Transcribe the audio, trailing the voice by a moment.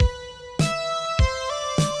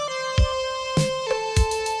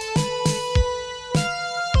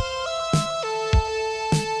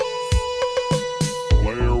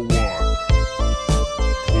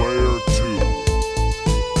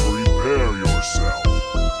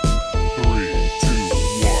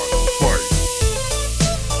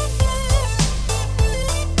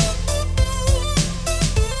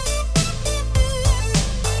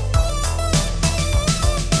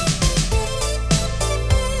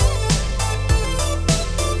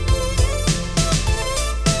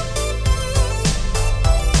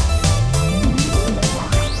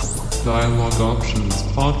Options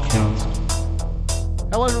Podcast.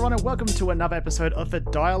 Hello everyone and welcome to another episode of the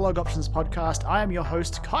Dialogue Options Podcast. I am your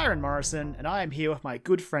host, Kyron Morrison, and I am here with my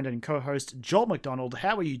good friend and co-host, Joel McDonald.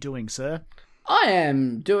 How are you doing, sir? I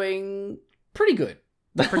am doing pretty good.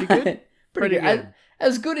 Pretty good? Pretty good.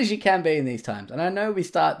 As good as you can be in these times. And I know we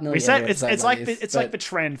start nearly We say every it's episode like this, it's like the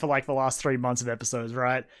trend for like the last 3 months of episodes,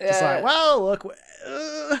 right? Just like, well, look,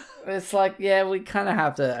 it's like, yeah, we kind of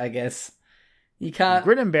have to, I guess. You can't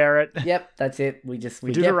grin and bear it. Yep, that's it. We do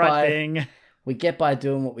get the right by, thing. We get by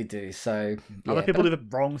doing what we do. So yeah, Other people do the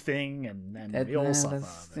wrong thing, and we all suffer.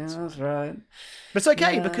 That's right. But it's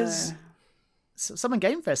okay because Summer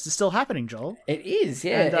Game Fest is still happening, Joel. It is,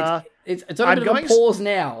 yeah. And, it's on a bit of a pause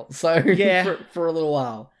now, so yeah, for a little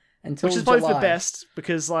while. Until Which is July. both the best,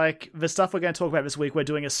 because like the stuff we're going to talk about this week, we're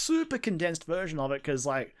doing a super condensed version of it, because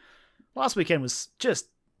like last weekend was just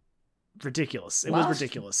ridiculous. It was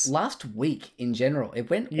ridiculous. Last week in general, it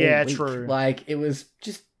went all week. True. Like it was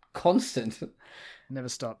just constant. Never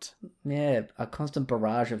stopped. Yeah, a constant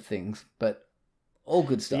barrage of things, but all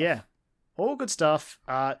good stuff. Yeah, all good stuff.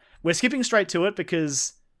 We're skipping straight to it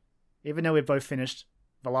because even though we've both finished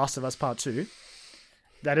The Last of Us Part 2,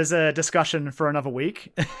 that is a discussion for another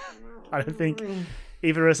week. I don't think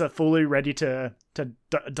either of us are fully ready to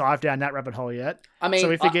dive down that rabbit hole yet. I mean, so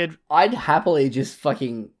we figured I'd happily just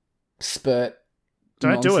fucking spurt.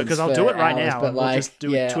 Don't do it, because I'll do it right now. But and we'll just do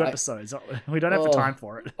 2 episodes. We don't have the time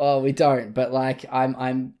for it. Oh, we don't. But like,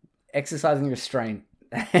 I'm exercising restraint.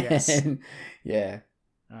 Yes. Yeah.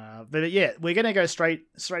 But yeah, we're going to go straight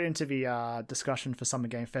into the discussion for Summer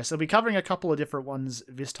Game Fest. We'll be covering a couple of different ones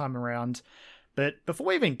this time around. But before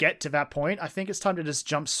we even get to that point, I think it's time to just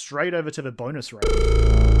jump straight over to the bonus round.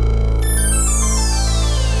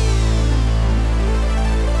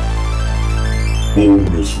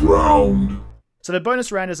 Bonus round. So the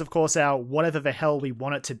bonus round is, of course, our whatever the hell we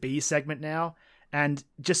want it to be segment now. And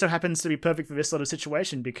just so happens to be perfect for this sort of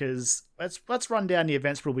situation, because let's run down the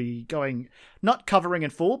events we'll be going, not covering in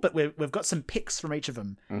full, but we've got some picks from each of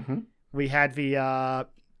them. Mm-hmm. We had the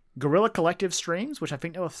Guerrilla Collective streams, which I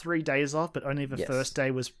think there were 3 days of, but only the first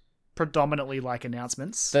day was predominantly like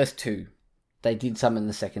announcements. First 2. They did some in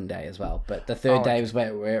the second day as well, but the third day was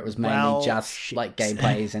where it was mainly like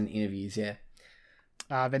gameplays and interviews, yeah.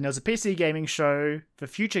 Then there was a PC gaming show, the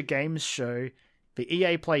Future Games show, the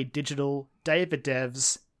EA Play Digital, Day of the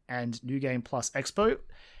Devs, and New Game Plus Expo.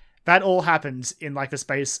 That all happened in like the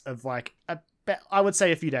space of like, I would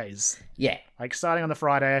say a few days. Yeah. Like starting on the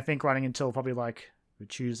Friday, I think running until probably like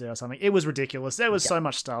Tuesday or something. It was ridiculous. There was so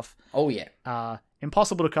much stuff. Oh, yeah.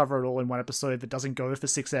 Impossible to cover it all in one episode that doesn't go for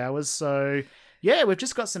 6 hours. So yeah, we've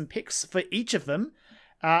just got some picks for each of them.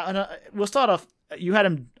 And we'll start off.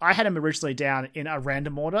 I had him originally down in a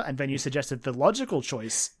random order, and then you suggested the logical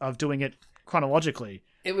choice of doing it chronologically.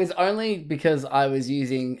 It was only because I was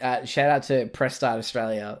using, shout out to Press Start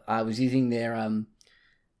Australia, I was using their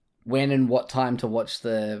when and what time to watch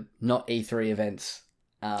the not E3 events.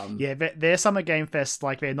 Yeah, their Summer Game Fest,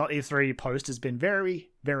 like their not E3 post, has been very,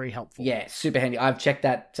 very helpful. Yeah, super handy. I've checked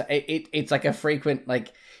that. So it's like a frequent,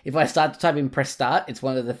 like, if I start to type in Press Start, it's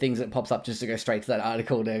one of the things that pops up just to go straight to that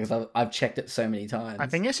article there, because I've checked it so many times. I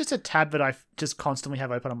think it's just a tab that I just constantly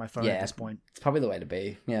have open on my phone at this point. It's probably the way to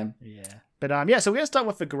be, yeah. Yeah. But so we're going to start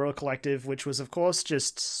with the Guerrilla Collective, which was, of course,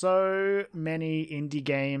 just so many indie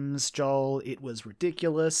games, Joel. It was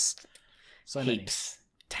ridiculous. So Heaps.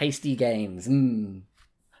 Tasty games.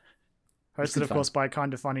 Hosted, of course, by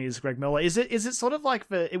Kind of Funny's Greg Miller. Is it sort of like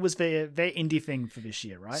their indie thing for this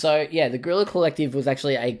year, right? So, yeah, the Guerrilla Collective was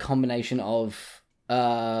actually a combination of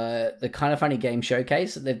the Kind of Funny Game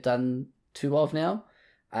Showcase that they've done 2 of now,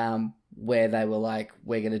 where they were like,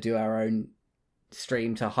 we're going to do our own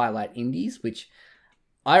stream to highlight indies, which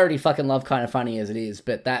I already fucking love Kind of Funny as it is,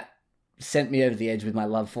 but that sent me over the edge with my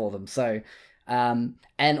love for them. So, and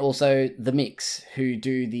also The Mix, who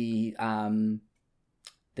do the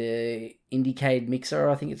Indiecade Mixer,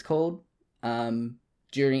 I think it's called, during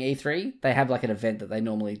E3. They have like an event that they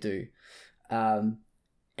normally do. And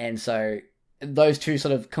so those two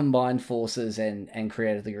sort of combined forces and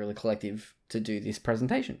created the Guerrilla Collective to do this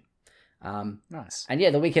presentation. Nice. And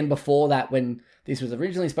yeah, the weekend before that, when this was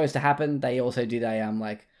originally supposed to happen, they also did a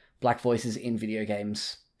like Black Voices in Video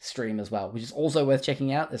Games stream as well, which is also worth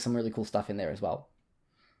checking out. There's some really cool stuff in there as well.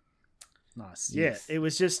 Nice. Yes. Yeah, it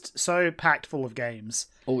was just so packed full of games.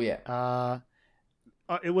 Oh yeah.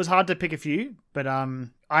 It was hard to pick a few, but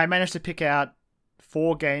I managed to pick out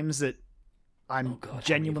 4 games that I'm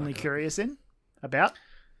genuinely curious about.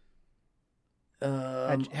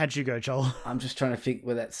 How'd you go, Joel? I'm just trying to think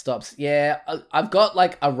where that stops. Yeah, I've got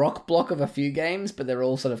like a rock block of a few games, but they're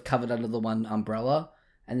all sort of covered under the one umbrella.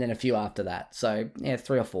 and then a few after that. So yeah,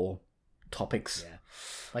 3 or 4 topics. Yeah.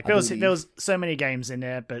 Like there was so many games in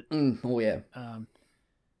there, but Oh yeah.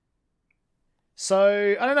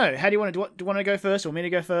 So I don't know. How do you want to do? You want to go first, or want me to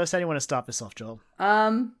go first? How do you want to start this off, Joel?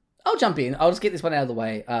 I'll jump in. I'll just get this one out of the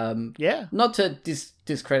way. Yeah. Not to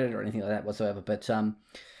discredit or anything like that whatsoever, but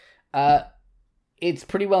it's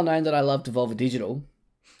pretty well known that I love Devolver Digital,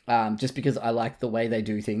 just because I like the way they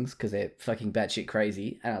do things, because they're fucking batshit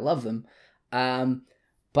crazy, and I love them.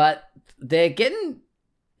 But they're being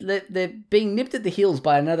nipped at the heels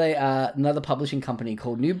by another publishing company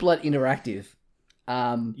called New Blood Interactive.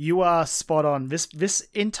 You are spot on. This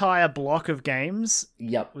entire block of games,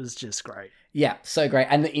 Yep, was just great. Yeah, so great.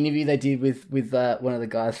 And the interview they did with one of the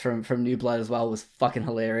guys from New Blood as well was fucking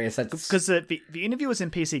hilarious. Because the interview was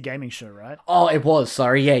in PC Gaming Show, right? Oh, it was.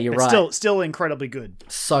 Sorry, yeah, you're right. Still incredibly good.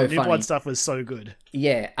 So New funny. Blood stuff was so good.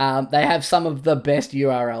 Yeah, they have some of the best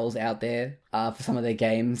URLs out there for some of their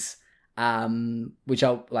games, which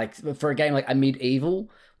are like for a game like a Medieval,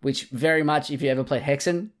 which very much, if you ever played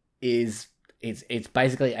Hexen, it's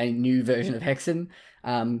basically a new version of Hexen.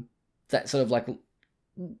 That sort of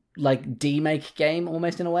like demake game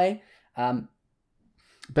almost in a way. But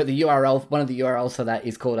the URL, one of the URLs for that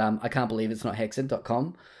is called I can't believe it's not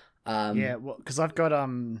hexen.com. Yeah, well, because I've got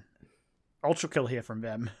Ultra Kill here from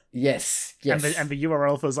them. Yes. And the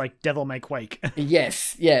URL was like Devil May Quake.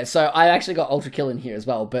 Yes, yeah. So I actually got Ultra Kill in here as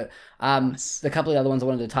well, but Nice. the couple of other ones I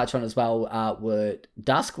wanted to touch on as well were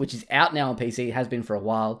Dusk, which is out now on PC, has been for a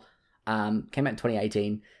while. Came out in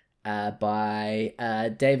 2018 by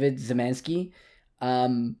David Zemansky.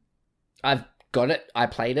 I've got it. I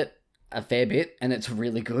played it a fair bit, and it's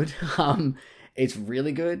really good. It's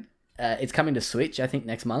really good. It's coming to Switch, I think,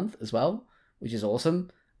 next month as well, which is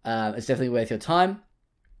awesome. It's definitely worth your time.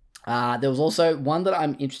 There was also one that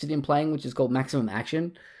I'm interested in playing, which is called Maximum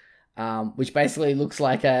Action, which basically looks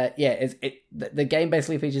like the game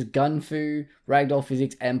basically features gun fu, ragdoll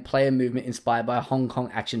physics, and player movement inspired by Hong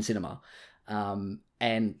Kong action cinema.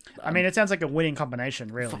 And I mean, it sounds like a winning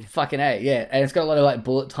combination, really. Fucking A, yeah. And it's got a lot of like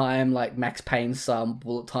bullet time, like Max Payne some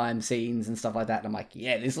bullet time scenes and stuff like that. And I'm like,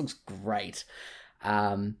 yeah, this looks great.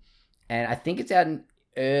 And I think it's out in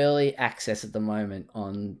early access at the moment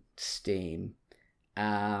on Steam.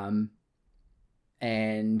 And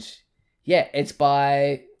yeah, it's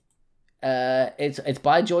by it's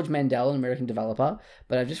by George Mandel, an American developer,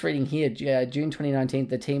 but I'm just reading here, June 2019,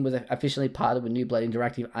 the team was officially partnered with New Blood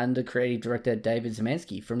Interactive under creative director David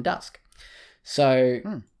Zemansky from Dusk. So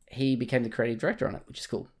he became the creative director on it, which is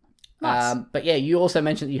cool. Nice. But yeah, you also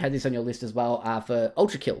mentioned that you had this on your list as well for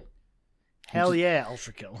Ultra Kill. Hell yeah,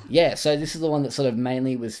 Ultra Kill. Yeah, so this is the one that sort of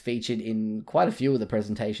mainly was featured in quite a few of the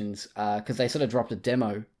presentations, because they sort of dropped a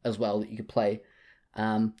demo as well that you could play,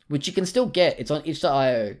 which you can still get. It's on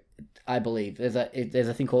itch.io, I believe. There's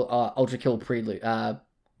a thing called Ultra Kill Prelude.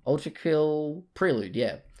 Ultra Kill Prelude,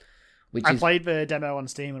 yeah. I played the demo on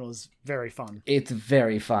Steam and it was very fun. It's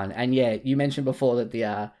very fun. And yeah, you mentioned before that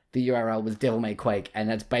the URL was Devil May Quake, and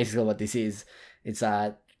that's basically what this is. It's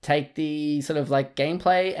take the sort of like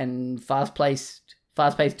gameplay and fast-paced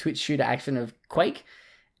twitch shooter action of Quake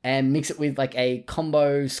and mix it with like a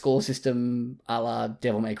combo score system a la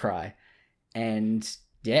Devil May Cry. And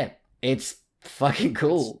yeah, it's fucking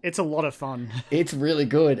cool. It's a lot of fun. It's really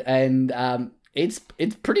good, and it's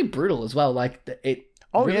pretty brutal as well. Like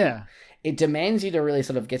it demands you to really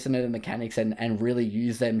sort of get to know the mechanics and really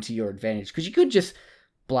use them to your advantage, because you could just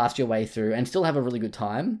blast your way through and still have a really good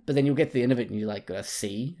time, but then you'll get to the end of it and you like got a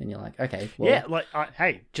C and you're like, okay, well, yeah, like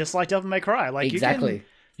hey, just like Devil May Cry, like exactly.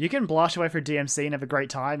 You can blast your way through DMC and have a great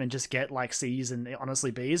time and just get like C's and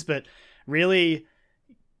honestly B's, but really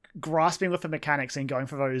grasping with the mechanics and going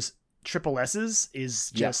for those triple S's is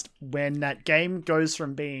just when that game goes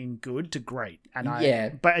from being good to great. And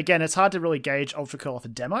but again, it's hard to really gauge Ultra Kill off a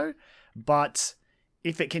demo, but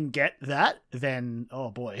if it can get that, then oh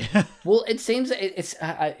boy. Well, it seems it's.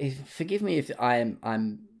 Forgive me if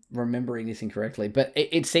I'm remembering this incorrectly, but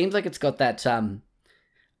it seems like it's got that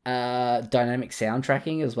dynamic sound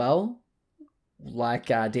tracking as well, like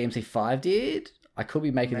DMC5 did. I could be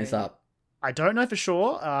making this up. I don't know for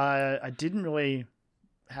sure. I didn't really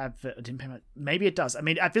have. Maybe it does. I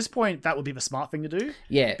mean, at this point, that would be the smart thing to do.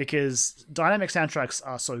 Yeah, because dynamic soundtracks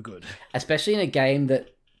are so good, especially in a game that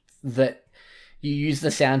you use the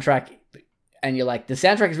soundtrack and you're like, the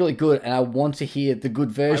soundtrack is really good and I want to hear the good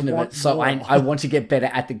version of it, so I want to get better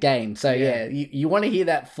at the game. So yeah, you want to hear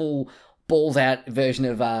that full balls out version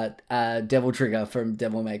of Devil Trigger from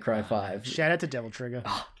Devil May Cry 5. Shout out to Devil Trigger.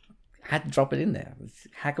 Had to drop it in there.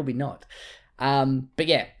 How could we not? But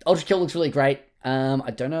yeah, Ultra Kill looks really great.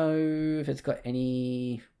 I don't know if it's got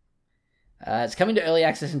any It's coming to early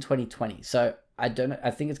access in 2020, so I don't know.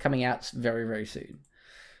 I think it's coming out very, very soon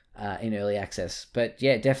in early access. But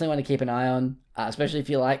yeah, definitely want to keep an eye on, especially if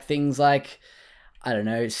you like things like, I don't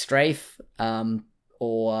know, Strafe,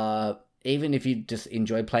 or even if you just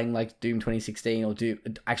enjoy playing like Doom 2016 or Doom.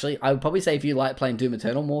 Actually, I would probably say if you like playing Doom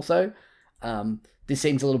Eternal more so, this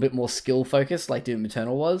seems a little bit more skill focused, like Doom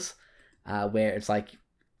Eternal was, where it's like,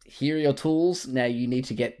 here are your tools. Now you need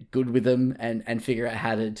to get good with them and figure out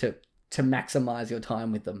how to maximize your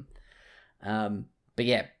time with them. But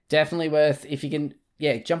yeah, definitely worth, if you can,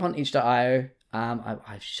 jump on itch.io.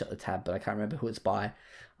 I've shut the tab, but I can't remember who it's by.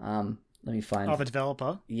 Let me find the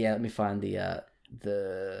developer. Yeah, let me find the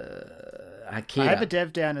Hakita. I have a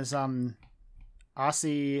dev down as RC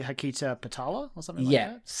Hakita Patala or something like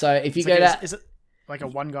that. So if you is it like a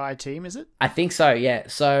one guy team, is it? I think so, yeah.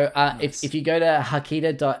 So Nice. if you go to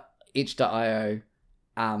hakita.itch.io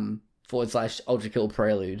 /Ultrakill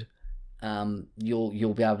Prelude,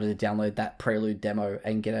 you'll be able to download that Prelude demo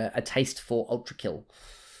and get a taste for Ultrakill.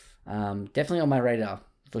 Definitely on my radar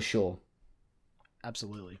for sure.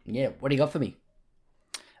 Absolutely. Yeah, what do you got for me?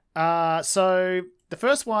 So the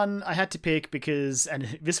first one I had to pick because,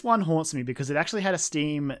 and this one haunts me because it actually had a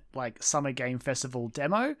Steam like Summer Game Festival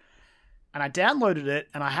demo, and I downloaded it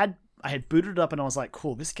and I had booted it up and I was like,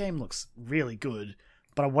 cool, this game looks really good,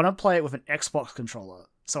 but I want to play it with an Xbox controller.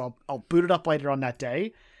 So I'll boot it up later on that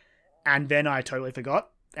day, and then I totally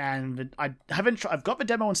forgot, and I've got the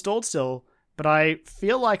demo installed still, but I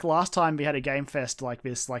feel like last time we had a Game Fest like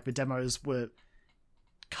this, like the demos were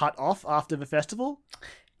cut off after the festival.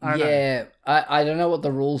 I don't know what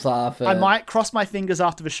the rules are for. I might cross my fingers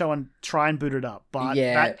after the show and try and boot it up, but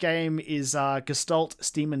Yeah. that game is Gestalt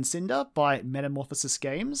Steam and Cinder by Metamorphosis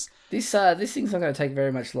Games. This thing's not going to take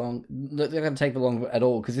very much long. Not going to take long at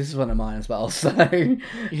all because this is one of mine as well. So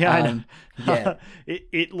Yeah, I know. yeah,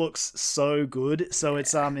 it looks so good. So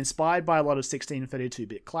it's inspired by a lot of 16 and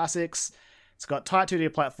 32-bit classics. It's got tight 2D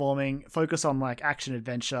platforming, focus on like action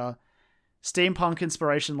adventure, steampunk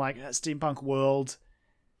inspiration, like steampunk world.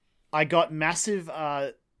 I got massive,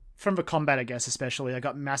 from the combat, I guess, especially, I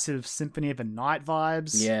got massive Symphony of the Night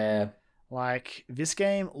vibes. yeah. Like, this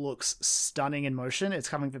game looks stunning in motion. It's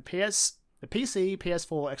coming for the PC,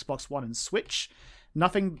 PS4, Xbox One, and Switch.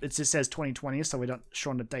 Nothing, it just says 2020, so we're not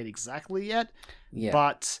sure on the date exactly yet. Yeah.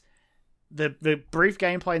 But the brief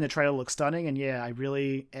gameplay in the trailer looks stunning, and yeah, I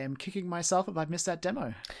really am kicking myself if I've missed that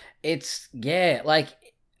demo. It's like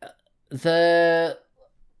the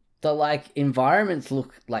like environments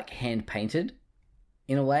look like hand painted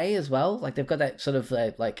in a way as well. Like they've got that sort of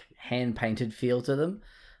like hand painted feel to them.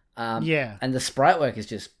 Yeah. And the sprite work is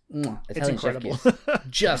just It's incredible.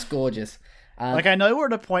 Just gorgeous. Like, I know we're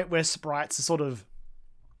at a point where sprites are sort of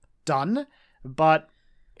done, but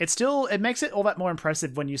it makes it all that more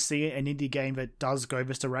impressive when you see an indie game that does go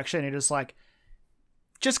this direction, and you're just like,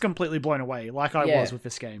 just completely blown away, like I was with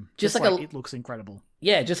this game. Just Just like like it looks incredible.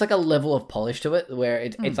 Yeah, just like a level of polish to it where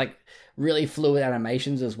it's like really fluid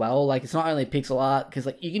animations as well. Like it's not only pixel art, because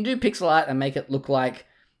like you can do pixel art and make it look like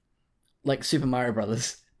Super Mario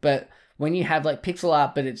Brothers, but when you have like pixel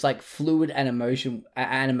art but it's like fluid animation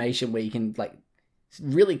where you can like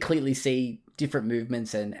really clearly see different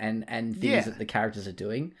movements and things that the characters are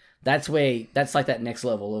doing, that's like that next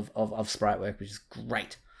level of sprite work, which is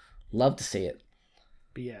great. Love to see it.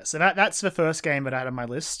 But yeah, so that's the first game that I had on my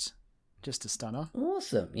list. Just a stunner.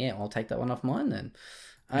 Awesome. Yeah, I'll take that one off mine then.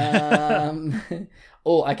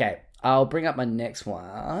 Oh, okay. I'll bring up my next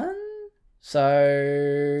one.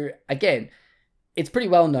 So, again, it's pretty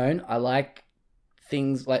well known. I like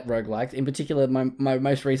things like roguelikes. In particular, my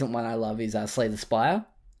most recent one I love is Slay the Spire.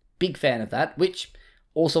 Big fan of that, which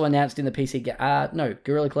also announced in the PC...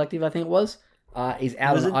 Guerrilla Collective, I think it was. Is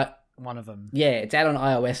out on... One of them. Yeah, it's out on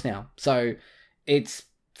iOS now. So, it's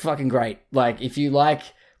fucking great. Like, if you like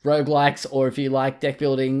roguelikes or if you like deck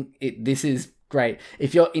building, this is great.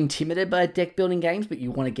 If you're intimidated by deck building games but you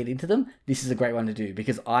want to get into them, this is a great one to do,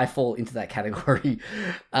 because I fall into that category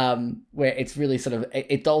where it's really sort of,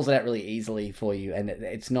 it doles it out really easily for you, and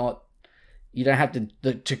it's not, you don't have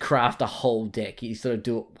to craft a whole deck. You sort of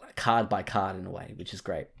do it card by card in a way, which is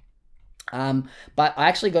great. But I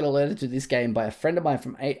actually got alerted to this game by a friend of mine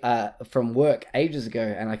from work ages ago,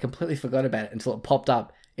 and I completely forgot about it until it popped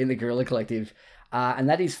up in the Guerrilla Collective, and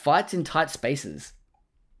that is Fights in Tight Spaces.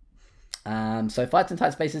 So Fights in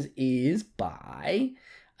Tight Spaces is by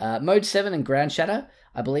Mode 7 and Ground Shatter.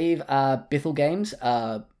 I believe Bithell Games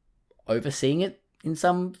are overseeing it in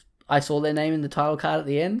some... I saw their name in the title card at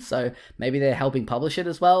the end, so maybe they're helping publish it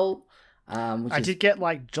as well. Which I is did get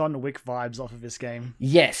like John Wick vibes off of this game.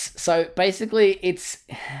 Yes. So basically, it's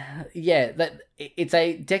it's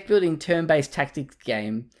a deck building turn based tactics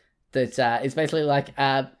game that is basically like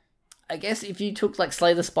I guess if you took like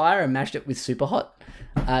Slay the Spire and mashed it with Superhot,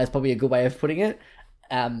 is probably a good way of putting it.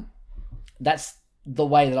 That's the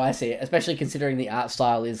way that I see it, especially considering the art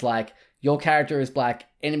style is like your character is black,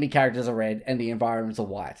 enemy characters are red, and the environments are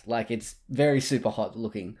white. Like it's very Superhot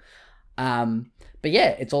looking. But yeah,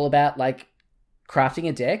 it's all about like crafting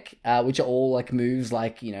a deck, which are all like moves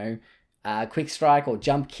like, quick strike or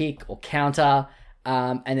jump kick or counter,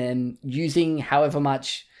 and then using however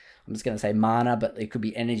much, I'm just going to say mana, but it could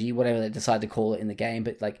be energy, whatever they decide to call it in the game,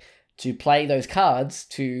 but like to play those cards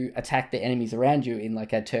to attack the enemies around you in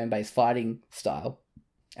like a turn-based fighting style,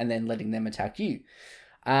 and then letting them attack you.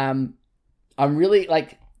 I'm really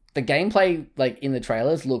like the gameplay like in the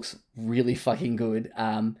trailers looks really fucking good.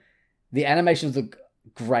 The animations look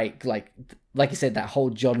great, like you said, that whole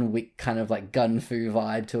John Wick kind of like gun fu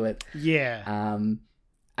vibe to it. Yeah.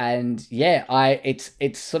 And yeah,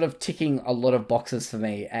 it's sort of ticking a lot of boxes for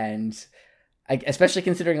me, and especially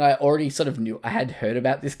considering I already sort of knew I had heard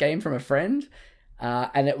about this game from a friend,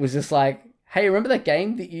 and it was just like, hey, remember that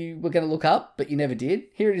game that you were going to look up but you never did?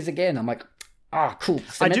 Here it is again. I'm like, cool.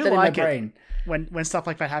 Cement I do that like in my brain. When stuff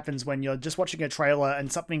like that happens, when you're just watching a trailer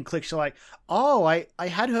and something clicks, you're like, oh, I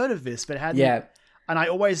had heard of this, but hadn't. Yeah. And I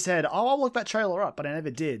always said, oh, I'll look that trailer up, but I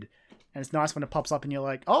never did. And it's nice when it pops up and you're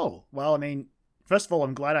like, oh, well, I mean, first of all,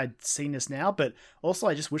 I'm glad I'd seen this now, but also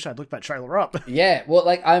I just wish I'd looked that trailer up. Yeah, well,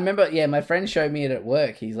 like, I remember, my friend showed me it at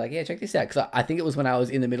work. He's like, yeah, check this out. Because I think it was when I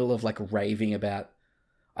was in the middle of, like, raving about...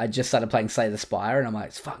 I just started playing Slay the Spire, and I'm like,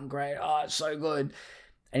 it's fucking great. Oh, it's so good.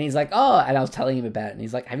 And he's like, oh, and I was telling him about it, and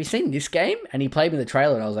he's like, have you seen this game? And he played me the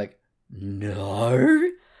trailer, and I was like, no,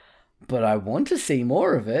 but I want to see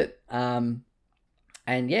more of it. And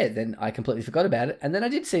yeah, then I completely forgot about it, and then I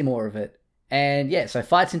did see more of it. And yeah, so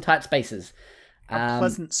Fights in Tight Spaces. A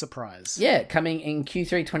pleasant surprise. Yeah, coming in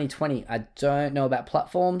Q3 2020. I don't know about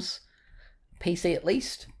platforms. PC at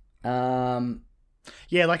least.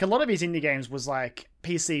 Yeah, like a lot of these indie games was like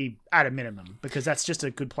PC at a minimum, because that's just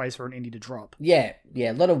a good place for an indie to drop. Yeah,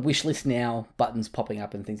 a lot of wishlist now buttons popping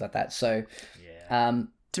up and things like that. So, yeah.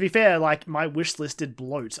 To be fair, like my wish list did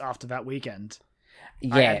bloat after that weekend.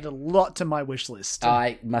 Yeah, I added a lot to my wish list.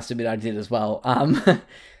 I must admit I did as well.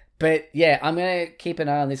 But yeah, I'm gonna keep an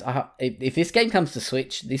eye on this. If this game comes to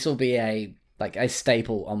Switch, this will be a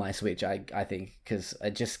staple on my Switch. I think, because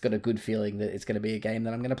I just got a good feeling that it's gonna be a game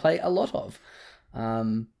that I'm gonna play a lot of.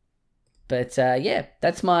 But yeah,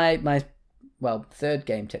 that's my third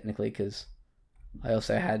game technically, because I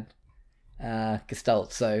also had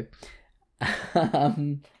Gestalt. So,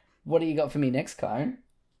 what do you got for me next, Karen?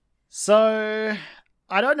 So,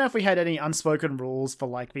 I don't know if we had any unspoken rules for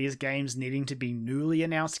like these games needing to be newly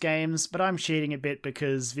announced games, but I'm cheating a bit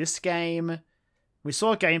because this game, we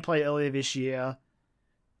saw gameplay earlier this year.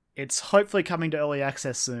 It's hopefully coming to early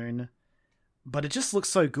access soon, but it just looks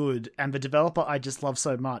so good, and the developer I just love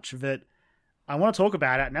so much that I want to talk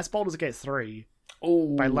about it, and that's Baldur's Gate 3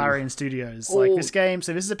 by Larian Studios. Like this game,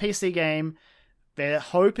 so this is a PC game. They're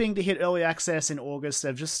hoping to hit early access in August.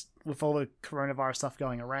 They've just, with all the coronavirus stuff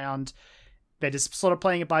going around, they're just sort of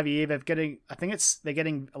playing it by the ear. They're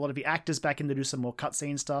getting a lot of the actors back in to do some more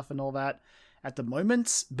cutscene stuff and all that at the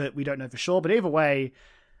moment, but we don't know for sure. But either way,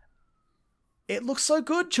 it looks so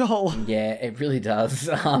good, Joel. Yeah, it really does.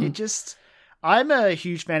 I'm a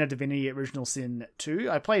huge fan of Divinity Original Sin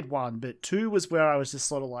 2. I played 1, but 2 was where I was just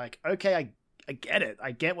sort of like, okay, I get it.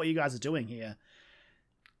 I get what you guys are doing here.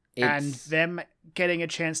 And them getting a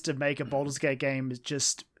chance to make a Baldur's Gate game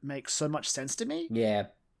just makes so much sense to me. Yeah.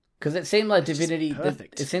 Because it seemed like Divinity...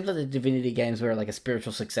 Perfect. It seemed like the Divinity games were like a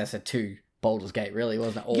spiritual successor to Baldur's Gate, really,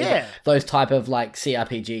 wasn't it? Yeah. Those type of like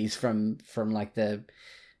CRPGs from like the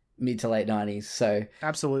mid to late 90s. So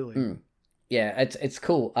absolutely. Yeah, it's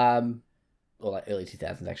cool. Or like early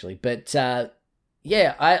 2000s actually. But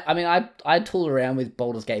yeah, I mean I tooled around with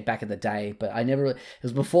Baldur's Gate back in the day, but I never... It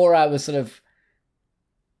was before I was sort of...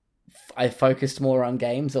 I focused more on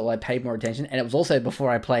games, or I paid more attention, and it was also before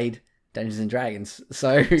I played Dungeons and Dragons.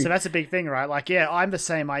 So that's a big thing, right? Like, yeah, I'm the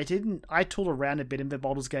same. I tooled around a bit in the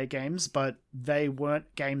Baldur's Gate games, but they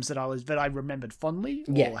weren't games that I remembered fondly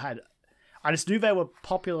or had. I just knew they were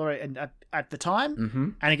popular at the time. Mm-hmm.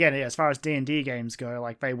 And again, yeah, as far as D&D games go,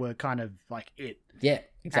 like they were kind of like it. Yeah,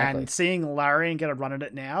 exactly. And seeing Larian get a run at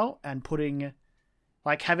it now and putting,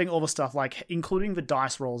 like, having all the stuff, like including the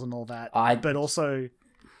dice rolls and all that, but also.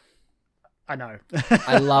 I know.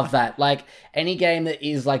 I love that. Like any game that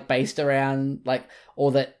is like based around like,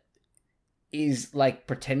 or that is like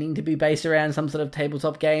pretending to be based around some sort of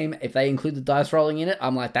tabletop game, if they include the dice rolling in it,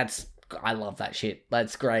 I'm like, I love that shit.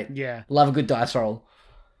 That's great. Yeah. Love a good dice roll.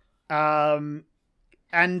 And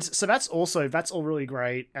so that's all really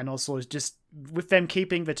great. And also just with them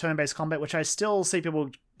keeping the turn-based combat, which I still see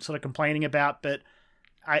people sort of complaining about, but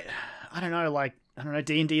I don't know,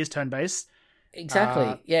 D&D is turn-based.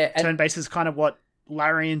 Exactly. Yeah. And Turn-based is kind of what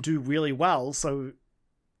Larian do really well, so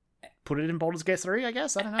put it in Baldur's Gate 3, I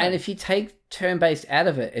guess? I don't know. And if you take turn-based out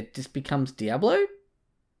of it, it just becomes Diablo?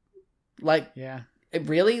 Like, yeah. it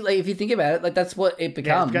really? Like, if you think about it, like, that's what it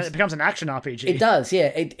becomes. Yeah, it becomes an action RPG. It does, yeah.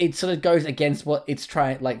 It sort of goes against what it's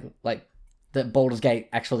trying, like that Baldur's Gate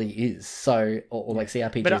actually is, so, or like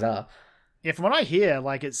CRPGs are. Yeah, from what I hear,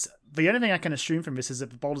 like, it's the only thing I can assume from this is that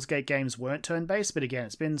the Baldur's Gate games weren't turn-based, but again,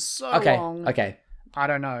 it's been so long. Okay. I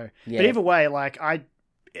don't know. Yeah. But either way, like,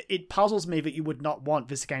 it puzzles me that you would not want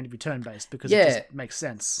this game to be turn-based because it just makes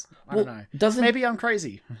sense. I don't know. Maybe I'm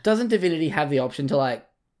crazy. Doesn't Divinity have the option to, like,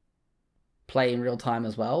 play in real time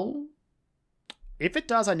as well? If it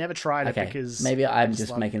does, I never tried it because maybe I'm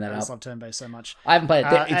just making that up. I just love turn-based so much. I haven't played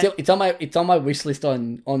it. It's on my wish list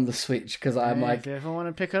on the Switch because I'm like, if you ever want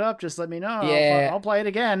to pick it up, just let me know. Yeah, I'll play it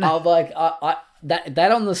again. I'm like,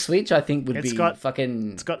 that on the Switch I think would be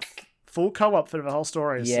fucking. It's got full co-op for the whole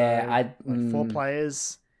story. Yeah, so 4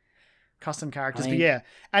 players, custom characters. But yeah,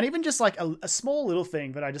 and even just like a small little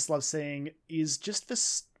thing that I just love seeing is just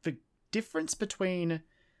the difference between.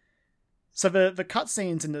 So the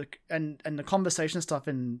cutscenes and the conversation stuff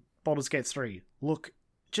in Baldur's Gate 3 look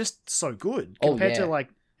just so good compared to like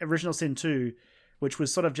original Sin 2, which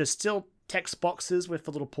was sort of just still text boxes with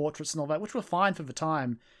the little portraits and all that, which were fine for the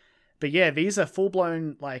time. But yeah, these are full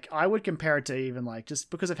blown, like, I would compare it to even like, just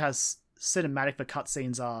because of how cinematic the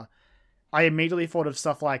cutscenes are, I immediately thought of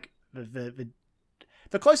stuff like the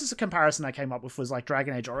closest comparison I came up with was like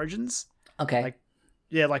Dragon Age Origins. Okay. Like,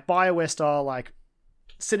 yeah, like BioWare style, like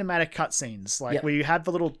cinematic cutscenes, like where you have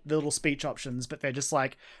the little speech options, but they're just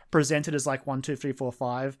like presented as like 1, 2, 3, 4,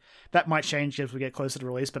 5. That might change as we get closer to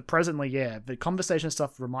release, but presently, yeah, the conversation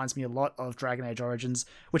stuff reminds me a lot of Dragon Age Origins,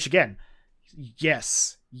 which again,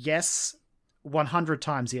 yes, 100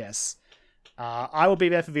 times yes. I will be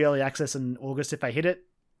there for the early access in August if I hit it.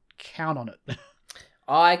 Count on it.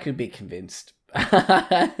 I could be convinced.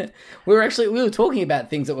 we were talking about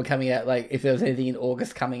things that were coming out, like if there was anything in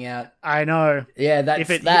August coming out. I know. Yeah, if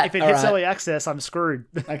it hits early access, I'm screwed.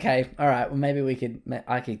 Okay, all right. Well, maybe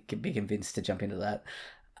I could be convinced to jump into that.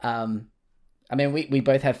 I mean, we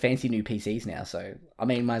both have fancy new PCs now, so I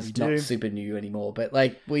mean, mine's not super new anymore, but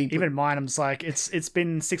like even mine, I'm just like it's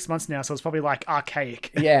been 6 months now, so it's probably like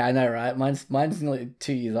archaic. Yeah, I know, right? Mine's nearly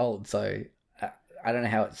 2 years old, so I don't know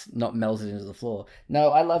how it's not melted into the floor.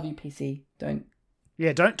 No, I love you, PC. Don't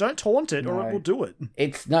taunt it, or it will do it.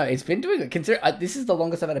 It's been doing it. Consider this is the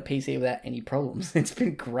longest I've had a PC without any problems. It's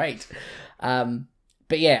been great.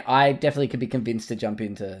 But yeah, I definitely could be convinced to jump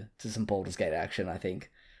into some Baldur's Gate action. I think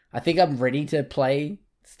I'm ready to play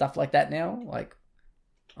stuff like that now. Like,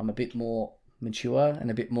 I'm a bit more mature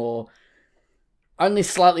and a bit more, only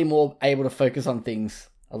slightly more able to focus on things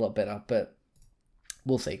a lot better. But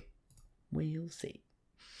we'll see. We'll see.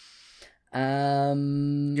 You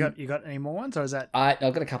got any more ones, or is that? I've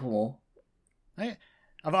got a couple more. Okay.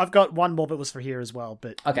 I've got one more that was for here as well,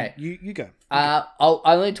 but okay, you go. I'll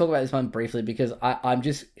only talk about this one briefly because I'm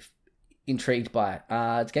just intrigued by it.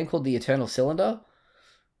 It's a game called The Eternal Cylinder,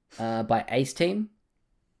 by Ace Team,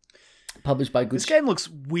 published by Good. This game looks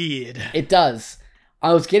weird. It does.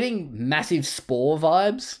 I was getting massive Spore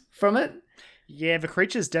vibes from it. Yeah, the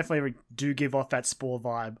creatures definitely do give off that Spore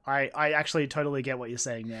vibe. I actually totally get what you're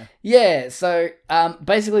saying there. Yeah, so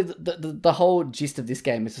basically the whole gist of this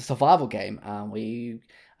game is a survival game.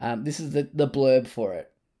 This is the blurb for it.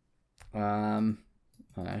 I don't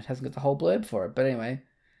know, it hasn't got the whole blurb for it, but anyway.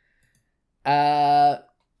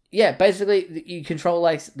 Yeah, basically you control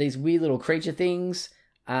like these weird little creature things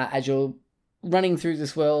as you're running through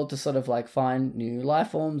this world to sort of like find new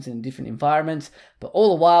life forms in different environments, but all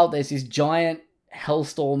the while there's this giant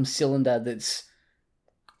hellstorm cylinder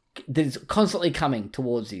that's constantly coming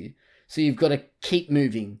towards you, so you've got to keep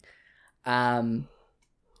moving. And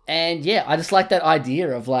yeah, I just like that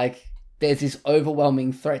idea of like there's this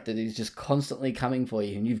overwhelming threat that is just constantly coming for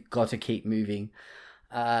you and you've got to keep moving.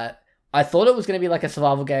 I thought it was going to be like a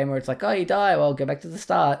survival game where it's like, oh, you die, well, go back to the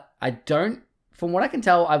start. From what I can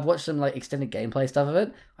tell, I've watched some like extended gameplay stuff of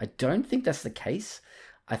it. I don't think that's the case.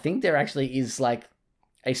 I think there actually is like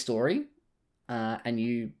a story, and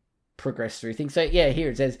you progress through things. So yeah, here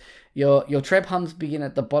it says your Trebhums begin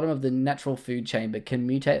at the bottom of the natural food chain, but can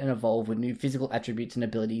mutate and evolve with new physical attributes and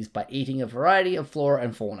abilities by eating a variety of flora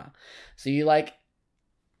and fauna. So you like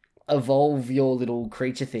evolve your little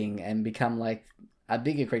creature thing and become like a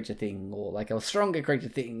bigger creature thing, or like a stronger creature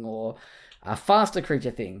thing, or a faster creature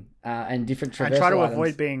thing, and different traversal And try to items.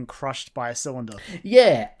 avoid being crushed by a cylinder.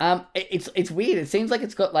 Yeah, it's weird. It seems like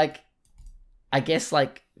it's got like, I guess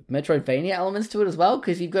like Metroidvania elements to it as well,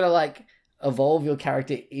 because you've got to like evolve your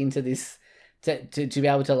character into this to be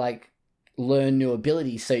able to like learn new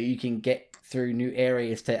abilities so you can get through new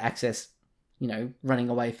areas to access, running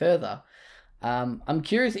away further. I'm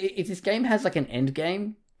curious if this game has like an end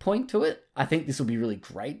game point to it. I think this will be really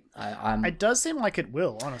great. It does seem like it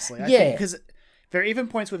will, honestly. Yeah. Because there are even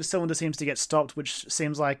points where the cylinder seems to get stopped, which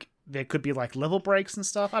seems like there could be like level breaks and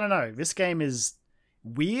stuff. I don't know. This game is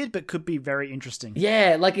weird, but could be very interesting.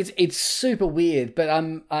 Yeah, like it's super weird, but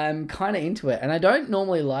I'm kind of into it, and I don't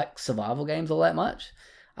normally like survival games all that much,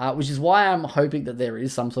 which is why I'm hoping that there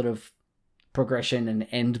is some sort of progression and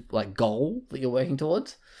end like goal that you're working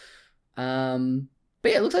towards. But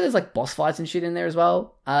yeah, it looks like there's like boss fights and shit in there as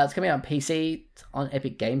well. It's coming out on PC, it's on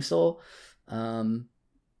Epic Game Store. And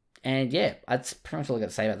yeah, that's pretty much all I got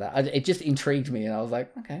to say about that. It just intrigued me, and I was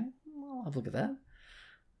like, okay, I'll have a look at that.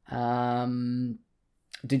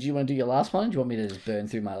 Did you want to do your last one? Or do you want me to just burn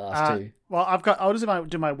through my last two? Well, I'll just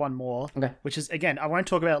do my one more. Okay. Which is, again, I won't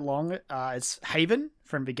talk about it long. It's Haven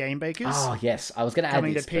from the Game Bakers. Oh yes, I was going to add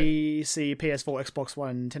coming this. to PC, PS4, Xbox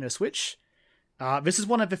One, Nintendo Switch. This is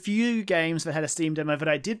one of the few games that had a Steam demo that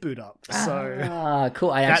I did boot up. So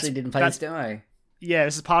cool. I actually didn't play this demo. Yeah,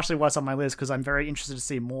 this is partially why it's on my list, because I'm very interested to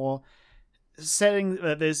see more.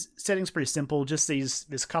 There's settings pretty simple. Just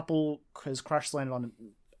this couple has crash landed on an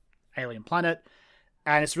alien planet,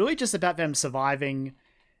 and it's really just about them surviving.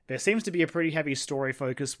 There seems to be a pretty heavy story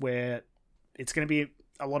focus where it's going to be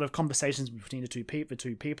a lot of conversations between the two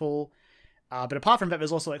people. But apart from that,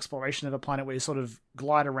 there's also exploration of a planet where you sort of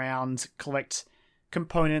glide around, collect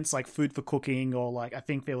components like food for cooking, or like I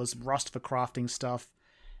think there was rust for crafting stuff.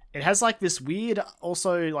 It has like this weird,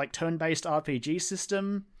 also like turn-based RPG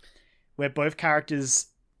system where both characters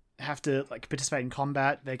have to like participate in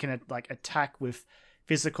combat. They can like attack with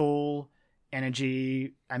physical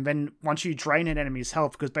energy, and then once you drain an enemy's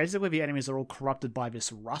health, because basically the enemies are all corrupted by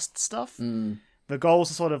this rust stuff. The goal is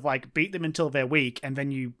to sort of like beat them until they're weak, and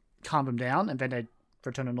then you calm them down, and then they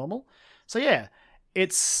return to normal. So yeah,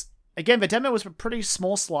 it's, again, the demo was a pretty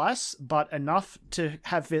small slice, but enough to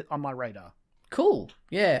have it on my radar. Cool.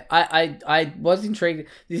 Yeah, I was intrigued.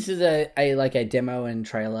 This is a demo and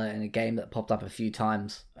trailer and a game that popped up a few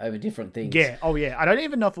times over different things. Yeah. Oh yeah. I don't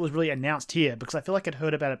even know if it was really announced here, because I feel like I'd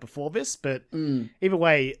heard about it before this. But either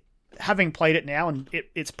way, having played it now and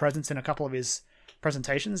its presence in a couple of his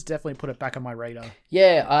presentations definitely put it back on my radar.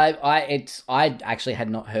 Yeah, I actually had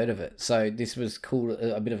not heard of it, so this was cool.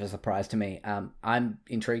 A bit of a surprise to me. I'm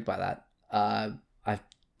intrigued by that. I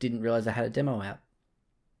didn't realize I had a demo out.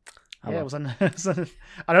 It was on. I don't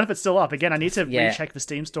know if it's still up. Again, I need to Yeah. recheck the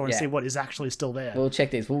Steam store and see what is actually still there. We'll check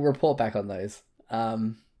these. We'll report back on those.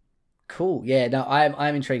 Cool. Yeah. No,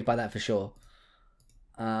 I'm intrigued by that for sure.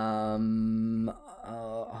 That's not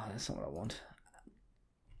what I want.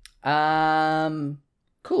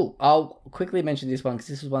 Cool. I'll quickly mention this one because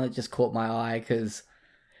this was one that just caught my eye because,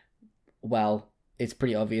 well, it's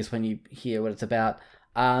pretty obvious when you hear what it's about.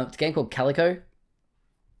 It's a game called Calico.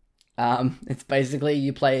 It's basically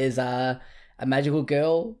you play as a magical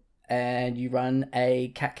girl and you run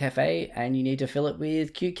a cat cafe and you need to fill it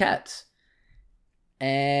with cute cats.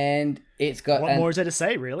 And it's got what more is there to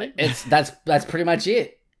say, really? That's pretty much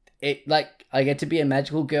it. It like I get to be a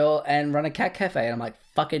magical girl and run a cat cafe, and I'm like,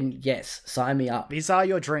 fucking yes, sign me up. These are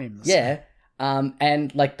your dreams. Yeah.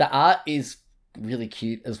 And like the art is really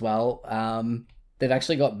cute as well. They've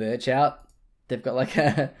actually got merch out. They've got like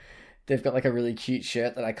a really cute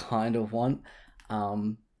shirt that I kind of want.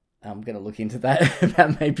 I'm gonna look into that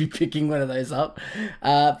about maybe picking one of those up.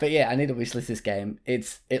 But yeah, I need to wishlist this game.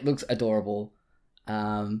 It looks adorable.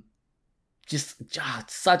 Just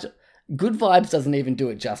such good vibes doesn't even do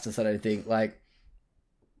it justice, I don't think. Like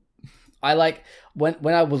I like when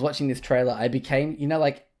I was watching this trailer, I became,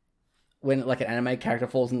 like when like an anime character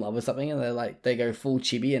falls in love with something and they go full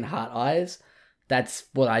chibi and heart eyes. That's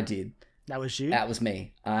what I did. That was you? That was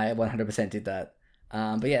me. I 100% did that.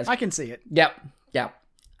 But yeah, I can see it. Yep.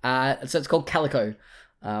 So it's called Calico.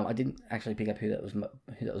 I didn't actually pick up who that was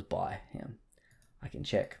by. Yeah, I can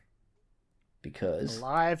check because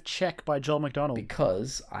live check by Joel McDonald.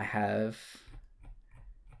 Because I have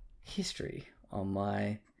history on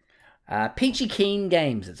my Peachy Keen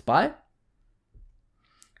Games. It's by.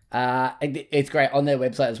 It's great on their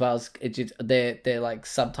website as well. It's just their like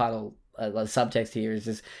subtitle, like subtext here is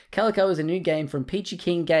just Calico is a new game from Peachy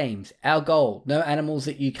King Games. Our goal: no animals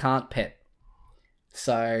that you can't pet.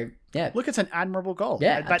 So yeah, Look, it's an admirable goal.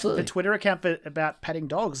 Yeah, But absolutely. the Twitter account about petting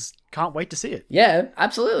dogs, can't wait to see it. yeah,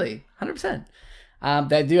 absolutely, 100%.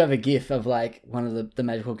 They do have a GIF of like one of the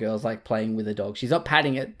magical girls like playing with a dog. She's not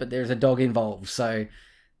patting it, but there's a dog involved. So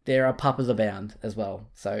there are puppies abound as well.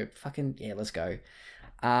 So fucking yeah, let's go.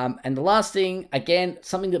 And the last thing, again,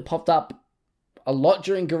 something that popped up a lot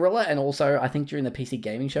during Guerrilla and also I think during the PC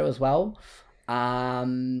Gaming Show as well,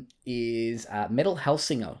 is Metal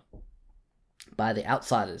Hellsinger by The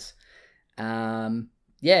Outsiders.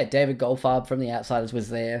 Yeah, David Goldfarb from The Outsiders was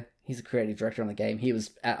there. He's a creative director on the game. He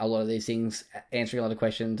was at a lot of these things, answering a lot of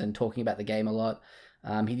questions and talking about the game a lot.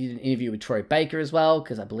 He did an interview with Troy Baker as well,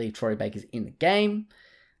 because I believe Troy Baker's in the game,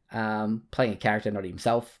 playing a character, not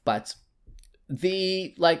himself. But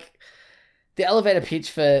the elevator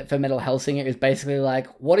pitch for Metal Hellsinger is basically like,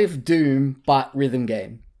 what if Doom but rhythm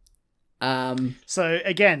game? So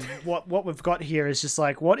again, what we've got here is just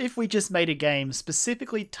like, what if we just made a game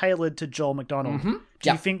specifically tailored to Joel McDonald?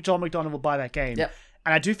 Do you think Joel McDonald will buy that game? Yep.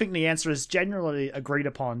 And I do think the answer is generally agreed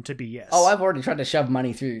upon to be yes. Oh, I've already tried to shove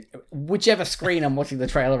money through whichever screen I'm watching the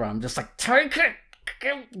trailer on. I'm just like, take it,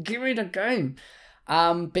 give me the game.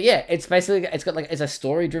 But yeah, it's basically, it's a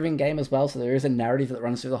story-driven game as well, so there is a narrative that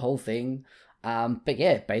runs through the whole thing. But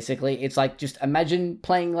yeah, basically, it's like, just imagine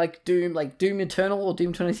playing like Doom Eternal or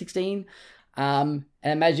Doom 2016, and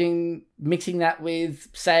imagine mixing that with,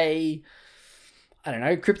 say, I don't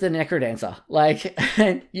know, Crypt the Necrodancer. Like,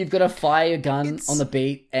 you've got to fire a gun on the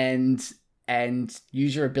beat and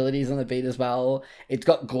use your abilities on the beat as well. It's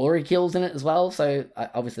got glory kills in it as well, so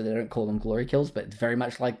obviously they don't call them glory kills, but it's very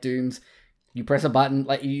much like Doom's. You press a button,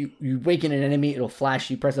 like you weaken an enemy, it'll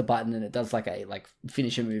flash, you press a button and it does like a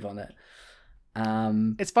finisher move on it.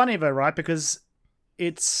 It's funny though, right? Because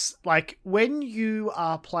it's like when you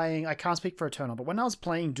are playing, I can't speak for Eternal, but when I was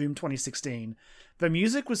playing Doom 2016, the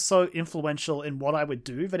music was so influential in what I would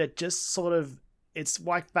do that it just sort of, it's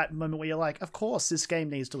like that moment where you're like, of course this game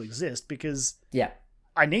needs to exist because Yeah.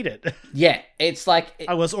 I need it. Yeah, it's like...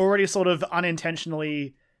 I was already sort of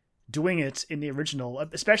unintentionally doing it in the original,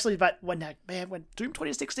 especially that when Doom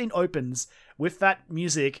 2016 opens with that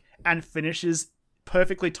music and finishes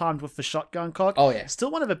perfectly timed with the shotgun cock. Oh yeah.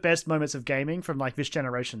 Still one of the best moments of gaming from like this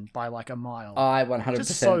generation by like a mile. I 100%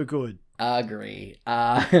 Just so good. agree.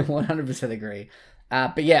 100% agree.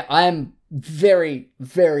 But yeah, I'm very,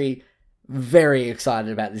 very, very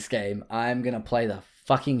excited about this game. I'm going to play the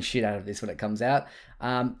fucking shit out of this when it comes out.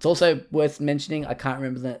 It's also worth mentioning, I can't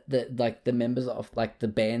remember the members of like the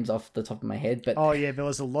bands off the top of my head, but oh yeah, there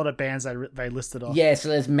was a lot of bands they listed off. yeah, so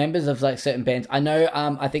there's members of like certain bands. I know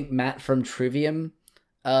I think Matt from Trivium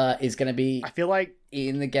is going to be, I feel like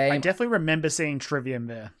in the game. I definitely remember seeing Trivium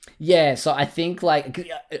there. Yeah, so I think like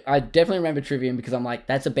I definitely remember Trivium because I'm like,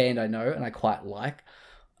 that's a band I know and I quite like.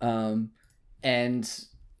 And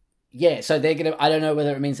yeah, so they're gonna, I don't know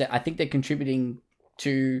whether it means that, I think they're contributing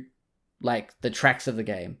to like the tracks of the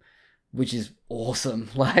game, which is awesome.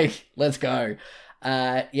 Like, let's go.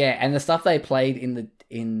 Yeah, and the stuff they played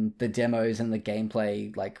in the demos and the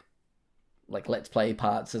gameplay, like let's play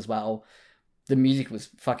parts as well, the music was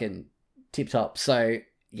fucking tip top. So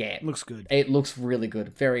yeah, Looks good. it looks really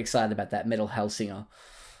good. Very excited about that Metal Hellsinger.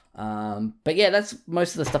 But yeah, that's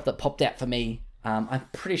most of the stuff that popped out for me. I'm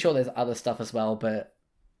pretty sure there's other stuff as well, but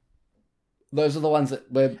those are the ones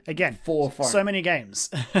that were Again, forefront. so many games.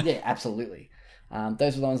 Yeah, absolutely.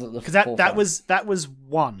 Those are the ones that Because that was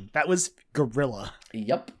one. That was Guerrilla.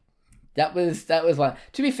 Yep. That was one.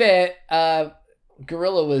 To be fair,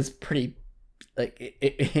 Guerrilla was pretty, like,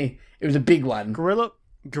 it was a big one.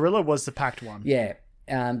 Guerrilla was the packed one. Yeah.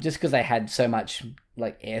 Just because they had so much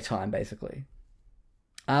like airtime, basically.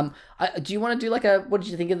 Do you want to do like what did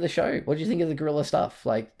you think of the show? What did you think of the Guerrilla stuff?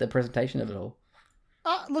 Like the presentation of it all?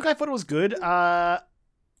 Look, I thought it was good.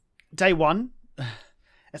 Day one,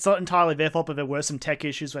 it's not entirely their fault, but there were some tech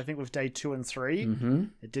issues, I think, with day 2 and 3. Mm-hmm.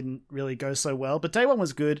 It didn't really go so well, but day one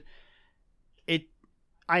was good.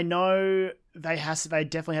 I know they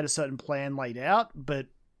definitely had a certain plan laid out, but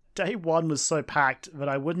day one was so packed that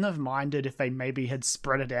I wouldn't have minded if they maybe had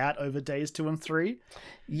spread it out over days 2 and 3.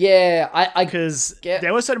 Yeah, Because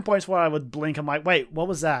there were certain points where I would blink. I'm like, wait, what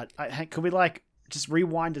was that? Could we like just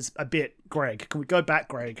rewind a bit, Greg? Can we go back,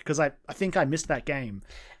 Greg? Because I think I missed that game.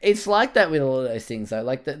 It's like that with all of those things, though.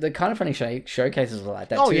 Like the kind of funny showcases were like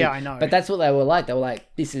that. Oh too. yeah, I know. But that's what they were like. They were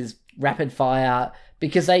like, this is rapid fire,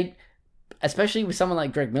 because they, especially with someone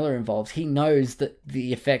like Greg Miller involved, he knows that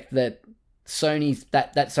the effect that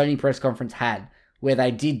that Sony press conference had where they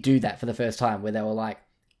did do that for the first time, where they were like,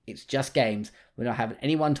 it's just games. We're not having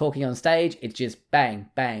anyone talking on stage. It's just bang,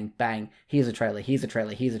 bang, bang. Here's a trailer, here's a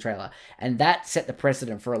trailer, here's a trailer. And that set the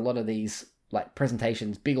precedent for a lot of these like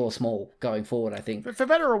presentations, big or small, going forward, I think. For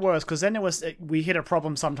better or worse, because then we hit a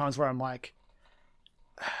problem sometimes where I'm like,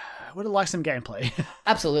 I would have liked some gameplay.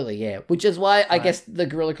 Absolutely, yeah. Which is why I guess the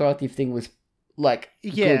Guerrilla Collective thing was like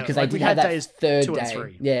good, because like they we did had have that days third 2 and day.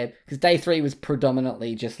 3. Yeah, because day 3 was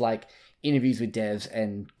predominantly just like interviews with devs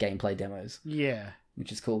and gameplay demos, Yeah.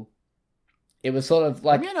 which is cool. It was sort of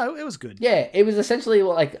like, You know, it was good. yeah, it was essentially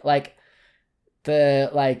like the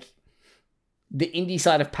indie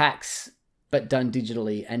side of PAX, but done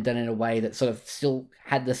digitally and done in a way that sort of still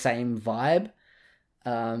had the same vibe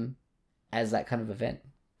as that kind of event.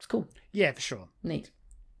 It's cool. Yeah, for sure. Neat.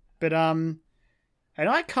 But, and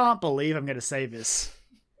I can't believe I'm going to say this,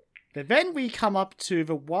 but then we come up to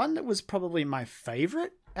the one that was probably my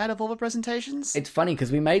favorite out of all the presentations. It's funny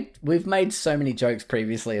because we've made so many jokes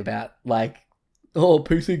previously about like, oh,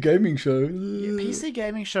 PC gaming show. Yeah, PC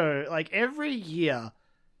gaming show, like every year,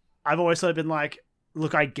 I've always sort of been like,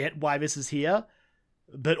 look, I get why this is here,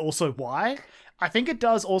 but also why. I think it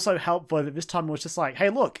does also help though that this time it was just like, hey,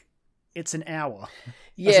 look, it's an hour.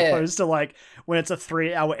 Yeah. As opposed to like when it's a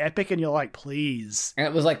 3-hour epic and you're like, please, And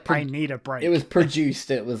it was like I need a break. it was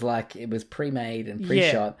produced. It was like it was pre-made and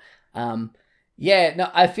pre-shot. Yeah, no,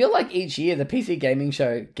 I feel like each year the PC gaming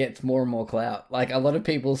show gets more and more clout. Like a lot of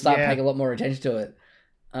people start paying a lot more attention to it.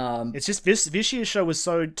 It's just this year's show was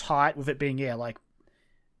so tight with it being like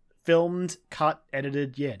filmed, cut,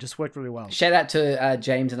 edited. Yeah, just worked really well. Shout out to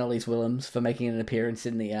James and Elise Willems for making an appearance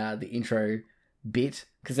in the intro bit,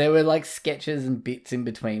 because there were like sketches and bits in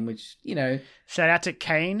between, which, you know. Shout out to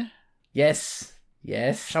Kane. Yes.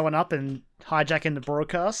 Showing up and hijacking the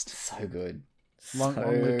broadcast. So good. Long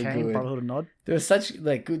live Kane, good. Brotherhood of Nod. There was such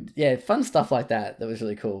like good, fun stuff like that. That was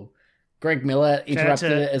really cool. Greg Miller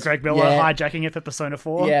interrupted it as Greg Miller hijacking it for Persona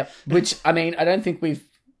 4. Yeah, which I mean, I don't think we've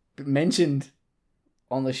mentioned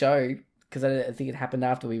on the show because I think it happened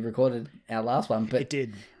after we recorded our last one. But it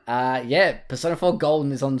did. Persona 4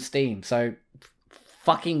 Golden is on Steam, so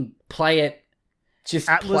fucking play it. Just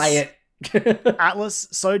play it. Atlas,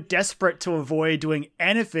 so desperate to avoid doing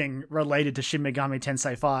anything related to Shin Megami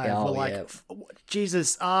Tensei 5. We're like,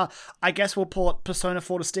 Jesus, I guess we'll port Persona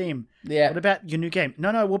 4 to Steam. Yeah. What about your new game?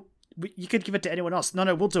 No, you could give it to anyone else.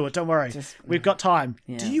 No, we'll do it. Don't worry. We've got time.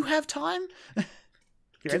 Yeah. Do you have time?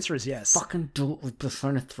 The answer is yes. Fucking do it with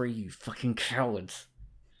Persona 3, you fucking cowards.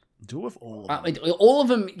 Do it with all of them. All of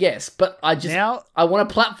them, yes, but I want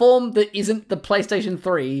a platform that isn't the PlayStation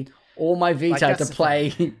 3 or my Vita to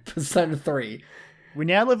play Persona 3. We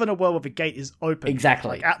now live in a world where the gate is open.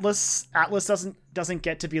 Exactly. Like Atlas doesn't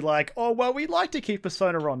get to be like, oh well, we'd like to keep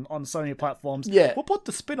Persona on Sony platforms. Yeah. We'll put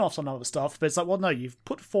the spin-offs on other stuff, but it's like, well, no, you've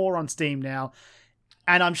put 4 on Steam now,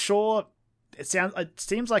 and I'm sure it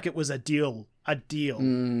seems like it was a deal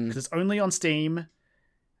because it's only on Steam,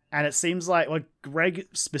 and it seems like Greg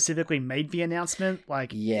specifically made the announcement.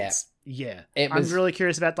 Like, I'm really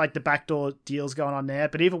curious about like the backdoor deals going on there.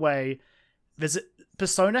 But either way,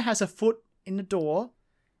 Persona has a foot in the door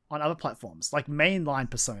on other platforms, like mainline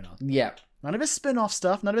Persona. Yeah. None of his spin-off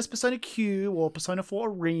stuff, none of his Persona Q or Persona 4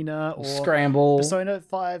 Arena or Scramble. Persona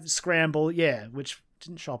 5 Scramble, which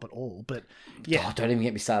didn't show up at all, but yeah. Oh, don't even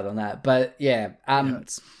get me started on that. But yeah. It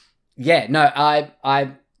hurts. Yeah, no,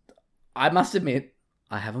 I must admit,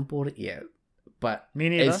 I haven't bought it yet. But me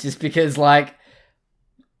neither. It's just because like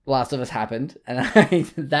Last of Us happened, and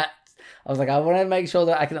I was like, I want to make sure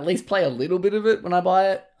that I can at least play a little bit of it when I buy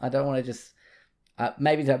it. I don't want to just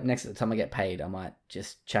maybe next time I get paid, I might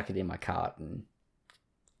just chuck it in my cart and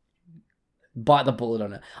bite the bullet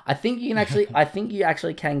on it. I think you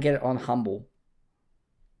actually can get it on Humble.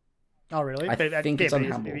 Oh really? I think it's on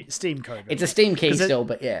Humble. Steam code. It's a Steam key still,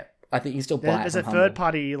 but yeah, I think you still buy it. There's a third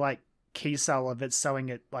party like key seller that's selling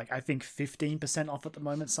it like I think 15% off at the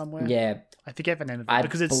moment somewhere. Yeah, I forget the name of it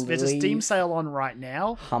because there's a Steam sale on right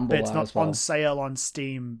now, Humble, but it's not on sale on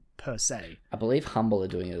Steam per se. I believe Humble are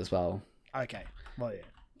doing it as well. Okay, well yeah,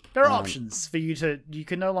 there are options for you to. You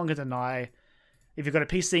can no longer deny if you've got a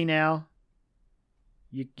PC now.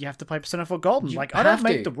 You have to play Persona 4 Golden. Like I don't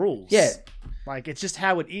make the rules. Yeah, like it's just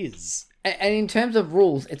how it is. And in terms of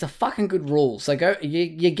rules, it's a fucking good rule. So go,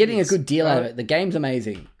 you're getting a good deal out of it. The game's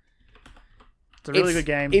amazing. It's a really good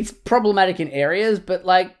game. It's problematic in areas, but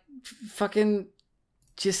like, fucking,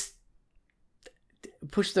 just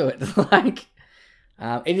push through it. Like,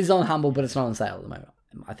 it is on Humble, but it's not on sale at the moment.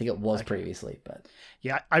 I think it was previously, but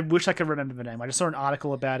yeah, I wish I could remember the name. I just saw an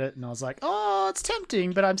article about it, and I was like, oh, it's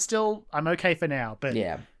tempting, but I'm okay for now. But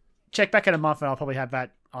yeah, check back in a month, and I'll probably have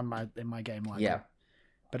that in my game lineup. Yeah,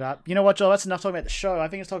 But you know what, Joel? That's enough talking about the show. I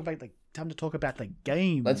think it's time to talk about the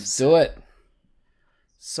games. Let's do it.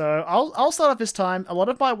 So I'll start off this time. A lot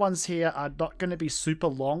of my ones here are not going to be super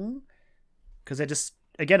long because they're just,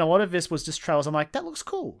 again, a lot of this was just trailers. I'm like, that looks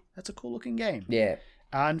cool. That's a cool looking game. Yeah.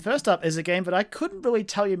 And first up is a game that I couldn't really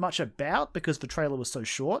tell you much about because the trailer was so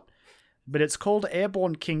short, but it's called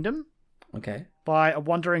Airborne Kingdom. Okay. By A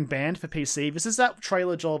Wandering Band for PC. This is that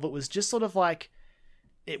trailer, Joel, that was just sort of like,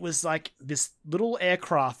 it was like this little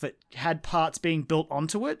aircraft that had parts being built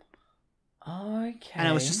onto it. Okay. And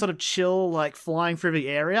it was just sort of chill, like flying through the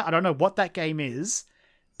area. I don't know what that game is,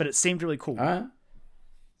 but it seemed really cool. All right.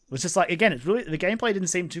 It was just like, again, it's really, the gameplay didn't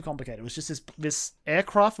seem too complicated. It was just this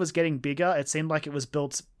aircraft was getting bigger. It seemed like it was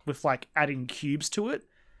built with like adding cubes to it,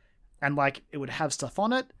 and like it would have stuff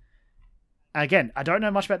on it. Again, I don't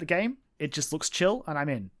know much about the game. It just looks chill, and I'm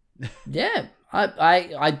in. Yeah,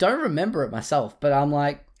 I don't remember it myself, but I'm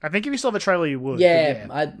like, I think if you saw the trailer, you would. yeah.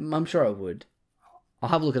 I'm sure I would. I'll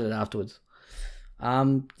have a look at it afterwards.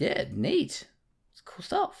 Yeah, neat. It's cool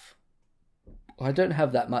stuff. I don't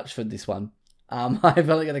have that much for this one. I've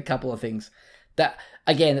only got a couple of things that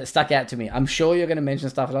stuck out to me. I'm sure you're going to mention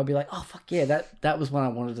stuff, and I'll be like, oh fuck yeah, that was one I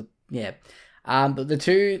wanted to. Yeah. But the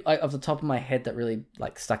two like off the top of my head that really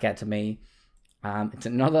like stuck out to me. It's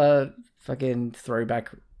another fucking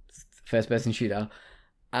throwback first-person shooter.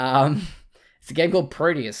 It's a game called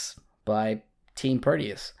Proteus by Team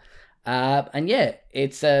Proteus. And yeah,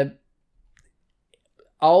 it's a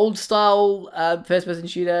old-style first-person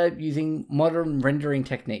shooter using modern rendering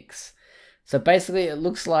techniques. So basically, it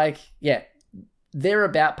looks like, yeah, their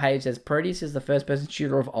about page says Proteus is the first-person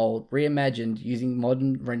shooter of old, reimagined using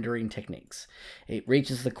modern rendering techniques. It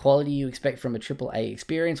reaches the quality you expect from a AAA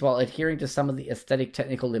experience while adhering to some of the aesthetic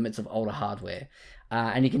technical limits of older hardware.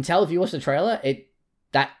 And you can tell if you watch the trailer,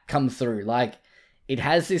 that comes through. Like, it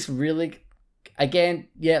has this really, again,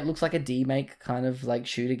 yeah, it looks like a D-make kind of like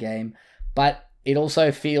shooter game, but it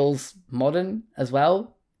also feels modern as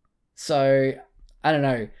well. So, I don't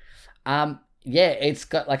know. Yeah, it's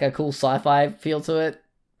got like a cool sci-fi feel to it.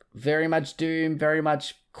 Very much Doom, very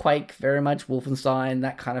much Quake, very much Wolfenstein,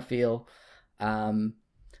 that kind of feel. The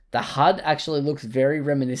HUD actually looks very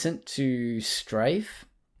reminiscent to Strafe,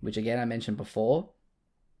 which again I mentioned before.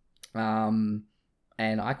 And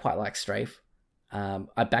I quite like Strafe.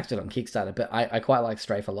 I backed it on Kickstarter, but I quite like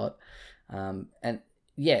Strafe a lot. And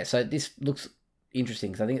yeah, so this looks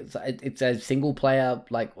interesting because I think it's a single player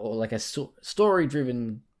or a story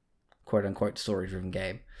driven, quote unquote story driven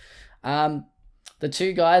game. The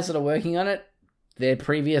two guys that are working on it, their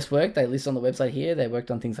previous work they list on the website here. They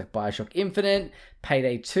worked on things like BioShock Infinite,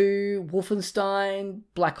 Payday 2, Wolfenstein,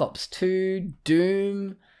 Black Ops 2,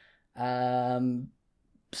 Doom,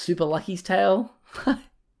 Super Lucky's Tale.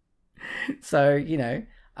 So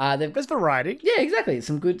there's variety. Yeah, exactly.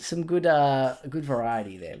 Some good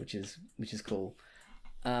variety there, which is cool.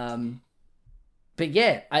 But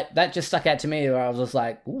yeah, that just stuck out to me. Where I was just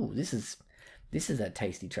like, "Ooh, this is a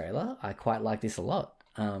tasty trailer. I quite like this a lot."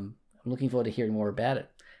 I'm looking forward to hearing more about it.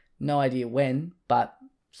 No idea when, but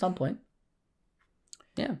some point.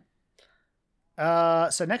 Yeah.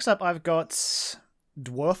 So next up, I've got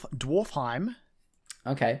Dwarfheim.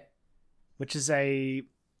 Okay. Which is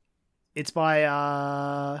it's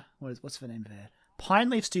by what's the name there?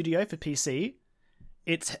 Pineleaf Studio for PC.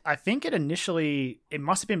 I think it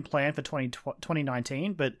must have been planned for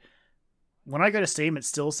 2019, but when I go to Steam, it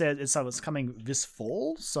still says it's coming this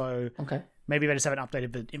fall. So okay, maybe they just haven't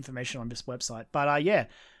updated the information on this website. But yeah,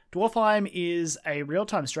 Dwarfheim is a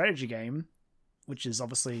real-time strategy game, which is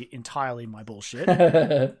obviously entirely my bullshit.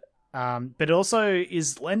 But it also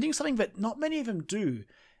is lending something that not many of them do.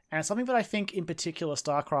 And something that I think in particular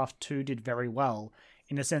StarCraft 2 did very well,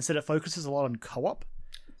 in the sense that it focuses a lot on co-op.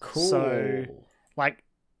 Cool. So, like,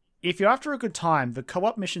 if you're after a good time, the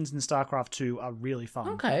co-op missions in StarCraft 2 are really fun.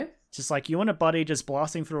 Okay. It's just like you and a buddy just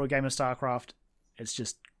blasting through a game of StarCraft. It's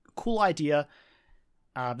just a cool idea.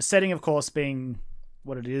 The setting, of course, being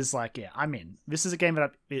what it is, like, yeah, I'm in. This is a game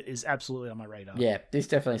that is absolutely on my radar. Yeah, this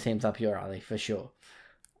definitely seems up your alley, for sure.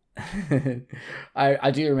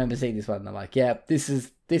 I do remember seeing this one, and I'm like, yeah, this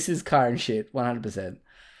is current shit, 100%.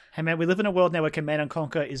 Hey man, we live in a world now where Command and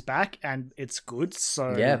Conquer is back, and it's good.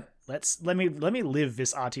 So yeah, let me live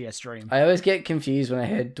this RTS dream. I always get confused when I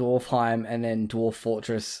heard Dwarfheim and then Dwarf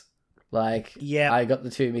Fortress. Like, yeah, I got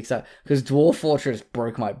the two mixed up because Dwarf Fortress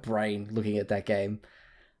broke my brain looking at that game.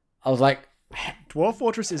 I was like, Dwarf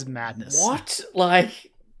Fortress is madness. What?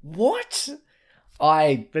 Like, what?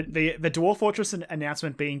 But the Dwarf Fortress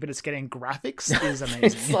announcement being that it's getting graphics is amazing.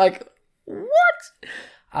 It's like, what?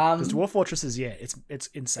 Because Dwarf Fortress is it's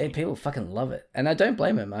insane. People fucking love it, and I don't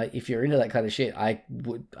blame them. If you're into that kind of shit,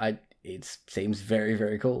 it seems very,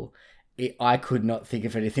 very cool. I could not think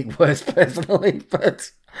of anything worse personally,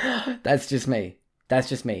 but that's just me.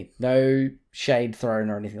 No shade thrown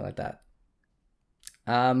or anything like that.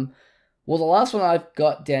 Well, the last one I've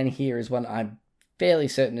got down here is one I'm fairly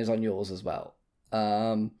certain is on yours as well.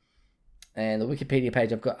 And the Wikipedia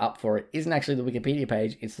page I've got up for it isn't actually the Wikipedia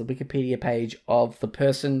page. It's the Wikipedia page of the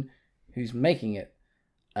person who's making it,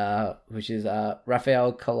 which is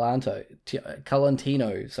Rafael Colantino,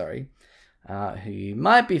 who you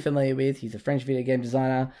might be familiar with. He's a French video game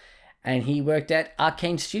designer, and he worked at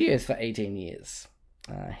Arcane Studios for 18 years.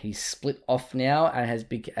 He's split off now and has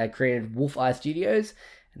created Wolf Eye Studios,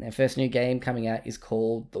 and their first new game coming out is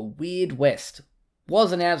called The Weird West.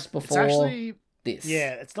 Was announced before this.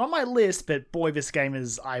 Yeah, it's not on my list, but boy, this game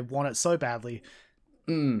is... I want it so badly.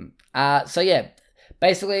 So yeah,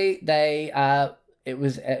 basically it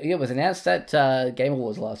was announced at Game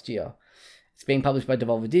Awards last year. It's being published by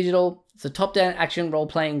Devolver Digital. It's a top-down action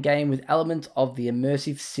role-playing game with elements of the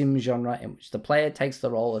immersive sim genre in which the player takes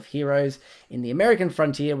the role of heroes in the American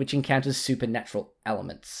frontier, which encounters supernatural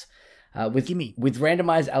elements. With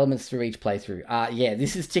randomized elements through each playthrough. Yeah,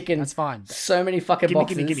 this is ticking. That's fine. So many fucking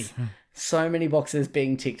boxes. Gimme. So many boxes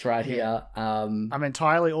being ticked right here. I'm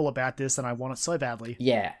entirely all about this, and I want it so badly.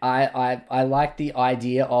 Yeah, I like the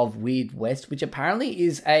idea of Weird West, which apparently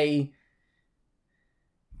is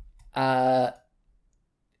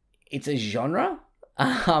it's a genre.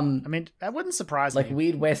 I mean, that wouldn't surprise me. Like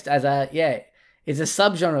Weird West it's a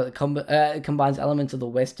subgenre that combines elements of the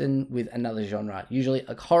Western with another genre, usually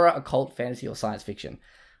a horror, occult, fantasy, or science fiction.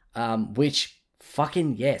 Which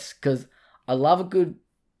fucking yes, because I love a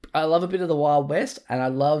bit of the Wild West, and I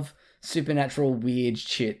love supernatural weird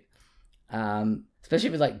shit. Especially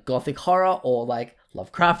with like gothic horror or like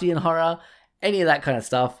Lovecraftian horror, any of that kind of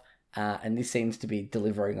stuff. And this seems to be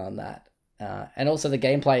delivering on that. And also the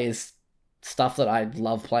gameplay is stuff that I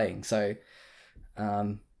love playing. So,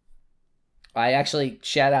 I actually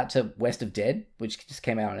shout out to West of Dead, which just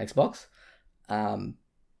came out on Xbox,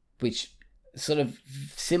 which sort of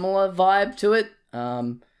similar vibe to it.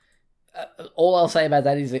 All I'll say about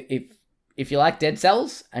that is that if you like Dead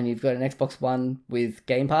Cells and you've got an Xbox One with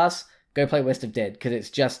Game Pass, go play West of Dead, because it's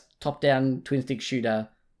just top-down twin-stick shooter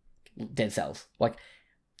Dead Cells. Like,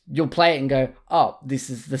 you'll play it and go, oh, this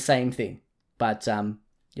is the same thing. But, yeah,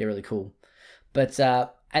 really cool. But,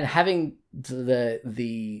 and having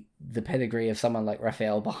the pedigree of someone like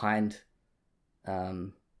Raphael behind,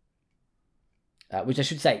 which I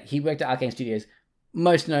should say, he worked at Arcane Studios,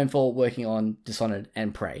 most known for working on Dishonored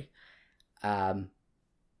and Prey. And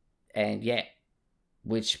yeah,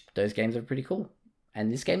 which those games are pretty cool.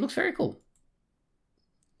 And this game looks very cool.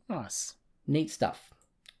 Nice. Neat stuff.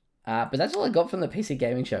 But that's all I got from the PC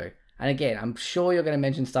Gaming Show. And again, I'm sure you're going to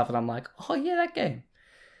mention stuff and I'm like, oh yeah, that game.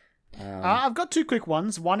 I've got two quick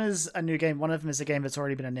ones. One is a new game. One of them is a game that's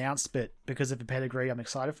already been announced, but because of the pedigree, I'm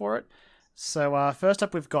excited for it. So first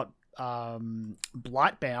up, we've got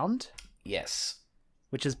Blightbound. Yes.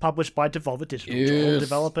 Which is published by Devolver Digital. Yes. The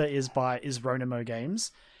developer is Ronimo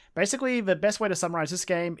Games. Basically, the best way to summarize this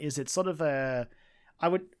game is it's sort of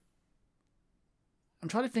I'm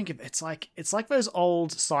trying to think of it's like those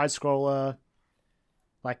old side scroller,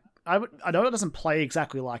 like I know it doesn't play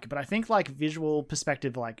exactly like it, but I think like visual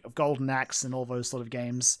perspective like of Golden Axe and all those sort of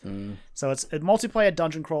games. So it's a multiplayer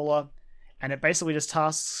dungeon crawler, and it basically just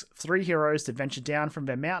tasks 3 heroes to venture down from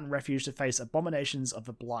their mountain refuge to face abominations of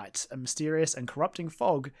the Blight, a mysterious and corrupting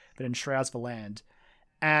fog that enshrouds the land.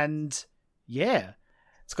 And yeah,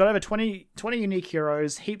 it's got over 20 unique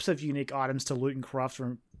heroes, heaps of unique items to loot and craft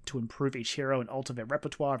to improve each hero and alter their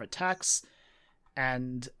repertoire of attacks.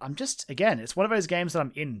 And I'm just, again, it's one of those games that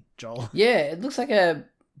I'm in, Joel. Yeah, it looks like a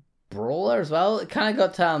brawler as well. It kind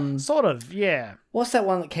of got... Sort of, yeah. What's that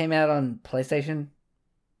one that came out on PlayStation?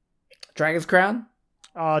 Dragon's Crown?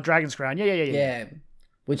 Oh, Dragon's Crown. Yeah. Yeah.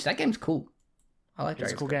 Which, that game's cool. I like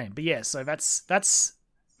Dragon's It's a cool Crown. game. But yeah, so that's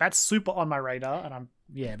super on my radar, and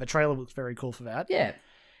the trailer looks very cool for that. Yeah.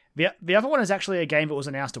 The other one is actually a game that was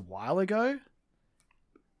announced a while ago.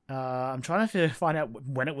 I'm trying to find out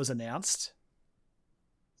when it was announced.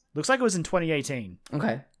 Looks like it was in 2018.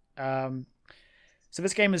 Okay. So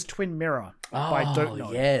this game is Twin Mirror by Dotenod.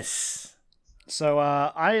 Oh, yes. So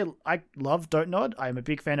I love Dotenod. I'm a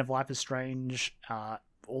big fan of Life is Strange,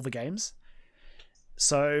 all the games.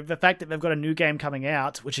 So the fact that they've got a new game coming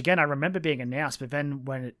out, which again I remember being announced, but then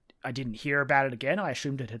when I didn't hear about it again, I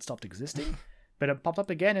assumed it had stopped existing. But it popped up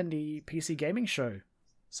again in the PC Gaming Show.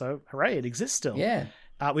 So hooray, it exists still. Yeah.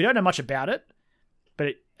 We don't know much about it,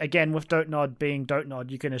 but again, with Dontnod being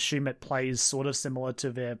Dontnod, you can assume it plays sort of similar to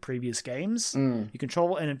their previous games. You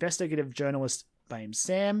control an investigative journalist named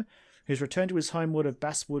Sam, who's returned to his homewood of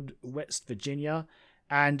Basswood, West Virginia,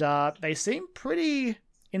 and they seem pretty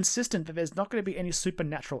insistent that there's not going to be any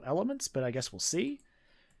supernatural elements, but I guess we'll see.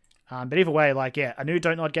 But either way, like, yeah, a new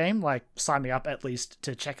Dontnod game, like, sign me up at least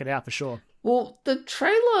to check it out for sure. Well, the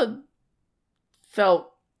trailer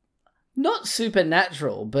felt not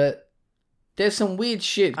supernatural, but there's some weird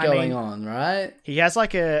shit going on, right? He has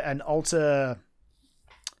like an alter...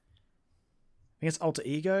 I think it's alter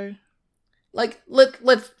ego. Like,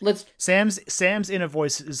 let's Sam's inner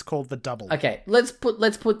voice is called the Double. okay. Let's put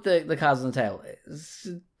the cards on the table.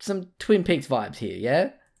 Some Twin Peaks vibes here,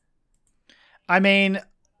 yeah. I mean,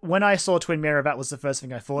 when I saw Twin Mirror, that was the first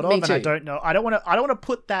thing I thought of, Me and too. I don't know. I don't want to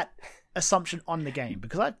put that assumption on the game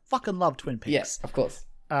because I fucking love Twin Peaks. Yes, of course.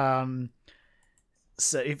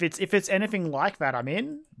 So if it's anything like that, I'm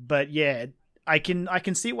in. But yeah, I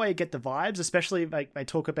can see why you get the vibes, especially like they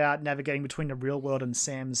talk about navigating between the real world and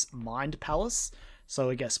Sam's mind palace. So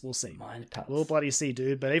I guess we'll see. Mind Palace. We'll bloody see,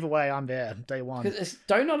 dude. But either way, I'm there day one. Because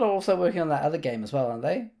Donut are also working on that other game as well, aren't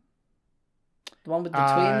they? The one with the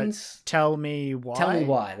twins. Tell me why. Tell me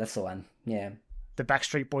why. That's the one. Yeah. The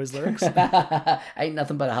Backstreet Boys lyrics. Ain't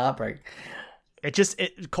nothing but a heartbreak.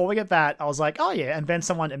 Calling it that, I was like, oh yeah, and then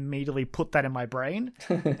someone immediately put that in my brain,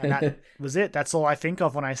 and that was it. That's all I think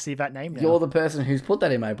of when I see that name now. You're the person who's put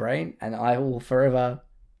that in my brain, and I will forever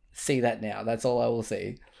see that now. That's all I will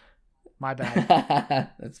see. My bad.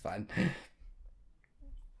 That's fine.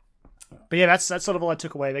 But yeah, that's sort of all I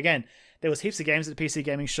took away. Again, there was heaps of games at the PC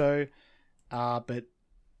Gaming Show, but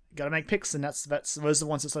got to make picks, and those are the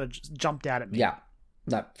ones that sort of jumped out at me. Yeah.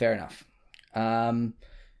 No, fair enough.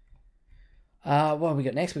 What have we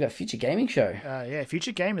got next? We got Future Gaming Show. Yeah,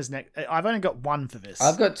 Future Game is next. I've only got one for this.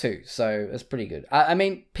 I've got two, so it's pretty good. I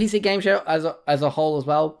mean, PC Game Show as a whole as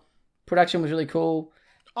well. Production was really cool.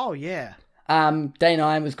 Oh yeah. Day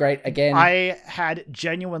 9 was great again. I had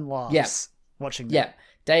genuine laughs watching that. Yeah,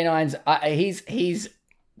 Day 9's he's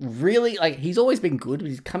really like he's always been good, but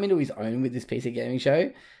he's come into his own with this PC Gaming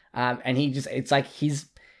Show. And it's like he's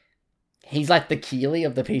like the Keeley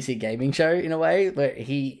of the PC Gaming Show in a way, where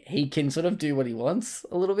he can sort of do what he wants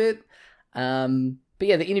a little bit. But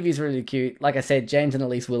yeah, the interviews were really cute. Like I said, James and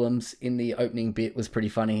Elise Willems in the opening bit was pretty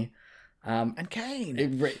funny. And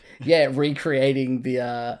Kane. Recreating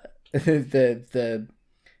the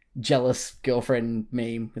jealous girlfriend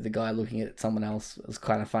meme with the guy looking at someone else was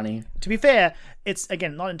kind of funny. To be fair, it's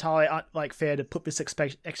again not entirely like fair to put this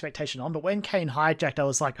expectation on, but when Kane hijacked, I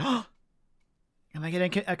was like, oh, am I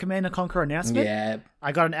getting a Command & Conquer announcement? Yeah.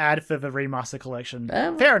 I got an ad for the remaster collection.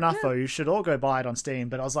 Fair enough, though. You should all go buy it on Steam.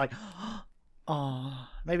 But I was like, oh,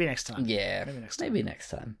 maybe next time. Yeah, maybe next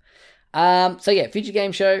time. So yeah, Future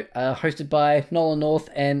Game Show, hosted by Nolan North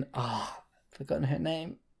and I've forgotten her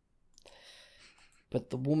name, but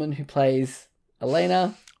the woman who plays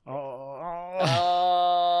Elena.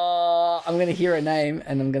 I'm gonna hear her name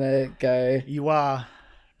and I'm gonna go. You are.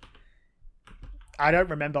 I don't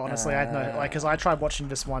remember, honestly. I know, because I tried watching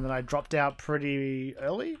this one and I dropped out pretty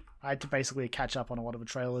early. I had to basically catch up on a lot of the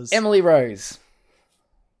trailers. Emily Rose.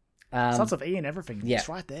 Starts with E and everything. Yeah. It's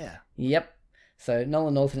right there. Yep. So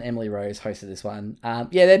Nolan North and Emily Rose hosted this one.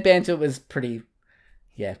 Their banter was pretty.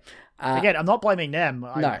 Yeah. Again, I'm not blaming them.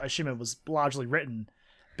 I No. assume it was largely written.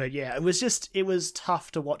 But yeah, it was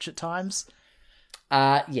tough to watch at times.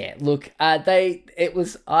 Look, I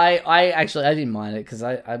didn't mind it because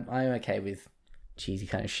I'm okay with cheesy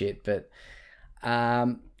kind of shit, but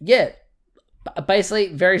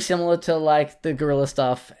basically very similar to like the Guerrilla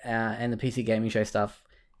stuff and the PC Gaming Show stuff.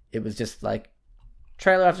 It was just like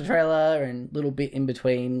trailer after trailer and little bit in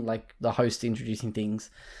between, like the host introducing things.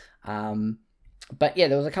 But yeah,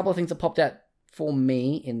 there was a couple of things that popped out for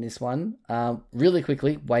me in this one. Really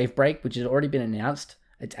quickly, Wave Break, which had already been announced.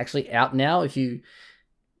 It's actually out now if you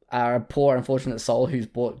are a poor, unfortunate soul who's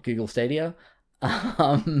bought Google Stadia.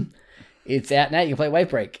 It's out now. You can play Wave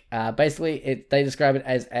Break. Basically, they describe it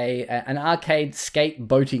as an arcade skate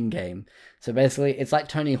boating game. So basically, it's like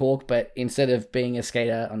Tony Hawk, but instead of being a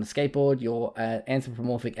skater on a skateboard, you're an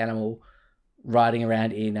anthropomorphic animal riding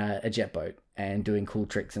around in a jet boat and doing cool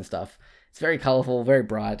tricks and stuff. It's very colorful, very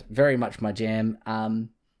bright, very much my jam.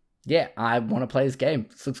 I want to play this game.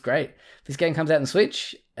 This looks great. If this game comes out on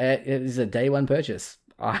Switch, it is a day one purchase.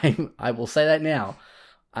 I will say that now.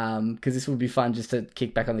 Because this would be fun just to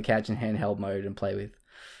kick back on the couch in handheld mode and play with.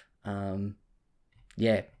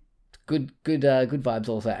 Good vibes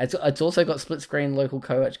also. It's also got split screen local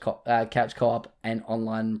couch co-op and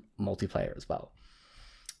online multiplayer as well.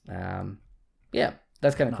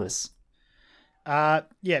 That's kind of Nice.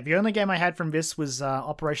 Yeah, the only game I had from this was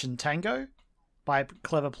Operation Tango by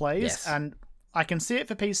Clever Plays, Yes. and I can see it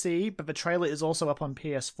for PC, but the trailer is also up on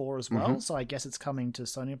PS4 as well, so I guess it's coming to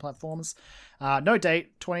Sony platforms. No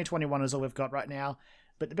date, 2021 is all we've got right now.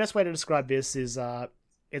 But the best way to describe this is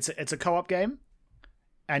it's a co-op game,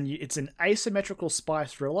 and it's an asymmetrical spy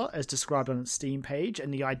thriller as described on its Steam page,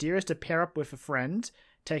 and the idea is to pair up with a friend,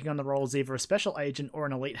 taking on the role as either a special agent or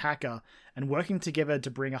an elite hacker, and working together to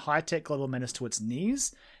bring a high-tech global menace to its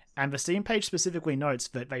knees. And the Steam page specifically notes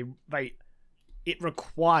that it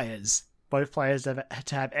requires both players to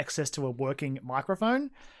have access to a working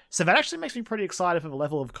microphone. So that actually makes me pretty excited for the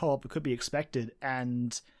level of co-op that could be expected.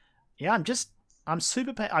 And yeah, I'm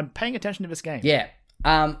paying attention to this game. Yeah.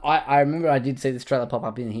 I remember I did see this trailer pop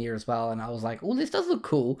up in here as well, and I was like, oh, this does look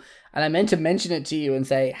cool. And I meant to mention it to you and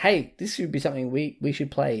say, hey, this should be something we should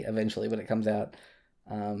play eventually when it comes out.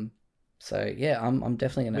 So yeah, I'm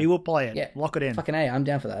definitely gonna. We will play it. Yeah, Lock it in. Fucking A, I'm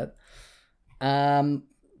down for that.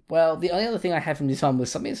 Well, the only other thing I had from this one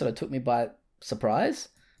was something that sort of took me by surprise.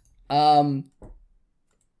 A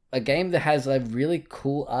game that has a really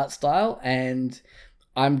cool art style, and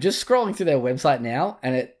I'm just scrolling through their website now,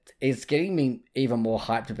 and it's getting me even more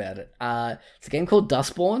hyped about it. It's a game called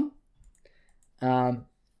Dustborn. And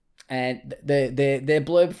their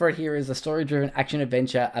blurb for it here is a story-driven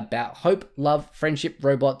action-adventure about hope, love, friendship,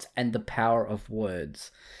 robots, and the power of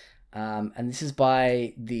words. And this is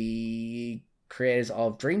by the creators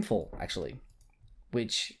of Dreamfall, actually.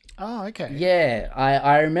 Which... Oh, okay. Yeah,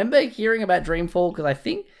 I remember hearing about Dreamfall, because I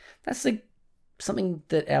think that's something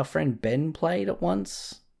that our friend Ben played at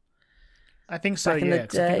once. I think so, Back in yeah. the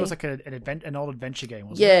 'Cause I think day. it was like an old adventure game,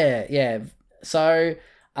 wasn't it? Yeah. So,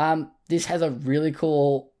 this has a really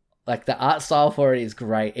cool, like, the art style for it is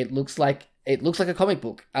great. It looks like a comic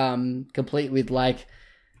book, complete with like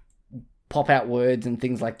pop out words and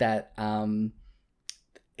things like that.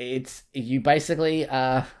 It's you basically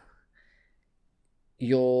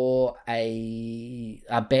you're a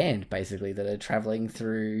band basically that are traveling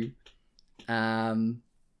through. So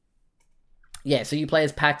you play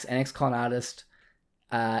as Pax, an ex-con artist,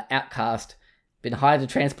 outcast, been hired to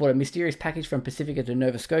transport a mysterious package from Pacifica to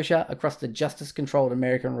Nova Scotia across the justice-controlled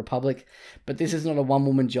American Republic. But this is not a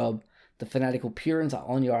one-woman job. The fanatical Purans are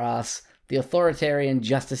on your ass. The authoritarian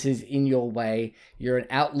justice is in your way. You're an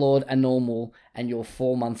outlawed anormal, and you're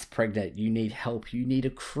 4 months pregnant. You need help. You need a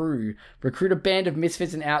crew. Recruit a band of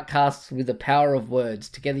misfits and outcasts with the power of words.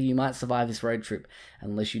 Together you might survive this road trip,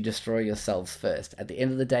 unless you destroy yourselves first. At the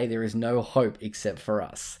end of the day, there is no hope except for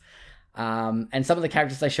us. And some of the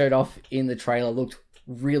characters they showed off in the trailer looked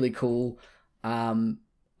really cool. I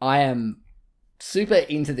am super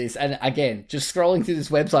into this. And again, just scrolling through this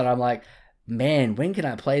website, I'm like, man, when can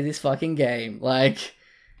I play this fucking game? Like,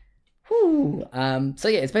 whoo. So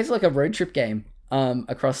yeah, it's basically like a road trip game,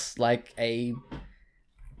 across like a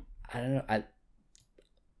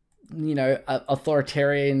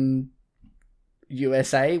authoritarian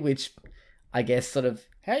USA, which I guess sort of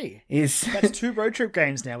Hey, is that's 2 road trip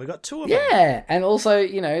games now. We got 2 of them. yeah, and also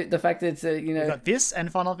the fact that it's We got this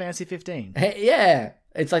and Final Fantasy 15. yeah,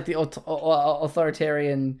 it's like the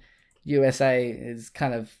authoritarian USA is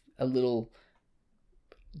kind of a little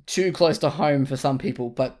too close to home for some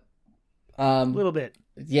people, but A little bit.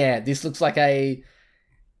 yeah, this looks like it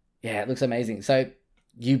looks amazing. So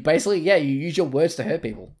you basically you use your words to hurt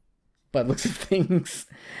people by the looks of things.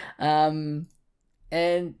 And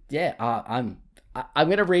yeah, I'm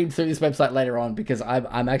gonna read through this website later on because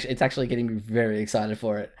it's actually getting me very excited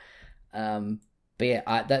for it. But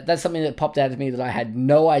yeah, that's something that popped out to me that I had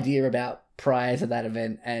no idea about prior to that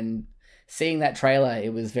event, and seeing that trailer,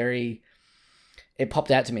 it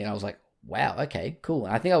popped out to me, and I was like, wow, okay, cool.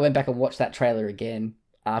 And I think I went back and watched that trailer again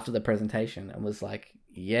after the presentation and was like,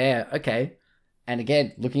 yeah, okay. And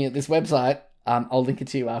again, looking at this website, I'll link it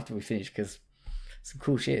to you after we finish because some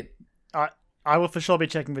cool shit. I will for sure be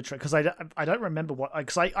checking the trailer because I don't remember what,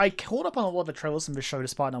 because I caught up on a lot of the trailers from the show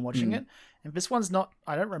despite not watching it, and this one's not.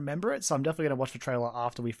 I don't remember it, so I'm definitely going to watch the trailer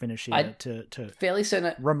after we finish here to fairly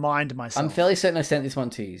certain remind myself. I'm fairly certain I sent this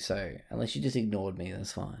one to you, so unless you just ignored me,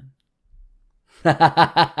 that's fine.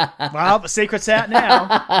 Well, the secret's out now.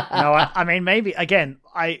 No, I mean maybe again.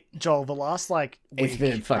 Joel, the last week, it's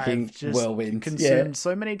been a fucking I've just whirlwind. Consumed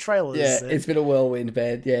so many trailers. Yeah, it's been a whirlwind,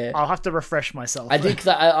 man. Yeah, I'll have to refresh myself. I did because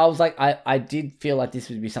I was like, I did feel like this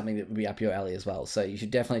would be something that would be up your alley as well. So you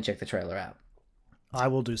should definitely check the trailer out. I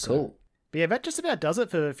will do so. Cool. But yeah, that just about does it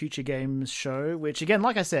for Future Games show. Which again,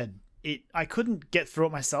 like I said, I couldn't get through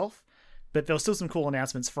it myself, but there were still some cool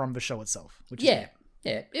announcements from the show itself. Which is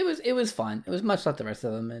Yeah, it was fine. It was much like the rest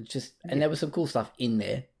of them, and there was some cool stuff in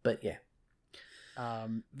there. But yeah,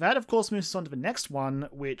 That, of course, moves us on to the next one,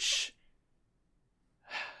 which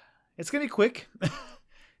it's going to be quick.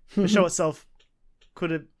 The show itself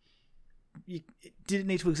it didn't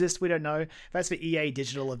need to exist. We don't know. That's the EA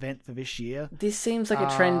digital event for this year. This seems like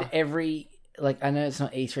a trend every, like, I know it's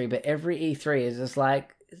not E3, but every E3 is just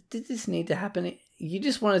like, did this need to happen? You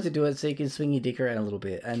just wanted to do it so you can swing your dick around a little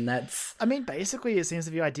bit, and that's... I mean, basically, it seems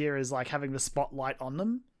the idea is like having the spotlight on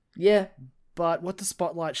them. Yeah. But what the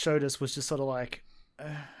spotlight showed us was just sort of like...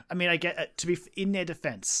 I mean, I get to be in their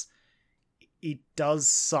defense, it does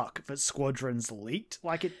suck that Squadrons leaked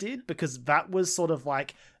like it did, because that was sort of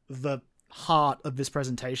like the heart of this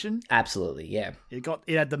presentation. Absolutely, yeah. It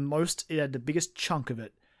had the biggest chunk of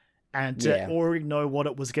it, and to already know what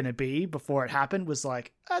it was going to be before it happened was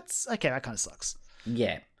like, that's okay, that kind of sucks.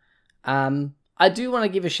 Yeah. I do want to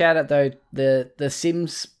give a shout out though. The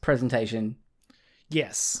Sims presentation,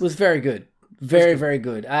 yes, was very good. Very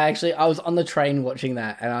good. I was on the train watching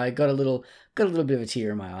that, and I got a little bit of a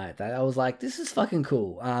tear in my eye at that. I was like, this is fucking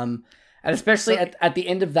cool. And especially at the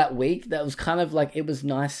end of that week, that was kind of like, it was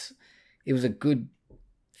nice. It was a good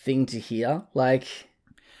thing to hear. Like,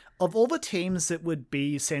 of all the teams that would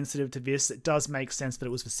be sensitive to this, it does make sense that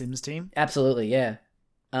it was the Sims team. Absolutely, yeah.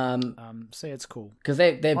 So yeah, it's cool because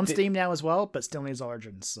they're on Steam now as well, but still needs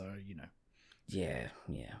Origins, so you know. Yeah.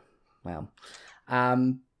 Well,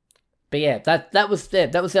 but yeah, that was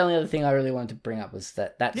the only other thing I really wanted to bring up, was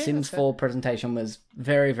that Sims 4 presentation was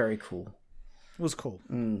very, very cool. It was cool.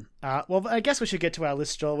 Well, I guess we should get to our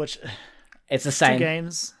list, Joel, which it's the same 2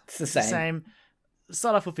 games. It's the same.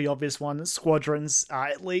 Start off with the obvious one, Squadrons.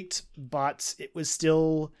 It leaked, but it was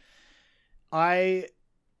still...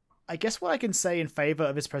 I guess what I can say in favor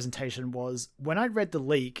of this presentation was, when I read the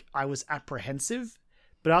leak, I was apprehensive,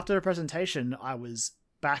 but after the presentation, I was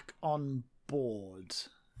back on board.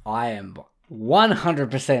 I am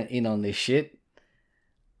 100% in on this shit.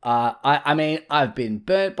 I mean, I've been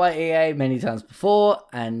burnt by EA many times before,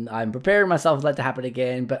 and I'm preparing myself for that to happen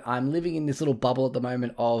again, but I'm living in this little bubble at the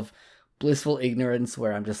moment of blissful ignorance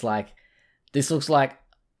where I'm just like, this looks like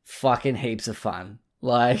fucking heaps of fun.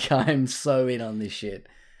 Like, I'm so in on this shit.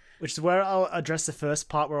 Which is where I'll address the first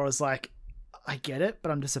part where I was like, I get it,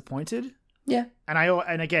 but I'm disappointed. Yeah.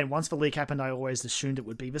 And again, once the leak happened, I always assumed it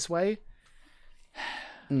would be this way.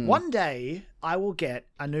 One day, I will get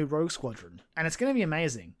a new Rogue Squadron, and it's going to be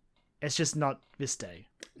amazing. It's just not this day.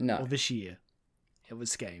 No. Or this year. It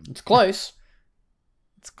was game. It's close.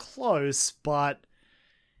 It's close, but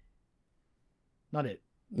not it.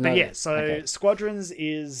 No. But yeah, so Squadrons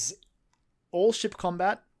is all ship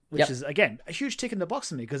combat, which is, again, a huge tick in the box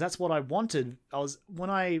for me, because that's what I wanted. When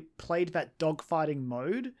I played that dogfighting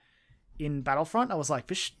mode in Battlefront, I was like,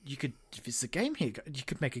 if it's a game here, you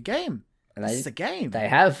could make a game. And this is a game. They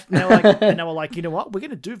have. And they were like, you know what? We're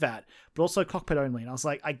going to do that, but also cockpit only. And I was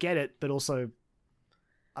like, I get it, but also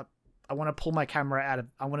I want to pull my camera out of,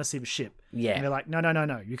 I want to see the ship. Yeah. And they're like,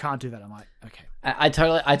 no, you can't do that. I'm like, okay. I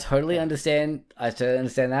totally understand. I totally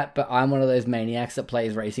understand that, but I'm one of those maniacs that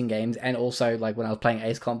plays racing games, and also, like, when I was playing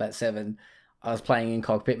Ace Combat 7, I was playing in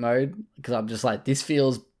cockpit mode because I'm just like, this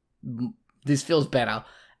feels better,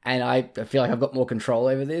 and I feel like I've got more control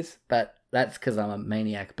over this, but that's because I'm a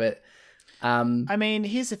maniac. But I mean,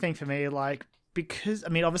 here's the thing for me, like, because, I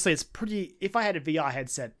mean, obviously it's pretty, if I had a VR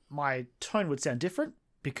headset, my tone would sound different,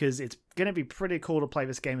 because it's going to be pretty cool to play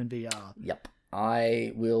this game in VR. Yep.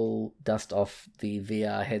 I will dust off the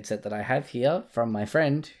VR headset that I have here from my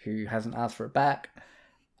friend who hasn't asked for it back.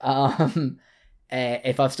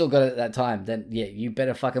 If I've still got it at that time, then yeah, you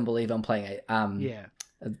better fucking believe I'm playing it.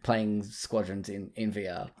 Playing Squadrons in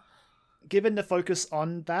VR. Given the focus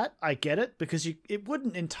on that, I get it, because it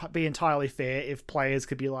wouldn't be entirely fair if players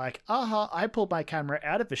could be like, I pulled my camera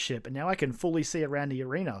out of the ship and now I can fully see around the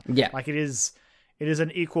arena. Yeah. Like, it is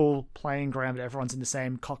an equal playing ground, but everyone's in the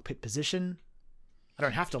same cockpit position. I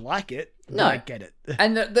don't have to like it, but I get it.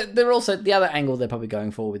 And they're also, the other angle they're probably going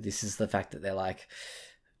for with this is the fact that they're like,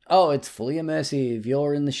 oh, it's fully immersive,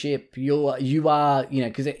 you're in the ship, you are,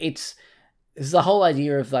 because it's the whole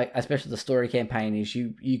idea of, like, especially the story campaign, is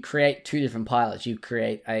you create two different pilots. You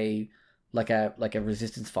create a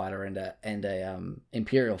resistance fighter and a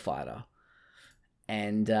Imperial fighter,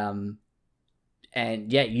 and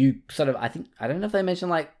yeah, you sort of, I don't know if they mentioned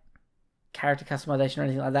like character customization or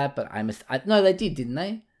anything like that, but no, they did, didn't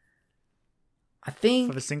they? I think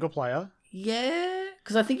for the single player, yeah,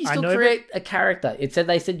 because I think you still create a character.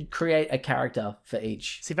 They said you create a character for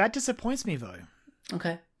each. See, that disappoints me though.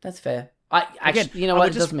 Okay, that's fair. You know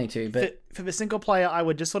what? It does me too. But for the single player, I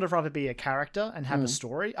would just sort of rather be a character and have a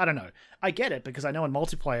story. I don't know. I get it, because I know in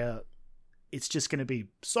multiplayer, it's just going to be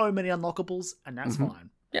so many unlockables, and that's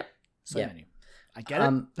fine. Yep. So many. I get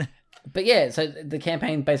it. But yeah, so the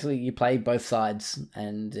campaign, basically you play both sides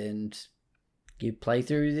and you play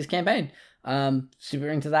through this campaign. Super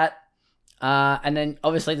into that. And then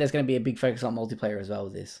obviously there's going to be a big focus on multiplayer as well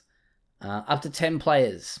with this. Up to 10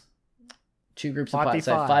 players. 2 groups of 5,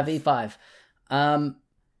 so 5v5.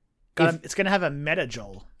 It's going to have a meta,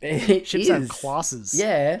 Joel. Ships have classes.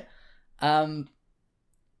 Yeah.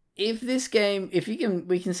 We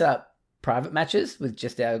can set up private matches with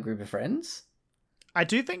just our group of friends. I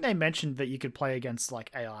do think they mentioned that you could play against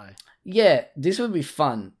like AI. Yeah, this would be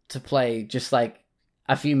fun to play just like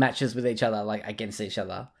a few matches with each other, like against each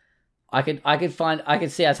other. I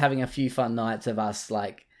could see us having a few fun nights of us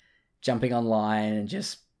like jumping online and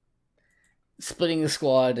just splitting the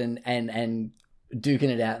squad and duking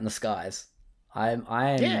it out in the skies. I am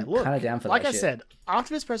kind of down for that. Like I said,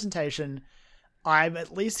 after this presentation, I'm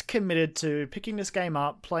at least committed to picking this game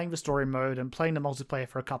up, playing the story mode, and playing the multiplayer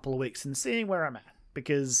for a couple of weeks and seeing where I'm at.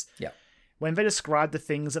 Because when they describe the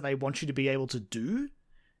things that they want you to be able to do,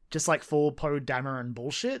 just like full Poe Dameron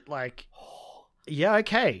bullshit, like, yeah,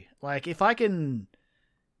 okay. Like, if I can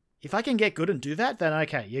get good and do that, then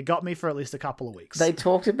okay, you got me for at least a couple of weeks. They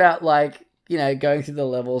talked about, like, you know, going through the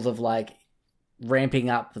levels of, like, ramping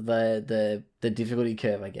up the difficulty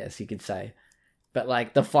curve, I guess you could say. But,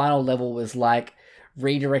 like, the final level was, like,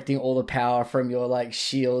 redirecting all the power from your, like,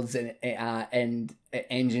 shields and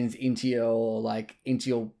engines into your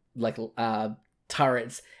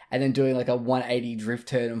turrets, and then doing, like, a 180 drift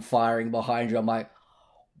turn and firing behind you. I'm like,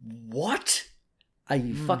 what? Are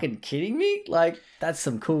you fucking kidding me? Like, that's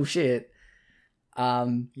some cool shit.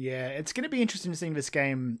 Yeah, it's going to be interesting to see this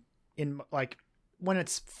game in, like, when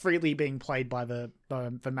it's freely being played by the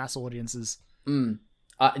mass audiences. And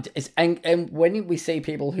when we see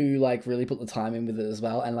people who like really put the time in with it as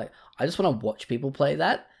well, and like I just want to watch people play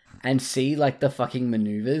that and see like the fucking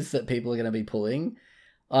maneuvers that people are going to be pulling,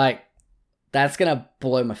 like that's going to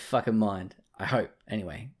blow my fucking mind. I hope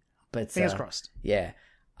anyway. But fingers crossed. Yeah,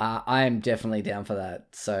 I am definitely down for that.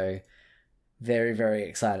 So very, very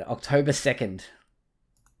excited. October 2nd.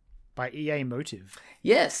 By EA Motive.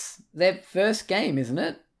 Yes, their first game, isn't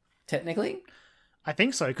it? Technically. I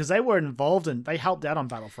think so, because they were involved and they helped out on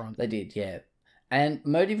Battlefront. They did, yeah. And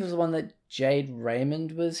Motive was the one that Jade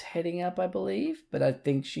Raymond was heading up, I believe, but I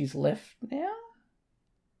think she's left now?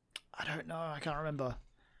 I don't know, I can't remember.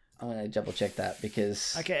 I'm going to double check that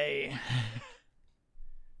because... Okay.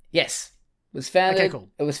 Yes. It was founded, okay, cool.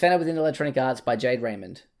 It was founded within Electronic Arts by Jade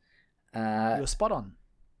Raymond. You're spot on.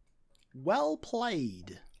 Well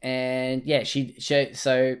played. And yeah,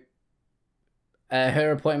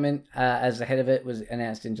 her appointment as the head of it was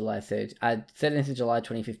announced in July 3rd, 13th of July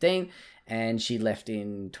 2015, and she left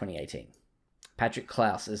in 2018. Patrick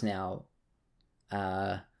Klaus is now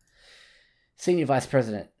senior vice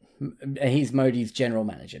president. He's Motive's general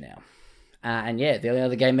manager now. And yeah, the only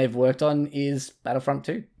other game they've worked on is Battlefront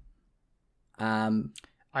 2.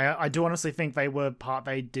 I do honestly think they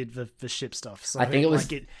did the ship stuff. So I think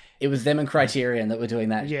it was them and Criterion that were doing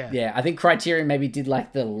that. Yeah. I think Criterion maybe did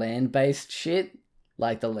like the land-based shit,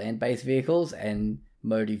 like the land-based vehicles, and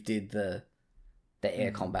Motive did the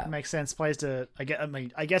air combat. Makes sense. I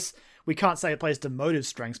guess we can't say it plays to Motive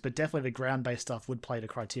strengths, but definitely the ground-based stuff would play to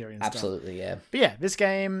Criterion. Absolutely, stuff. Yeah. But yeah, this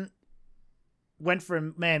game went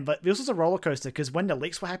from but this was a roller coaster because when the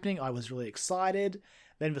leaks were happening, I was really excited.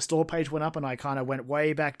 Then the store page went up and I kind of went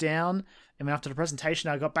way back down. And then after the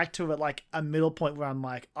presentation, I got back to it at like a middle point where I'm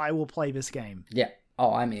like, I will play this game. Yeah.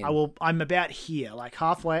 Oh, I'm in. I'm about here. Like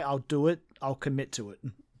halfway, I'll do it. I'll commit to it.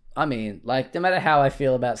 I mean, like, no matter how I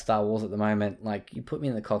feel about Star Wars at the moment, like, you put me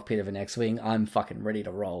in the cockpit of an X-Wing, I'm fucking ready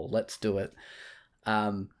to roll. Let's do it.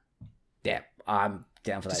 Yeah, I'm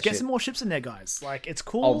down for that. Just get some more ships in there, guys. Like, it's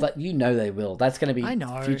cool. Oh, you know they will. That's going to be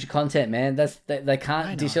future content, man. They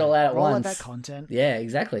can't dish it all out at Roll once. Out that content. Yeah,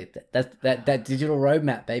 exactly. That digital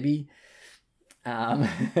roadmap, baby. Where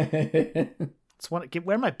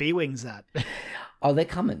are my B-Wings at? Oh, they're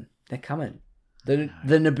coming. They're coming. The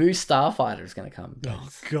Naboo Starfighter is going to come. Oh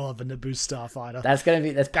god, the Naboo Starfighter. That's going to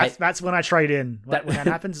be that's when I trade in. When that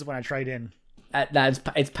happens is when I trade in. No,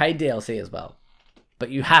 it's paid DLC as well, but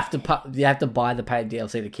you have to buy the paid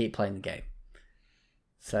DLC to keep playing the game.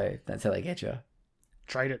 So that's how they get you.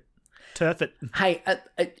 Trade it, turf it. Hey,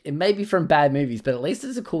 it may be from bad movies, but at least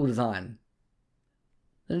it's a cool design.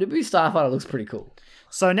 The Naboo Starfighter looks pretty cool.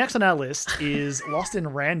 So next on our list is Lost in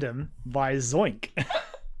Random by Zoink.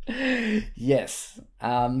 Yes.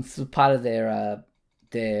 This was part of their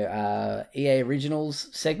EA Originals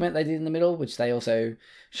segment they did in the middle, which they also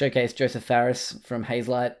showcased Joseph Fares from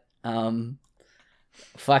Hazelight.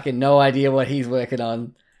 Fucking no idea what he's working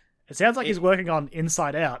on. It sounds like he's working on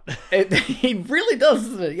Inside Out. He really does,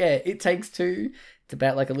 doesn't it? Yeah, It Takes Two. It's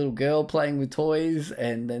about like a little girl playing with toys,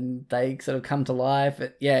 and then they sort of come to life.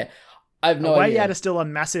 I have no Away idea. Out is still a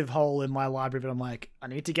massive hole in my library, but I'm like, I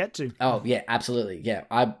need to get to. Oh yeah, absolutely. Yeah,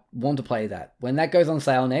 I want to play that. When that goes on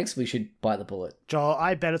sale next, we should bite the bullet. Joel,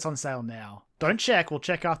 I bet it's on sale now. Don't check. We'll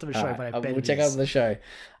check after the show, All but I right, bet we'll it check is. after the show.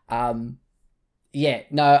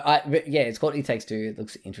 It's called It Takes Two. It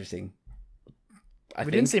looks interesting. We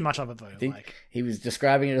didn't see much of it though. I think he was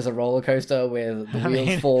describing it as a roller coaster where the wheels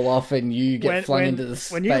mean, fall off and you get flung into the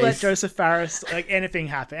space. When you let Joseph Fares, like anything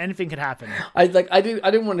happen, anything could happen. I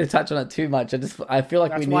didn't want to touch on it too much. I feel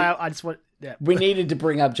like That's why I just want. Yeah. we needed to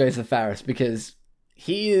bring up Joseph Fares because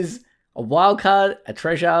he is a wild card, a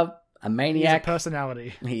treasure, a He's a maniac.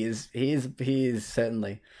 personality. He is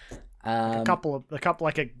certainly. A couple,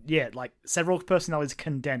 like several personalities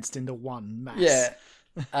condensed into one mass. Yeah.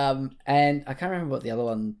 And I can't remember what the other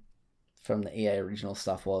one from the EA original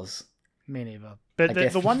stuff was. Me neither. But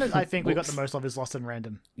the one that I think we got the most of is Lost in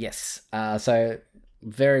Random. Yes. So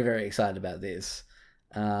very, very excited about this.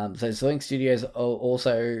 So Zoink Studios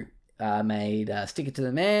also made Stick It to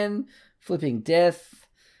the Man, Flipping Death,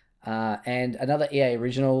 and another EA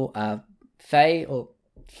original, Fae or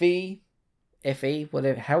Fee, Fe,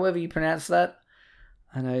 whatever, however you pronounce that.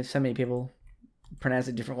 I know so many people pronounce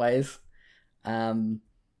it different ways.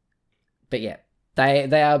 But yeah,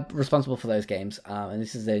 they are responsible for those games, and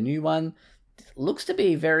this is their new one. Looks to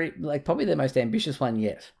be probably their most ambitious one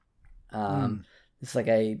yet. It's like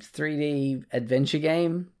a 3D adventure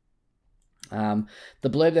game. The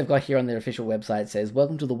blurb they've got here on their official website says,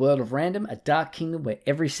 "Welcome to the world of Random, a dark kingdom where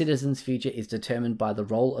every citizen's future is determined by the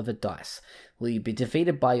roll of a dice. Will you be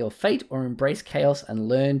defeated by your fate or embrace chaos and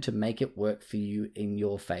learn to make it work for you in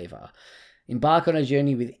your favor? Embark on a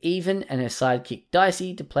journey with Even and her sidekick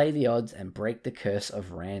Dicey to play the odds and break the curse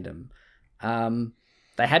of random."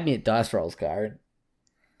 They had me at dice rolls, Karen.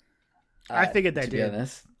 I figured they to be did.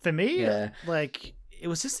 honest. For me, Yeah. like it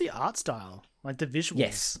was just the art style, like the visuals.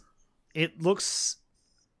 Yes. It looks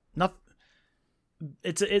not.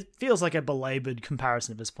 It feels like a belabored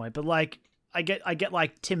comparison at this point, but like I get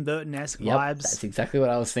like Tim Burton-esque Yep, vibes. that's exactly what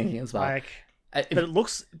I was thinking as well. Like,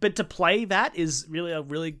 but to play that is really a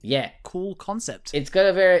really Yeah, cool concept. it's got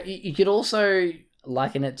a very. You could also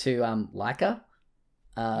liken it to Leica.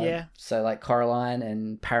 Yeah. So like Coraline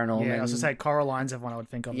and Paranorman. Yeah, I was gonna say Coraline's everyone I would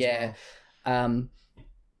think of. Yeah. As well.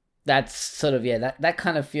 That's sort of that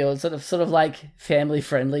kind of feels sort of like family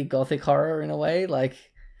friendly gothic horror in a way. Like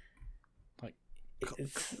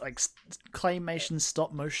it's like claymation,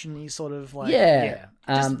 stop motion-y sort of like. Yeah.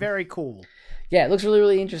 Just very cool. yeah, it looks really,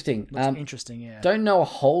 really interesting. Looks interesting. Yeah. Don't know a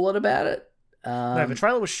whole lot about it. No, the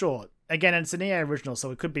trailer was short. Again, it's an EA original,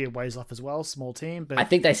 so it could be a ways off as well. Small team, but I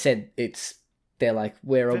think they said they're like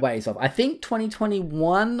we're a ways off. I think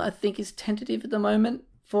 2021 is tentative at the moment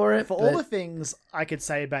for it. For all the things I could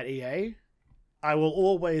say about EA, I will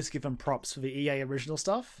always give them props for the EA original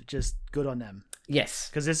stuff. Just good on them. Yes.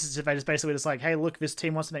 Because this is basically just like, hey, look, this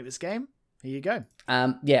team wants to make this game. Here you go.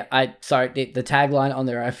 The tagline on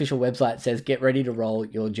their official website says, "Get ready to roll.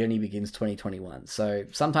 Your journey begins 2021." So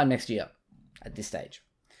sometime next year at this stage.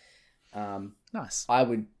 Nice. I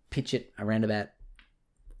would pitch it around about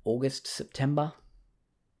August, September.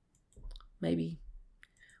 Maybe.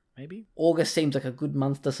 August seems like a good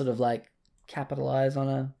month to sort of like capitalize on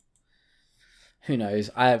a. Who knows?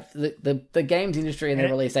 The games industry and their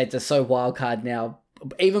release dates are so wild card now,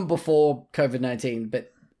 even before COVID-19.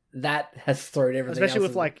 But that has thrown everything. Especially else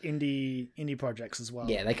with like indie projects as well.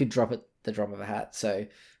 Yeah, they could drop it the drop of a hat. So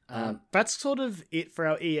that's sort of it for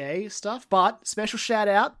our EA stuff. But special shout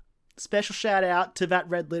out to that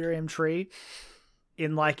Red Lyrium tree.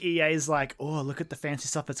 In like EA's like, oh, look at the fancy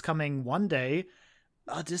stuff that's coming one day.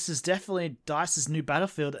 Oh, this is definitely DICE's new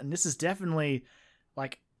Battlefield, and this is definitely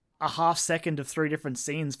like a half second of 3 different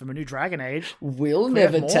scenes from a new Dragon Age. We'll we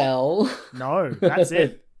have never more? tell. No, that's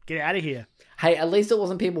it. Get out of here. Hey, at least it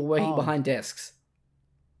wasn't people working behind desks.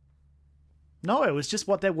 No, it was just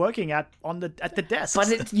what they're working at at the desk.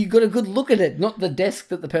 But you got a good look at it, not the desk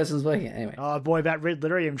that the person's working at. Anyway. Oh boy, that Red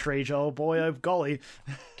Lyrium tree, Joel. Boy, oh golly.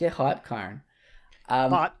 Get hyped, Karen.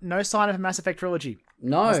 But no sign of a Mass Effect trilogy.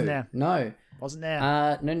 No, Wasn't there. no. Wasn't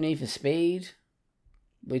there. No Need for Speed,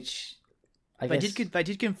 which I guess... They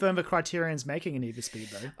did confirm the Criterion's making a Need for Speed,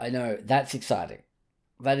 though. I know, that's exciting.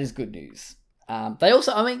 That is good news. They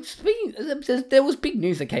also, I mean, there was big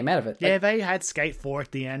news that came out of it. Yeah, they had Skate 4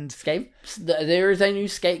 at the end. There is a new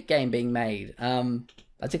Skate game being made.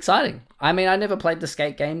 That's exciting. I mean, I never played the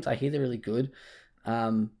Skate games. I hear they're really good.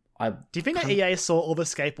 Do you think that EA saw all the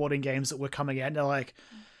skateboarding games that were coming out and they're like,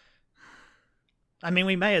 I mean,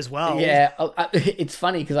 we may as well. Yeah, it's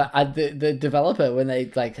funny because the developer, when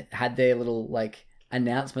they like had their little like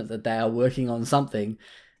announcement that they are working on something,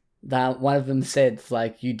 that one of them said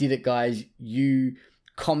like, "You did it, guys! You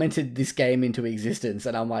commented this game into existence,"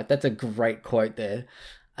 and I'm like, that's a great quote there.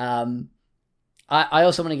 I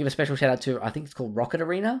also want to give a special shout out to, I think it's called Rocket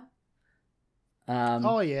Arena.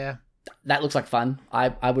 Oh yeah, that looks like fun. I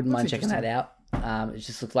wouldn't mind Looks checking that out. It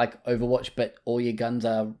just looks like Overwatch, but all your guns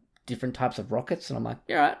are different types of rockets, and I'm like,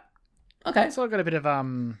 yeah, right. Okay. it's all got a bit of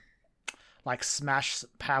like Smash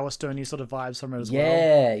Power Stone sort of vibes from it as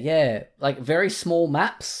well. Yeah. Like very small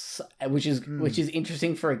maps, which is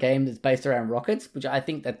interesting for a game that's based around rockets, which I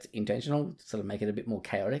think that's intentional to sort of make it a bit more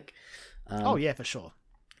chaotic. Oh yeah, for sure.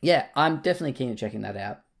 Yeah, I'm definitely keen on checking that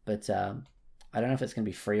out, but I don't know if it's going to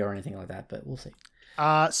be free or anything like that, but we'll see.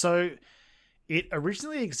 So it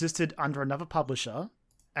originally existed under another publisher,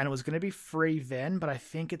 and it was going to be free then, but I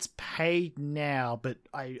think it's paid now, but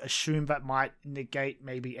I assume that might negate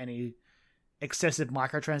maybe any excessive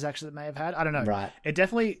microtransactions that may have had. I don't know. Right. It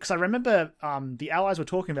definitely, because I remember the allies were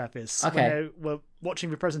talking about this Okay. when they were watching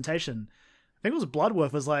the presentation. I think it was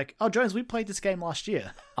Bloodworth was like, "Oh, Jones, we played this game last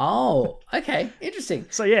year." Oh, okay. Interesting.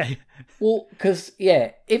 So yeah, Well, because,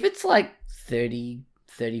 yeah, if it's like 30,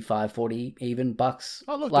 35, 40 even bucks.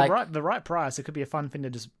 oh look, like, the right price. It could be a fun thing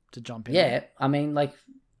to just to jump in. yeah, I mean, like,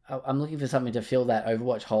 I'm looking for something to fill that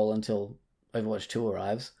Overwatch hole until Overwatch 2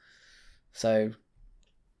 arrives. So,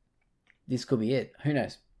 this could be it. Who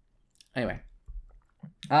knows? Anyway.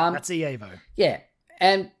 That's EA though. Yeah.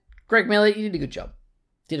 And Greg Miller, you did a good job.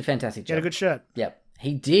 Did a fantastic Get job. a good shirt. Yep.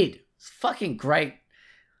 He did. It's fucking great.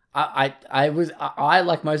 I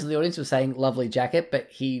like most of the audience was saying lovely jacket, but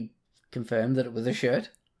he confirmed that it was a shirt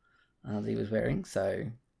that he was wearing. So,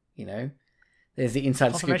 you know, there's the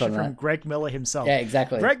inside scoop Confirmation on from that. Greg Miller himself. Yeah,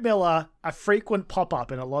 exactly. Greg Miller, a frequent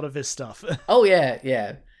pop-up in a lot of his stuff. Oh,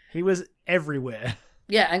 yeah. He was everywhere.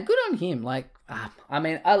 Yeah, and good on him. Like, I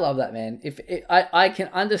mean, I love that man. I can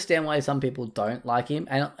understand why some people don't like him,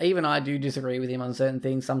 and even I do disagree with him on certain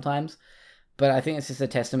things sometimes. But I think it's just a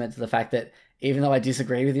testament to the fact that even though I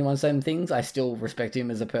disagree with him on certain things, I still respect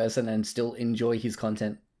him as a person and still enjoy his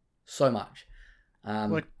content so much.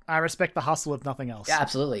 Look, I respect the hustle if nothing else. Yeah,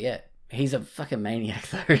 absolutely. Yeah, he's a fucking maniac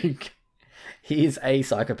though. He is a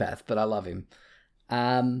psychopath, but I love him.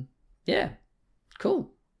 Yeah,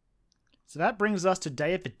 cool. So that brings us to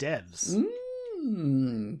Day of the Devs.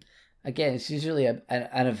 Again, it's usually an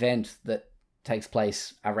event that takes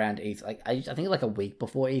place around E3. Like I think like a week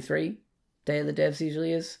before E3, Day of the Devs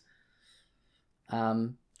usually is.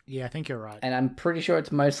 Yeah, I think you're right. And I'm pretty sure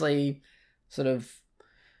it's mostly sort of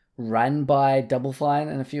run by Double Fine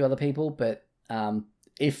and a few other people. But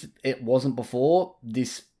if it wasn't before,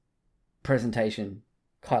 this presentation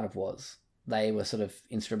kind of was. They were sort of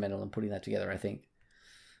instrumental in putting that together, I think.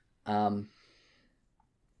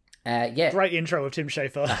 Yeah. Great intro of Tim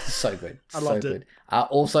Schafer. So good. I loved it.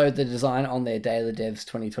 Also, the design on their Day of the Devs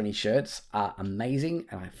 2020 shirts are amazing,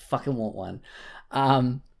 and I fucking want one.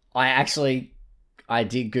 I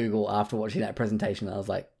did Google after watching that presentation, and I was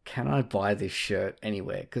like, can I buy this shirt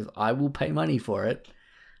anywhere? Because I will pay money for it.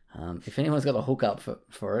 If anyone's got a hookup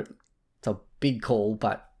for it, it's a big call,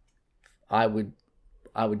 but I would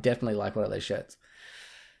definitely like one of those shirts.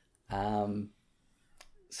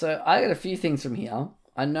 So I got a few things from here.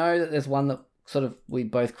 I know that there's one that sort of we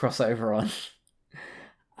both cross over on.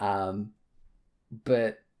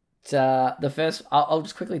 But the first, I'll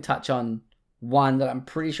just quickly touch on one that I'm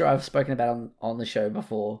pretty sure I've spoken about on the show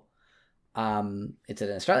before. It's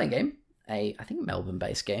an Australian game, I think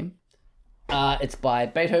Melbourne-based game. It's by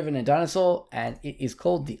Beethoven and Dinosaur, and it is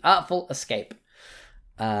called The Artful Escape.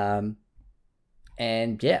 And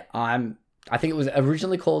yeah, I think it was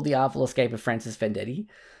originally called The Artful Escape of Francis Vendetti,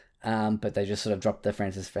 but they just sort of dropped the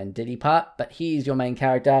Francis Vendetti part. But he's your main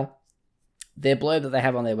character. Their blurb that they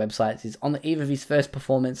have on their websites is, on the eve of his first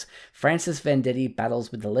performance, Francis Vendetti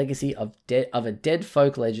battles with the legacy of a dead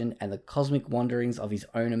folk legend and the cosmic wanderings of his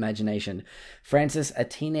own imagination. Francis, a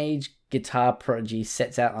teenage guitar prodigy,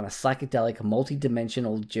 sets out on a psychedelic,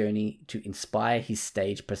 multi-dimensional journey to inspire his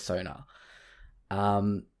stage persona.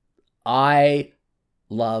 I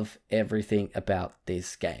love everything about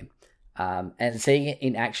this game. And seeing it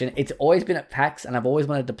in action, it's always been at PAX and I've always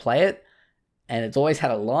wanted to play it, and it's always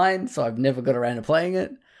had a line, so I've never got around to playing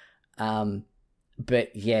it.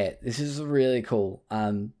 But yeah, this is really cool.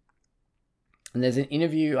 And there's an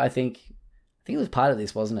interview, I think it was part of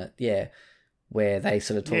this, wasn't it? Yeah, where they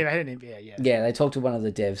sort of talk. Yeah, they talked to one of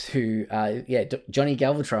the devs who, Johnny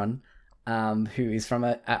Galvatron, who is from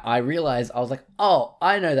I realized, I was like, oh,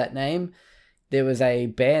 I know that name. there was a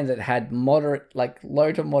band that had moderate, like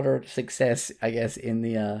low to moderate success, I guess, in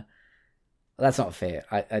the. That's not fair.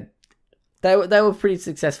 They were pretty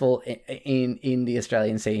successful in the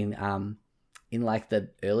Australian scene, in like the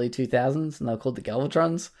early 2000s, and they were called the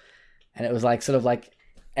Galvatrons, and it was like sort of like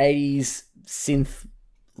 80s synth,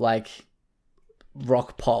 like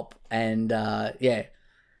rock pop, and yeah.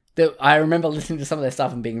 I remember listening to some of their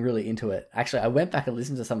stuff and being really into it. Actually, I went back and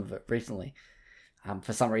listened to some of it recently.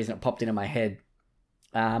 For some reason, it popped into my head.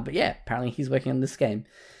 But yeah, apparently he's working on this game.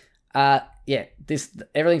 Yeah,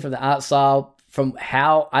 everything from the art style, from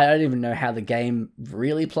how I don't even know how the game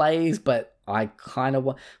really plays, but I kind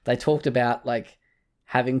of they talked about like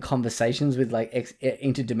having conversations with like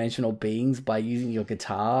interdimensional beings by using your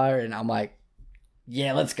guitar, and I'm like,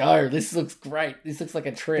 yeah, let's go. This looks great. This looks like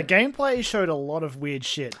a trip. The gameplay showed a lot of weird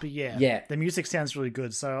shit, but yeah, the music sounds really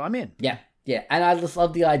good, so I'm in. Yeah, and I just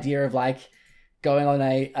love the idea of like going on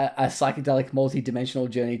a psychedelic multi-dimensional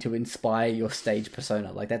journey to inspire your stage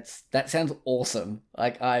persona. Like that sounds awesome.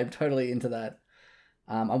 Like I'm totally into that.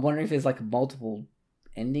 I'm wondering if there's like multiple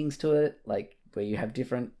endings to it, like where you have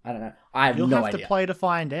different. I don't know. I have no idea. You'll have to play to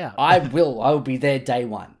find out. I will be there day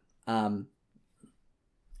one.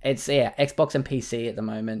 It's Xbox and PC at the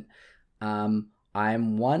moment.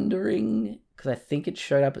 I'm wondering because I think it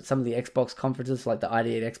showed up at some of the Xbox conferences, like the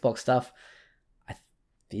ID8 Xbox stuff. I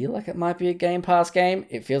feel like it might be a Game Pass game.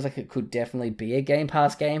 It feels like it could definitely be a Game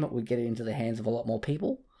Pass game. It would get it into the hands of a lot more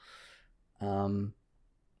people.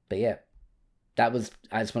 But yeah, I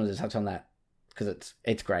just wanted to touch on that because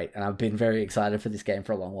it's great, and I've been very excited for this game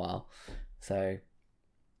for a long while. So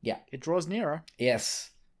yeah, it draws nearer. Yes,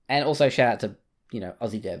 and also shout out to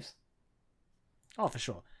Aussie devs. Oh, for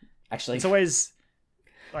sure. Actually, it's always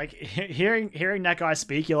like hearing that guy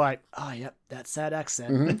speak. You're like, oh, yep, that's that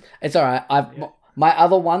accent. Mm-hmm. It's all right. My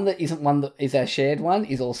other one that isn't one that is our shared one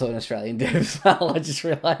is also an Australian dev as well. I just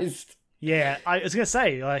realised. Yeah, I was gonna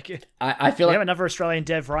say like I feel we like have another Australian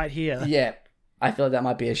dev right here. Yeah, I feel like that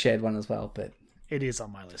might be a shared one as well, but it is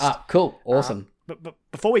on my list. Cool, awesome. But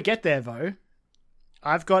before we get there though,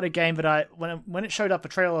 I've got a game that when it showed up, a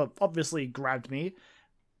trailer obviously grabbed me.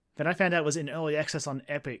 Then I found out it was in early access on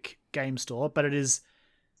Epic Game Store, but it is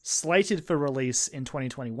slated for release in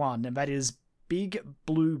 2021, and that is Big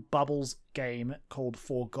Blue Bubble's game called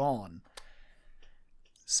Foregone.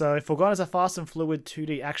 So Foregone is a fast and fluid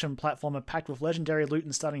 2D action platformer packed with legendary loot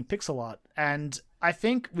and stunning pixel art, and I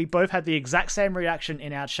think we both had the exact same reaction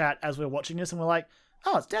in our chat as we were watching this, and we're like,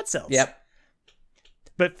 oh, it's Dead Cells. Yep.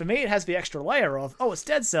 But for me, it has the extra layer of, oh, it's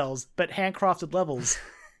Dead Cells, but handcrafted levels.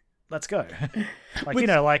 Let's go.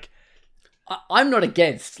 I'm not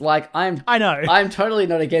against. I know. I'm totally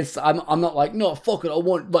not against. I'm not like, no, fuck it. I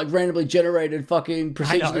want like randomly generated fucking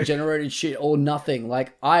procedurally generated shit or nothing.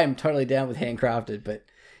 Like, I am totally down with handcrafted, but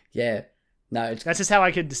yeah, no. That's just how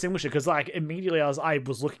I could distinguish it, because like immediately I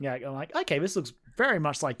was looking at it, I'm like, okay, this looks very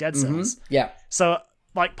much like Dead Cells. Mm-hmm. Yeah. So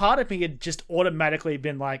like part of me had just automatically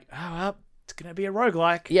been like, oh, well, it's gonna be a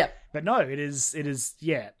roguelike. Yeah. But no, it is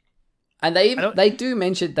yeah. And the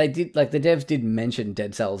devs did mention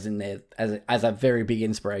Dead Cells in there as a very big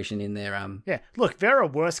inspiration in their Yeah, look, there are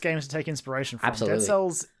worse games to take inspiration from. Absolutely. Dead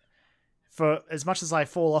Cells, for as much as I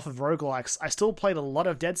fall off of roguelikes, I still played a lot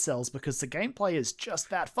of Dead Cells because the gameplay is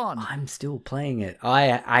just that fun. I'm still playing it. I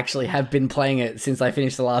actually have been playing it since I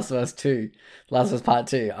finished The Last of Us 2. Last of Us Part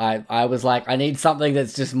 2. I was like, I need something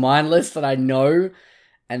that's just mindless that I know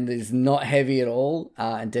and is not heavy at all.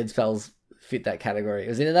 And Dead Cells fit that category. It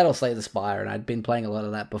was either that or Slay the Spire, and I'd been playing a lot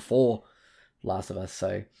of that before Last of Us.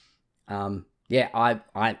 So, yeah, I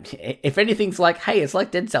if anything's like, hey, it's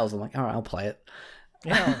like Dead Cells, I'm like, all right, I'll play it.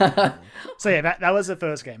 Yeah. So yeah, that was the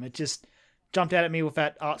first game. It just jumped out at me with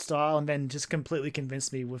that art style, and then just completely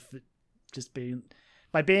convinced me with just being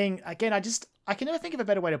again. I can never think of a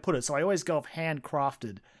better way to put it. So I always go with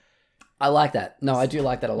handcrafted. I like that. No, I do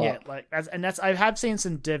like that a lot. Yeah, I have seen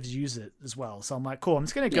some devs use it as well. So I'm like, cool, I'm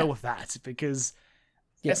just going to go with that because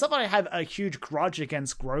it's not that I have a huge grudge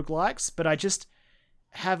against roguelikes, but I just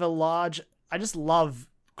have I just love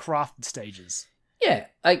crafted stages. Yeah,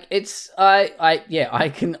 like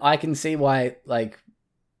I can see why like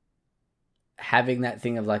having that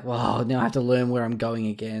thing of like, wow, now I have to learn where I'm going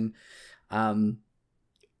again.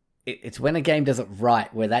 It's when a game does it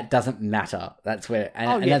right where that doesn't matter. That's where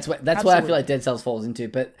that's why I feel like Dead Cells falls into.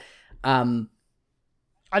 But and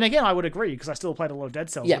again, I would agree because I still played a lot of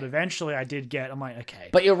Dead Cells, but eventually I did I'm like, okay.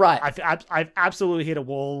 But you're right. I've absolutely hit a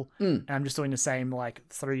wall, and I'm just doing the same like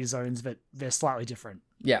 3 zones, but they're slightly different.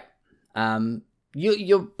 Yeah. But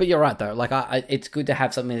you're right though. Like it's good to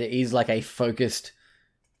have something that is like a focused,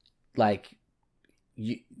 like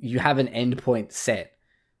you have an endpoint set.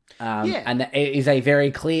 Yeah. And it is a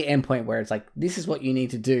very clear endpoint where it's like, this is what you need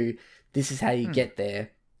to do. This is how you get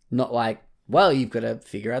there. Not like, well, you've got to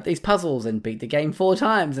figure out these puzzles and beat the game 4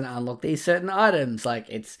 times and unlock these certain items. Like,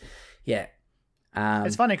 it's, yeah.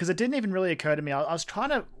 It's funny because it didn't even really occur to me. I was trying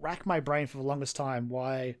to rack my brain for the longest time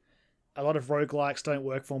why a lot of roguelikes don't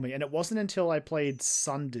work for me. And it wasn't until I played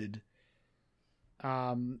Sundered,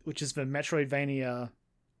 which is the Metroidvania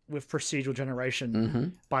with procedural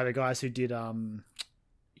generation by the guys who did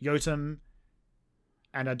Yotum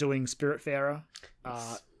and are doing Spiritfarer.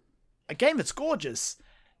 A game that's gorgeous.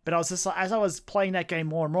 But I was just like, as I was playing that game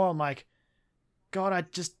more and more, I'm like, God, I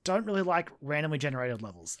just don't really like randomly generated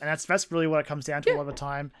levels. And that's really what it comes down to a lot of the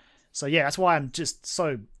time. So yeah, that's why I'm just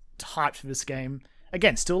so hyped for this game.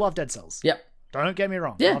 Again, still love Dead Cells. Yep. Don't get me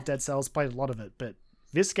wrong. Yeah. Love Dead Cells, played a lot of it. But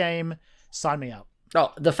this game, sign me up.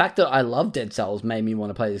 Oh, the fact that I love Dead Cells made me want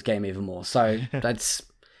to play this game even more. So that's,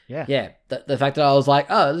 Yeah. the fact that I was like,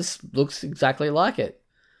 oh, this looks exactly like it.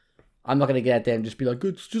 I'm not going to get out there and just be like,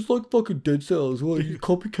 it's just like fucking Dead Cells. Well, you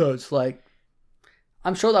copycats. Like,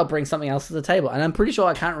 I'm sure they'll bring something else to the table. And I'm pretty sure,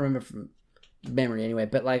 I can't remember from memory anyway,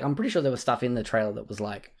 but like, I'm pretty sure there was stuff in the trailer that was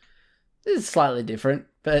like, this is slightly different.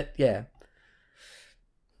 But yeah,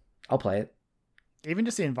 I'll play it. Even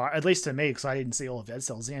just the environment, at least to me, because I didn't see all of Dead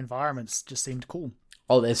Cells, the environments just seemed cool.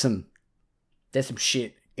 Oh, there's some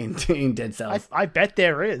shit in Dead Cells. I bet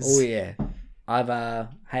there is. Oh yeah.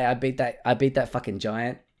 I beat that fucking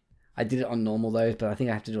giant. I did it on normal though, but I think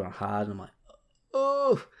I have to do it on hard, and I'm like,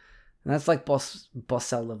 oh. And that's like boss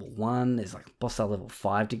cell level 1. There's like boss cell level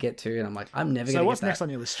 5 to get to, and I'm like, I'm never gonna So get what's that. next on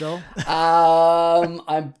your list, Joel?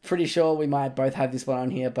 I'm pretty sure we might both have this one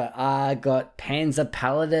on here, but I got Panzer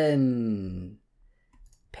Paladin.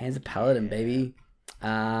 Panzer Paladin, baby.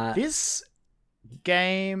 This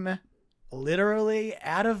game, literally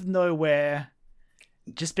out of nowhere,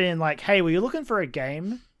 just being like, hey, were you looking for a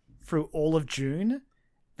game through all of June?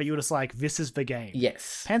 But you were just like, this is the game.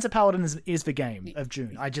 Yes. Panzer Paladin is the game of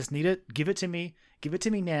June. I just need it. Give it to me. Give it to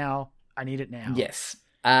me now. I need it now. Yes.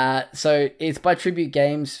 So it's by Tribute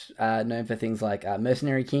Games, known for things like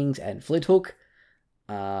Mercenary Kings and Flinthook.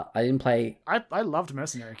 I didn't play... I loved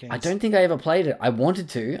Mercenary Kings. I don't think I ever played it. I wanted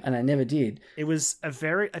to, and I never did. It was if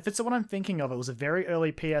it's the one I'm thinking of, it was a very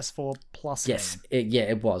early PS4 Plus Yes, game.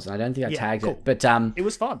 it was. And I don't think I tagged cool. it. But it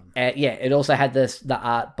was fun. it also had the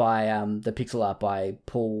art by, the pixel art by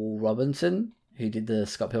Paul Robinson, who did the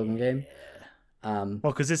Scott Pilgrim game. Well,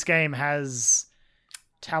 because this game has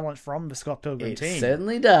talent from the Scott Pilgrim team. It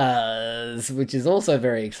certainly does, which is also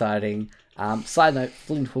very exciting. Side note,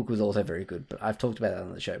 Flinthook was also very good, but I've talked about that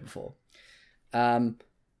on the show before. But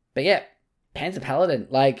yeah, Panzer Paladin,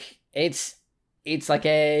 like, it's like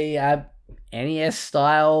a NES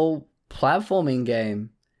style platforming game.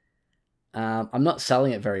 I'm not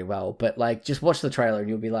selling it very well, but like, just watch the trailer and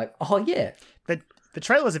you'll be like, oh yeah. The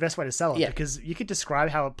trailer is the best way to sell it, Yeah. because you could describe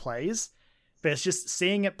how it plays, but it's just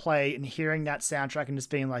seeing it play and hearing that soundtrack and just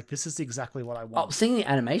being like, this is exactly what I want. Oh, seeing the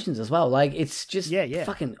animations as well, like, it's just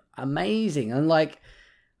fucking amazing. And like,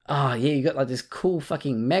 oh yeah, you got like this cool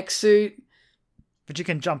fucking mech suit, But you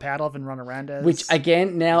can jump out of and run around as. which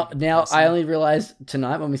again, now I only realized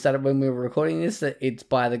tonight when we were recording this, that it's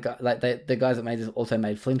by the guy, like the guys that made this also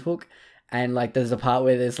made Flinthook. And like, there's a part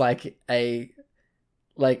where there's like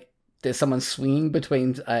there's someone swinging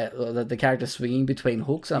between the character swinging between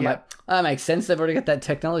hooks, and I'm like, oh, that makes sense. They've already got that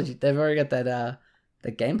technology. They've already got that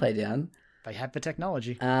gameplay down. They have the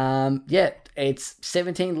technology. Yeah, it's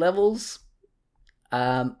 17 levels.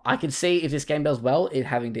 I can see if this game does well, it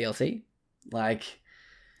having DLC. Like,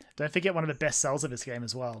 Don't forget one of the best sells of this game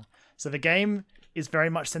as well. So the game is very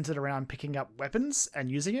much centered around picking up weapons and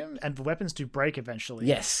using them, and the weapons do break eventually.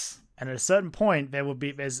 yes, And at a certain point,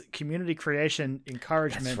 there's community creation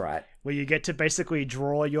encouragement. that's right. Where you get to basically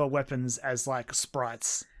draw your weapons as like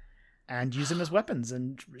sprites and use them as weapons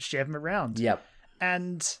and share them around. Yep.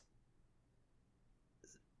 And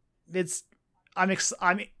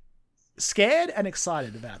I'm scared and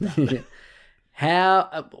excited about that.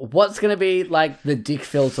 What's going to be like the dick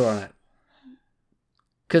filter on it?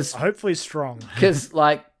 Because Hopefully strong.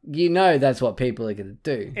 like, that's what people are going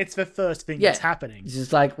to do. It's the first thing Yeah. that's happening. It's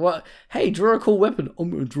just like, what? Hey, draw a cool weapon. I'm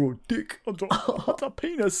going to draw a dick. What's a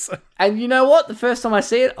penis? And you know what? The first time I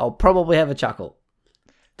see it, I'll probably have a chuckle.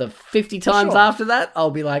 The 50 times Sure. after that, I'll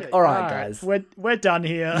be like, all right, guys. We're done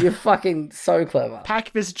here. You're fucking so clever.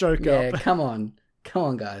 Pack this joke Yeah, up. come on,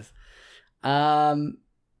 guys. Yeah,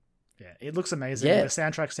 it looks amazing. Yeah. The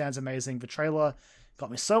soundtrack sounds amazing. The trailer got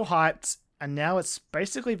me so hyped, and now it's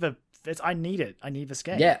basically I need it. I need this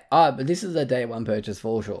game. Yeah, but this is a day one purchase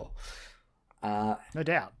for sure. No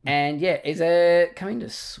doubt. And yeah, is it coming to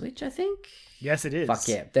Switch, I think? Yes, it is. Fuck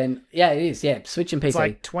yeah. Then, yeah, it is. Yeah, Switch and PC. It's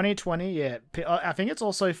like 2020, yeah. I think it's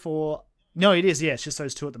also for... No, it is, yeah. It's just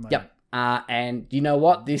those two at the moment. Yep. And you know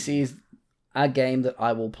what? This is a game that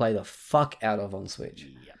I will play the fuck out of on Switch.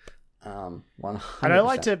 Yep. 100%. I don't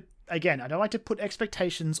like to... Again, I don't like to put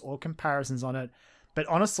expectations or comparisons on it, but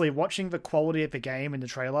honestly, watching the quality of the game in the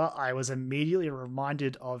trailer, I was immediately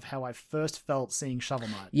reminded of how I first felt seeing Shovel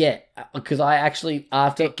Knight. Yeah, because I actually,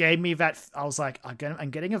 after It gave me that... I was like,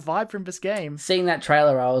 I'm getting a vibe from this game. seeing that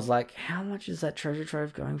trailer, I was like, how much is that treasure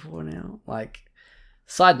trove going for now? Like,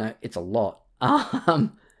 side note, it's a lot.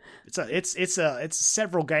 It's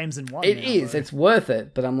several games in one. It now, is. though. It's worth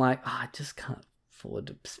it, but I'm like, I just can't afford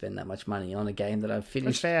to spend that much money on a game that I've It's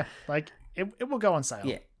finished. fair. Like, it will go on sale.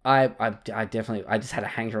 Yeah, I definitely, I just had a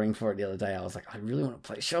hankering for it the other day. I was like, I really want to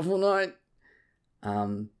play Shovel Knight.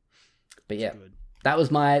 But yeah, Good. that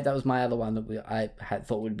was my other one that I had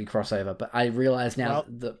thought would be crossover, but I realize now Well,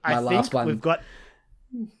 that I my last think one, we've got...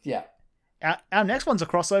 yeah, Our next one's a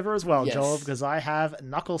crossover as well, Yes. Joel, because I have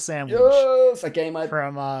Knuckle Sandwich yes, a game I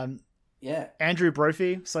from yeah, Andrew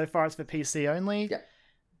Brophy. So far, it's for PC only. Yeah.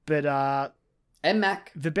 But and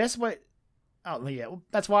Mac. the best way... Oh, yeah. Well,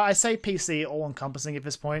 that's why I say PC all-encompassing at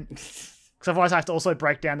this point. Because otherwise I have to also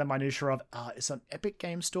break down the minutiae of, it's an Epic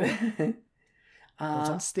Game Store. Or it's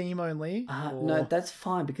on Steam only. No, that's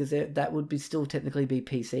fine because that would be still technically be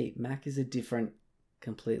PC. Mac is a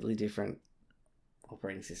completely different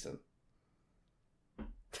operating system.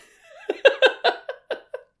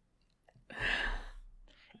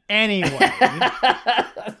 Anyway,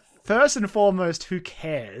 first and foremost, who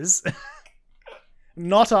cares?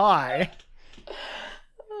 Not I.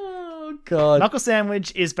 Oh god. Knuckle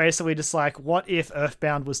Sandwich is basically just like, what if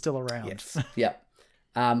Earthbound was still around? Yes. Yeah.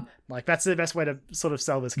 Like, that's the best way to sort of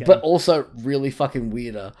sell this game. But also really fucking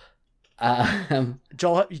weirder.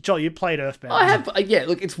 Joel, you played Earthbound. I have, yeah.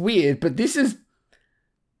 Look, it's weird, but this is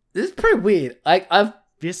pretty weird. Like the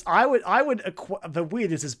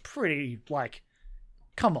weirdness is pretty, like,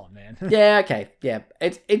 come on, man. yeah, okay, yeah.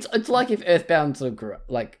 It's like if Earthbound sort of grew up,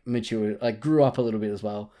 like matured, like grew up a little bit as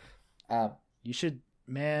well. You should,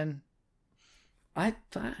 man. I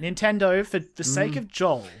Nintendo, for the sake of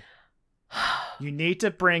Joel, you need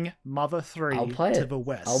to bring Mother 3 I'll play to it. the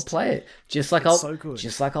West. I'll play it. Just like It's so good.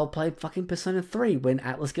 Just like I'll play fucking Persona 3 when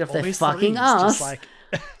Atlas get off their Always fucking threes, ass. just like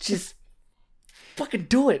Just fucking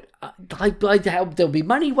do it. There'll be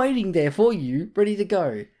money waiting there for you, ready to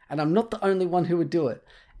go. And I'm not the only one who would do it.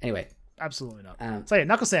 Anyway. absolutely not. So yeah,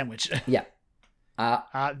 Knuckle Sandwich. Yeah.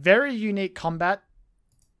 Very unique combat.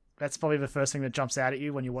 That's probably the first thing that jumps out at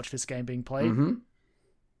you when you watch this game being played. Mm-hmm.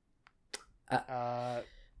 Uh,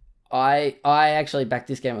 I actually backed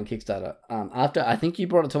this game on Kickstarter. After I think you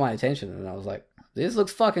brought it to my attention, and I was like, "This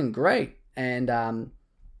looks fucking great." And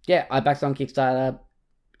yeah, I backed it on Kickstarter.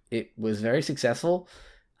 It was very successful.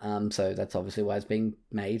 So that's obviously why it's being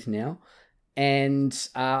made now. And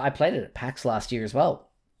I played it at PAX last year as well.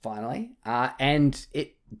 Finally, and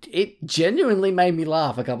it genuinely made me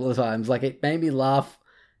laugh a couple of times. Like it made me laugh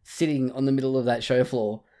sitting on the middle of that show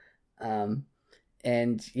floor.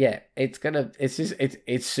 And yeah, it's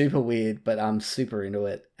super weird, but I'm super into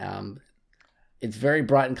it. It's very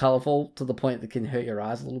bright and colorful to the point that can hurt your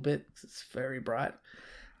eyes a little bit. It's very bright.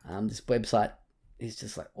 This website is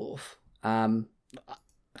just like, oof. And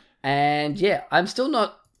yeah, I'm still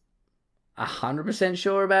not 100%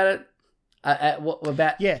 sure about it.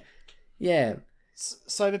 Yeah.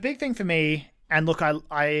 So the big thing for me, and look,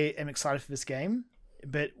 I am excited for this game,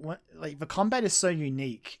 but the combat is so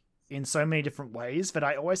unique in so many different ways that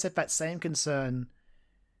I always have that same concern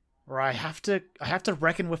where I have to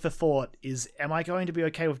reckon with the thought is, am I going to be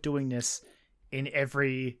okay with doing this in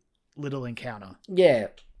every little encounter? Yeah.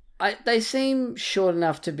 They seem short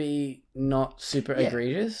enough to be not super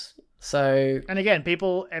egregious. So, and again,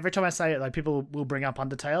 people, every time I say it, like, people will bring up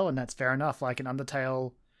Undertale, and that's fair enough. Like, in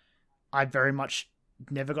Undertale, I very much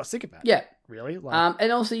never got sick of that. Yeah. Really? Like,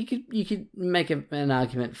 and also you could make an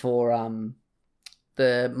argument for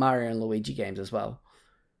the Mario and Luigi games as well.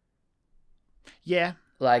 Yeah.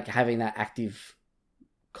 Like having that active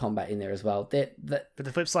combat in there as well. But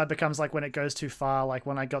the flip side becomes like when it goes too far, like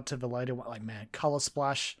when I got to the later one, like, man, Color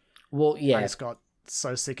Splash. Well, yeah. I just got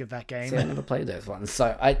so sick of that game. See, I never played those ones.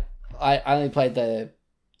 So I only played the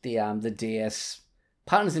DS.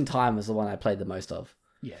 Partners in Time was the one I played the most of.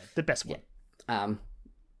 Yeah, the best one. Yeah.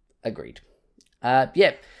 Agreed.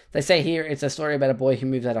 Yeah, they say here it's a story about a boy who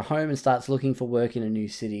moves out of home and starts looking for work in a new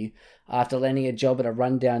city. After landing a job at a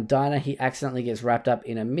rundown diner, he accidentally gets wrapped up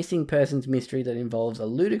in a missing persons mystery that involves a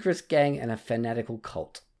ludicrous gang and a fanatical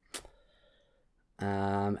cult.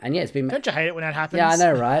 And yeah, it's been... Don't you hate it when that happens? Yeah, I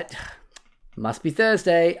know, right? Must be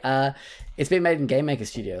Thursday. It's been made in Game Maker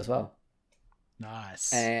Studio as well.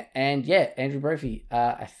 Nice. And yeah, Andrew Brophy.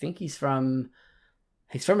 I think he's from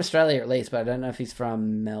Australia at least, but I don't know if he's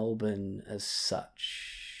from Melbourne as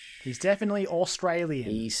such. He's definitely Australian.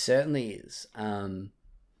 He certainly is. And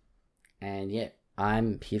yeah,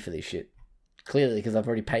 I'm here for this shit. Clearly, because I've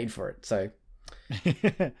already paid for it. So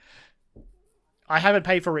I haven't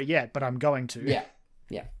paid for it yet, but I'm going to. yeah.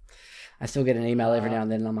 I still get an email every now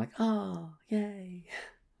and then, and I'm like, oh, yay.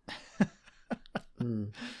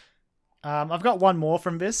 I've got one more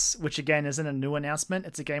from this, which again isn't a new announcement.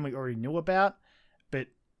 It's a game we already knew about, but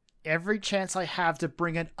every chance I have to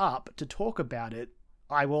bring it up to talk about it,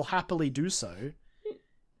 I will happily do so.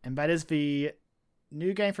 And that is the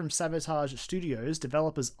new game from Sabotage Studios,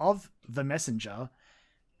 developers of The Messenger,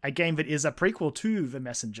 a game that is a prequel to The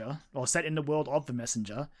Messenger, or set in the world of The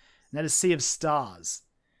Messenger, and that is Sea of Stars.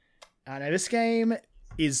 Now this game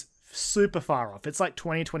is super far off. It's like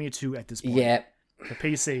 2022 at this point. Yeah. For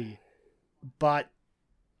PC. But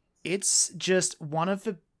it's just one of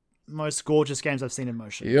the most gorgeous games I've seen in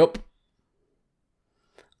motion. Yep.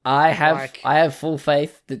 I have full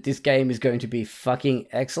faith that this game is going to be fucking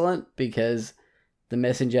excellent because The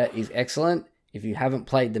Messenger is excellent. If you haven't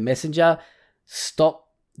played The Messenger,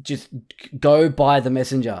 just go buy The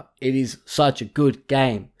Messenger. It is such a good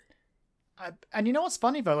game. And you know what's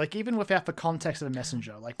funny though? Like even without the context of The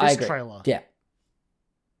Messenger, like this trailer. Yeah.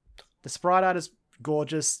 The sprite art is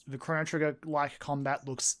gorgeous. The Chrono Trigger-like combat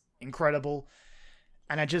looks incredible.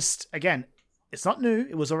 And again, it's not new.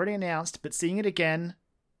 It was already announced, but seeing it again,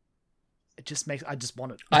 I just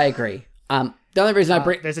want it. I agree. The only reason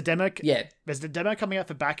there's a demo. Yeah. There's a demo coming out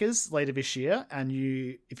for backers later this year, and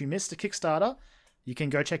if you missed a Kickstarter, you can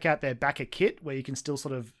go check out their backer kit where you can still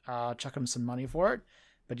sort of chuck them some money for it.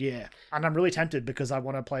 But yeah, and I'm really tempted because I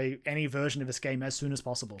want to play any version of this game as soon as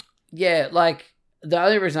possible. Yeah, like the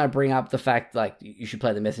only reason I bring up the fact like you should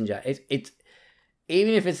play The Messenger, it's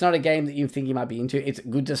even if it's not a game that you think you might be into, it's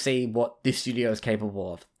good to see what this studio is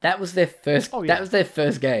capable of. That was their first. That was their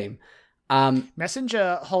first game.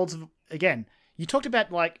 Messenger holds again. You talked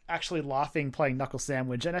about like actually laughing playing Knuckle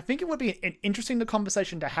Sandwich, and I think it would be an interesting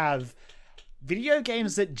conversation to have. Video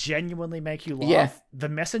games that genuinely make you laugh. Yeah. The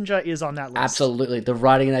Messenger is on that list. Absolutely. The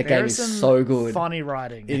writing in that game is so good. Funny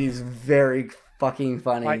writing. It is very fucking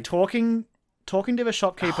funny. Like talking to the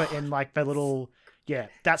shopkeeper in like the little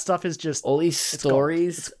that stuff is just all these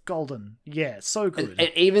stories. It's golden. Yeah, so good.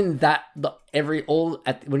 And even that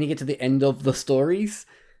when you get to the end of the stories,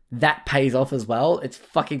 that pays off as well. It's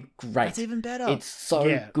fucking great. It's even better. It's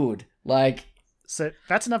so good. Like so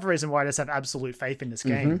that's another reason why I just have absolute faith in this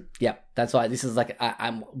game. Mm-hmm. Yeah, that's why this is like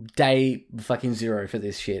I'm day fucking zero for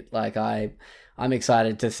this shit. Like I'm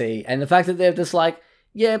excited to see, and the fact that they're just like,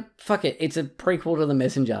 yeah, fuck it, it's a prequel to The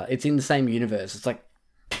Messenger. It's in the same universe. It's like,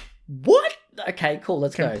 what? Okay, cool,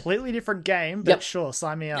 let's go. Completely different game, but sure,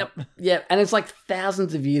 sign me up. Yep, and it's like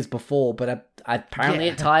thousands of years before, but apparently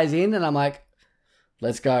it ties in, and I'm like,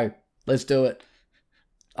 let's go, let's do it.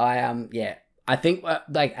 I think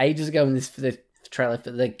like ages ago when the trailer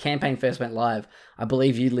for the campaign first went live, I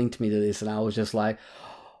believe you linked me to this and I was just like,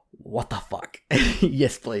 what the fuck?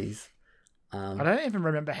 Yes, please. I don't even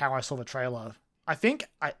remember how I saw the trailer. I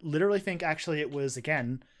literally think actually it was,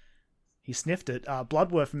 again, he sniffed it,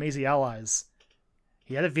 Bloodworth from Easy Allies.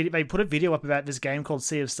 He had a video, they put a video up about this game called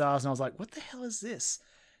Sea of Stars and I was like, what the hell is this?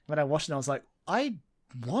 When I watched it I was like, I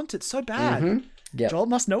want it so bad. Mm-hmm. Yep. Joel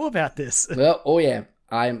must know about this. Well, oh yeah.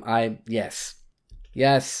 Yes.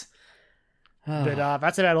 But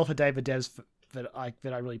that's about all for David Devs that I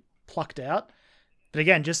really plucked out. But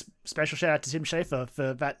again, just special shout out to Tim Schafer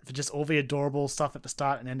for just all the adorable stuff at the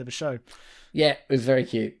start and end of the show. Yeah, it was very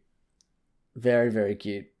cute. Very, very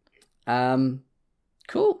cute.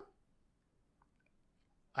 Cool.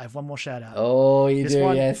 I have one more shout out. Oh, you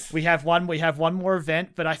do, yes. We have one more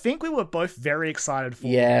event, but I think we were both very excited for.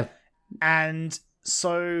 Yeah. And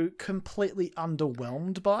so completely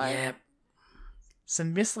underwhelmed by. Yeah.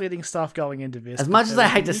 Some misleading stuff going into this. As much as I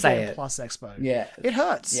hate to say it. Plus Expo. Yeah. It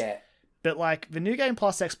hurts. Yeah. But like the New Game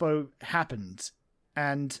Plus Expo happened.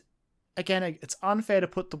 And again, it's unfair to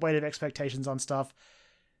put the weight of expectations on stuff.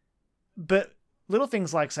 But little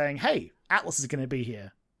things like saying, hey, Atlas is going to be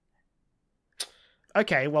here.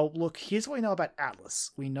 Okay, well, look, here's what we know about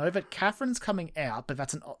Atlas. We know that Catherine's coming out, but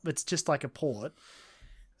it's just like a port.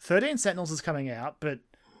 13 Sentinels is coming out, but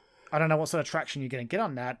I don't know what sort of traction you're going to get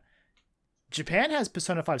on that. Japan has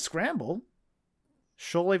Persona 5 Scramble.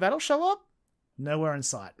 Surely that'll show up? Nowhere in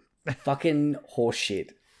sight. Fucking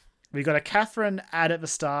horseshit. We got a Catherine ad at the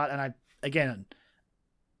start, and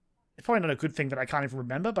probably not a good thing that I can't even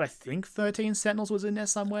remember, but I think 13 Sentinels was in there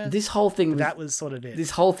somewhere. This whole thing, That was sort of it.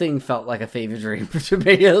 this whole thing felt like a fever dream to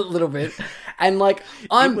me a little bit, and like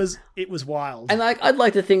It was wild. and like I'd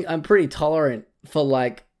like to think I'm pretty tolerant for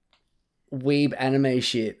like weeb anime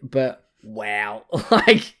shit, but wow,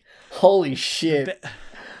 like holy shit!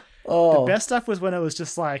 The best stuff was when it was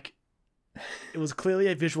just like, it was clearly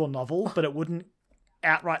a visual novel, but it wouldn't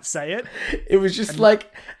outright say it. It was just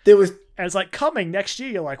like there was. And it's like, coming next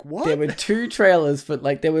year. You're like, what? There were 2 trailers for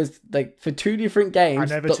like there was like for 2 different I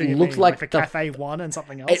games know that two you looked mean, like the the Cafe 1 and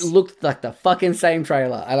something else. it looked like the fucking same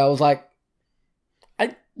trailer, and I was like,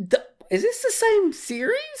 is this the same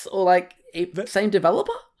series or like same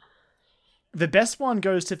developer? The best one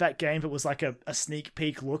goes to that game that was like a sneak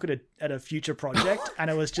peek look at a future project, and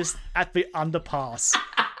it was just at the underpass.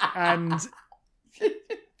 And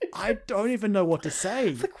I don't even know what to say.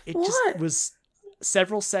 Like, it what? just was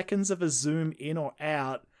several seconds of a zoom in or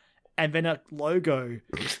out, and then a logo,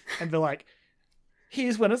 and they're like,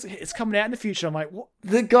 here's when it's coming out in the future. I'm like, what?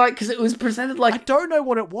 The guy, because it was presented I like don't know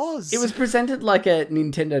what it was. it was presented like a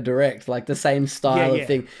Nintendo Direct, like the same style Yeah. of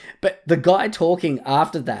thing. But the guy talking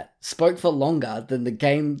after that spoke for longer than the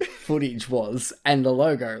game footage was and the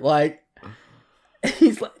logo. Like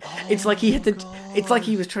he's like, it's like he had to. It's like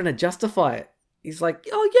he was trying to justify it. He's like,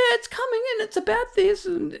 oh yeah, it's coming and it's about this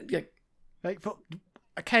and like, but,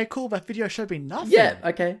 okay, cool. That video showed me nothing. yeah,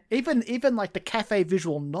 okay. Even like the cafe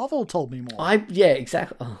visual novel told me more. Yeah,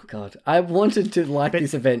 exactly. Oh god, I wanted to like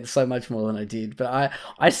this event so much more than I did, but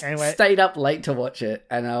I Anyway. stayed up late to watch it,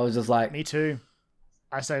 and I was just like, Me too.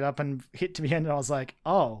 I stayed up and hit to the end, and I was like,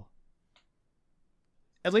 oh.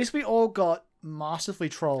 At least we all got masterfully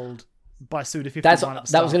trolled by Suda51. that at the was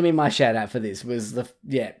start. going to be my shout out for this. Was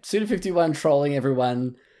Suda51 trolling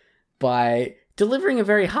everyone by delivering a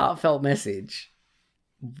very heartfelt message.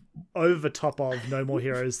 over the top of No More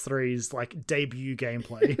Heroes 3's like debut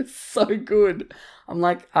gameplay. It's so good. I'm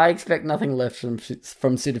like, I expect nothing left from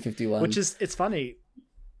Suda51. Which is, it's funny,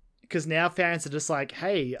 because now fans are just like,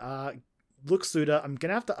 hey, look, Suda, I'm going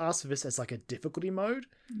to have to ask for this as like a difficulty mode.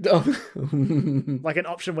 Like an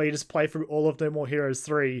option where you just play through all of No More Heroes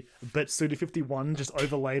 3, but Suda51 just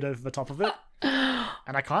overlaid over the top of it.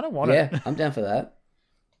 And I kind of want it. Yeah, I'm down for that.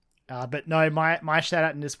 But no, my shout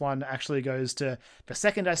out in this one actually goes to the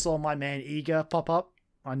second I saw my man Eager pop up,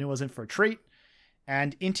 I knew I was in for a treat.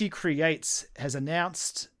 And Inti Creates has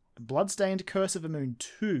announced Bloodstained Curse of the Moon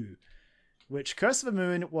 2, which Curse of the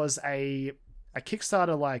Moon was a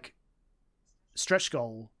Kickstarter like stretch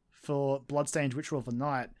goal for Bloodstained Ritual of the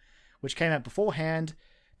Night, which came out beforehand.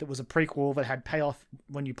 That was a prequel that had payoff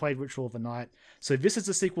when you played Ritual of the Night. So this is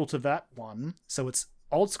a sequel to that one. So it's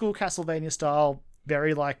old school Castlevania style,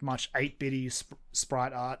 very like much 8-bitty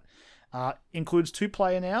sprite art. Includes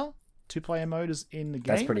 2-player now. 2-player mode is in the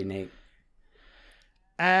game. That's pretty neat.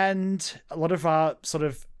 And a lot of sort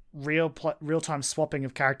of real-time swapping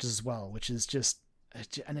of characters as well, which is just,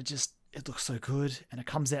 and it looks so good, and it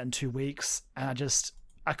comes out in 2 weeks, and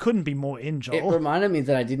I couldn't be more in, Joel. It reminded me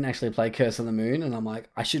that I didn't actually play Curse of the Moon, and I'm like,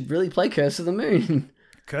 I should really play Curse of the Moon.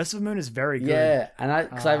 Curse of the Moon is very good. Yeah, and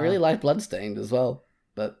because I really like Bloodstained as well,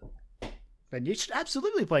 but then you should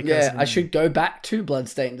absolutely play Curse of yeah, the Moon. I should go back to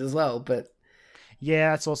Bloodstained as well, but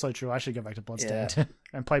Yeah, that's also true. I should go back to Bloodstained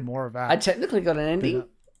and play more of that. I technically got an ending.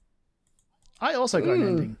 I also got an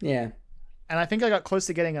ending. Yeah. And I think I got close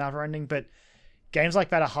to getting another ending, but games like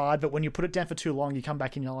that are hard, but when you put it down for too long, you come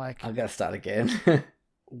back and you're like, I've got to start again.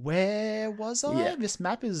 where was I? Yeah. This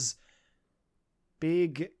map is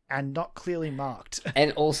big and not clearly marked.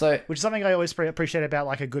 And also, Which is something I always appreciate about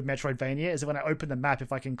like a good Metroidvania, is that when I open the map,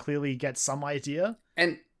 if I can clearly get some idea.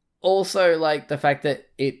 like the fact that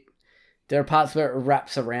there are parts where it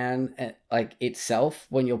wraps around like itself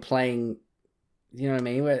when you're playing, you know what I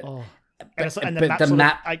mean? Where, And but the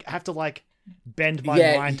map, I have to like bend my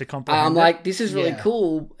mind to comprehend I'm it. like, this is really Yeah.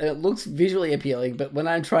 cool. It looks visually appealing, but when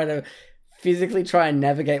I try to physically try and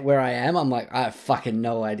navigate where I am, I'm like, I have fucking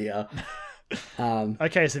no idea.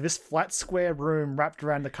 Okay, so this flat square room wrapped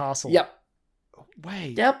around the castle. Yep.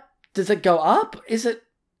 Wait. Yep. Does it go up? Is it?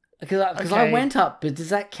 Because I Okay. went up, but does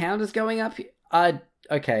that count as going up?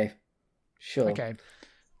 Okay. Sure. Okay.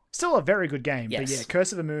 Still a very good game. But Yes. yeah,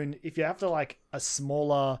 Curse of the Moon, if you're after like a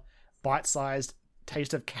smaller, bite-sized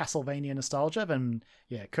taste of Castlevania nostalgia, then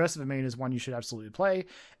yeah, Curse of the Moon is one you should absolutely play.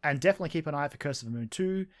 And definitely keep an eye for Curse of the Moon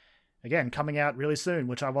 2. Again, coming out really soon,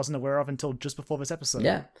 which I wasn't aware of until just before this episode.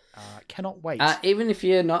 Yeah. Cannot wait. Even if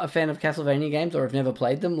you're not a fan of Castlevania games or have never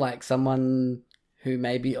played them, like someone who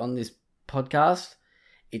may be on this podcast,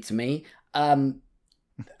 it's me.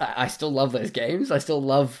 I still love those games. I still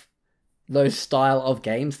love those style of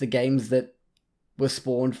games, the games that were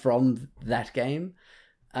spawned from that game.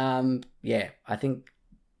 Yeah, I think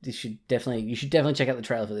you should definitely check out the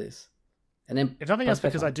trailer for this. And then, if nothing else,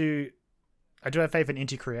 because fun. I do have faith in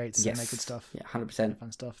Inti Creates and make good stuff. Yeah, 100%.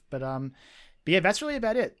 Fun stuff. But yeah, that's really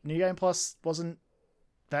about it. New Game Plus wasn't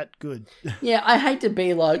that good. Yeah, I hate to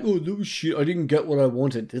be like, oh, that was shit. I didn't get what I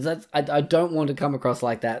wanted. I don't want to come across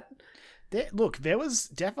like that. There was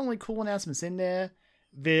definitely cool announcements in there.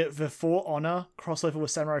 The For Honor crossover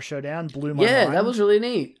with Samurai Showdown blew my mind. Yeah, that was really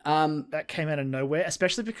neat. That came out of nowhere,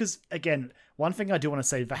 especially because, again, one thing I do want to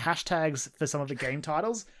say, the hashtags for some of the game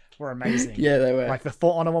titles were amazing. Yeah, they were. Like the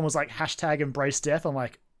For Honor one was like hashtag embrace death. I'm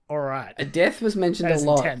like, all right. Death was mentioned a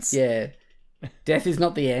lot. Intense. Yeah. Death is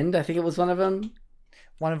not the end. I think it was one of them.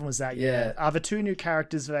 One of them was that, yeah. The two new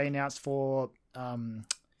characters they announced for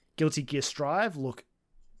Guilty Gear Strive, look,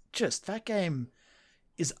 just that game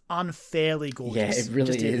is unfairly gorgeous. Yeah, it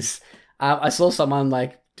really is. I saw someone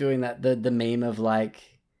like doing that, the meme of like,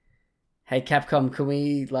 hey Capcom, can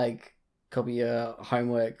we like copy your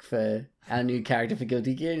homework for our new character for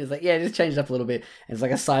Guilty Gear? And it's like, yeah, just change it up a little bit. And it's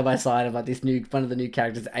like a side by side of like this new one of the new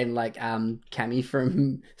characters and like Cammy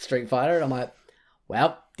from Street Fighter. And I'm like,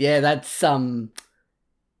 well, yeah, that's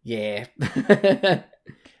yeah.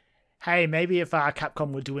 Hey, maybe if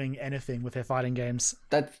Capcom were doing anything with their fighting games.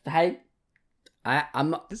 I'm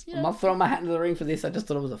not throwing my hat into the ring for this. I just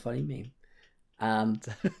thought it was a funny meme.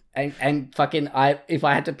 And fucking, if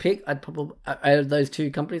I had to pick, I'd probably, out of those two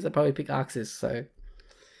companies, I'd probably pick Arxis. So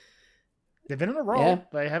they've been on a roll. Yeah.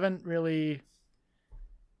 They haven't really,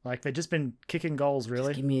 like, they've just been kicking goals.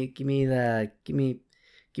 Really, just give me a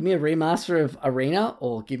remaster of Arena,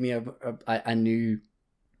 or give me a new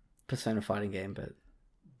Persona fighting game. But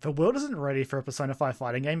the world isn't ready for a Persona 5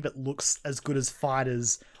 fighting game that looks as good as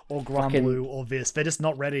Fighters or Granblue or this. They're just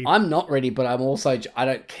not ready. I'm not ready, but I'm also, I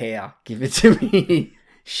don't care. Give it to me.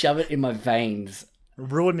 Shove it in my veins.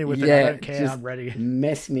 Ruin me with it. I don't care. I'm ready.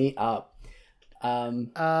 Mess me up.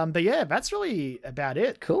 But yeah, that's really about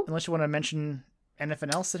it. Cool. Unless you want to mention anything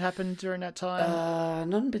else that happened during that time.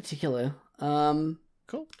 Not in particular. Cool.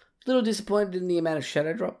 A little disappointed in the amount of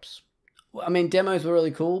shadow drops. I mean, demos were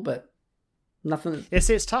really cool, but nothing. Yeah,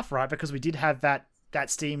 see, it's tough, right? Because we did have that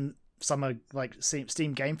Steam summer, like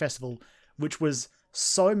Steam Game Festival, which was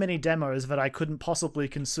so many demos that I couldn't possibly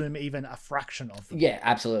consume even a fraction of them. Yeah,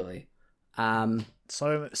 absolutely.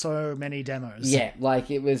 So many demos. Yeah, like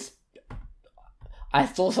it was. I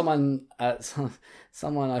saw someone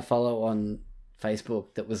I follow on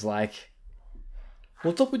Facebook that was like,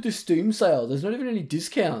 "What's up with this Steam sale? There's not even any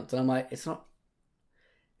discounts." And I'm like, "It's not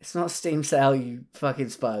Steam sale, you fucking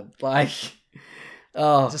spud." Like,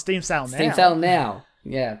 oh, it's a Steam sale now. Steam sale now.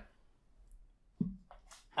 Yeah.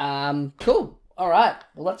 Cool. All right.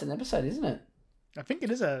 Well, that's an episode, isn't it? I think it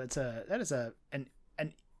is an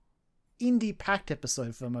indie packed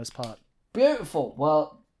episode for the most part. Beautiful.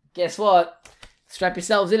 Well, guess what? Strap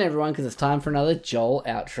yourselves in, everyone, because it's time for another Joel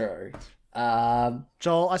outro.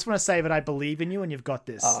 Joel, I just want to say that I believe in you and you've got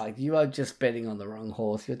this. Oh, you are just betting on the wrong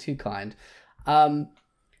horse. You're too kind.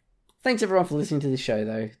 Thanks everyone for listening to this show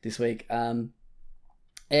though this week.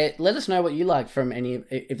 Let us know what you like from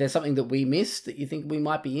if there's something that we missed that you think we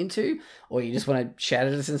might be into, or you just want to shout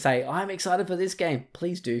at us and say, I'm excited for this game.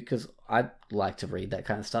 Please do, because I'd like to read that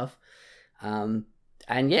kind of stuff.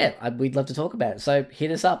 And yeah, we'd love to talk about it. So hit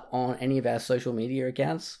us up on any of our social media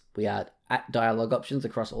accounts. We are at Dialogue Options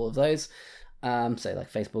across all of those. So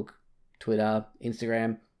like Facebook, Twitter,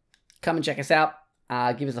 Instagram. Come and check us out.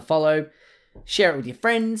 Give us a follow. Share it with your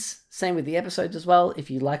friends. Same with the episodes as well.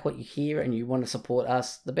 If you like what you hear and you want to support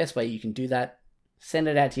us, the best way you can do that, send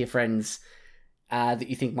it out to your friends that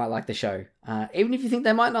you think might like the show. Even if you think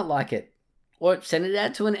they might not like it. Or send it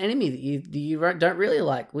out to an enemy that you don't really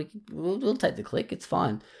like. We'll take the click. It's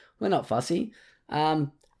fine. We're not fussy.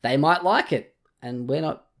 They might like it. And we're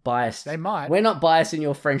not biased. They might. We're not biased in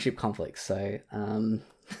your friendship conflicts. So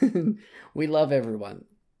we love everyone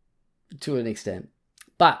to an extent.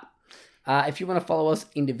 But if you want to follow us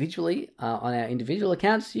individually on our individual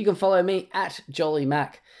accounts, you can follow me at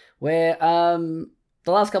JollyMac, where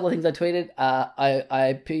the last couple of things I tweeted,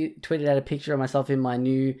 I tweeted out a picture of myself in my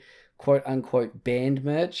new quote-unquote band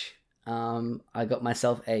merch. I got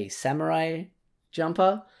myself a samurai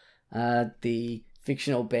jumper, the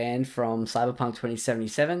fictional band from Cyberpunk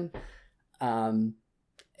 2077.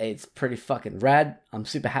 It's pretty fucking rad. I'm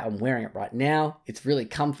super happy I'm wearing it right now. It's really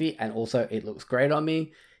comfy, and also it looks great on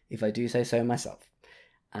me, if I do say so myself.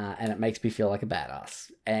 And it makes me feel like a badass.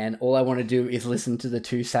 And all I want to do is listen to the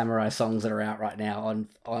 2 samurai songs that are out right now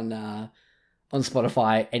on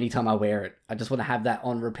Spotify anytime I wear it. I just want to have that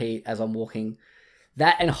on repeat as I'm walking.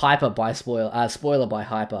 That and Hyper by Spoiler by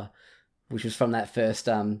Hyper. which was from that first,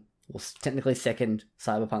 technically second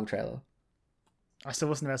Cyberpunk trailer. I still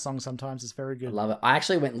listen to that song sometimes. It's very I good. love it. I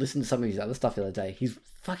actually went and listened to some of his other stuff the other day. He's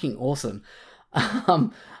fucking awesome.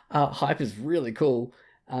 Hype is really cool.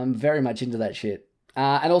 I'm very much into that shit.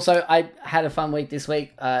 And also, I had a fun week this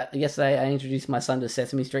week. Yesterday, I introduced my son to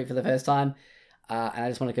Sesame Street for the first time. And I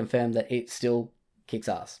just want to confirm that it still kicks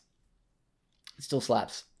ass. It still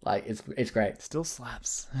slaps. Like, it's great. Still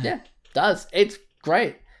slaps. Yeah, it does. It's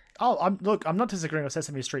great. Oh, I'm not disagreeing with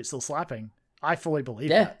Sesame Street still slapping. I fully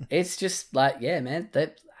believe Yeah, that. it's just like, yeah, man.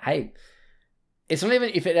 Hey, it's not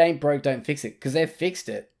even if it ain't broke, don't fix it, because they've fixed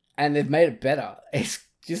it and they've made it better. It's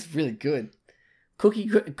just really good.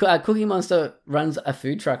 Cookie Monster runs a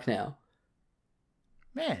food truck now.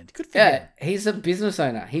 Man, good for him. He's a business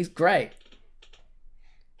owner. He's great.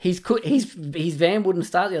 His van wouldn't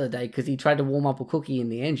start the other day because he tried to warm up a cookie in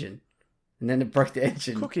the engine, and then it broke the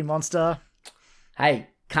engine. Cookie Monster. Hey,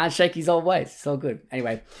 can't shake his old ways. It's all good.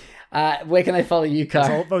 Anyway. Where can they follow you,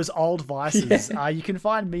 Car? Those old vices. Yeah. You can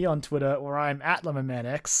find me on Twitter where I'm at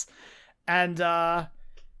LemonManX. And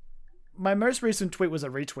my most recent tweet was a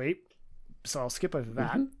retweet, so I'll skip over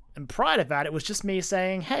that. Mm-hmm. And prior to that, it was just me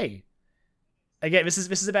saying, hey, again, this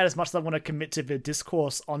is about as much as I want to commit to the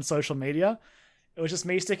discourse on social media. It was just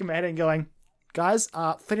me sticking my head in going, guys,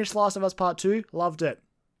 finished Last of Us Part 2, loved it.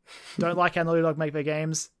 Don't like how Naughty Dog make their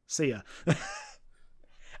games, see ya. And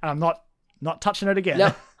I'm not touching it again.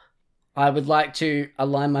 Yep. I would like to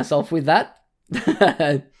align myself with that.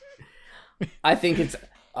 I think it's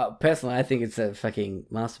personally, I think it's a fucking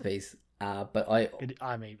masterpiece. But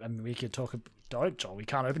I mean, we could talk. Don't, Joel. We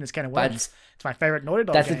can't open this can of worms. It's my favorite Naughty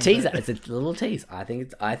Dog. That's game, a teaser. It's a little tease. I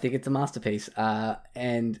think it's a masterpiece.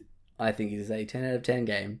 And I think it is a 10 out of 10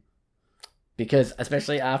 game because,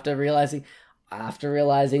 especially after realizing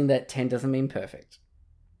that 10 doesn't mean perfect.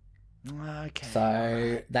 Okay.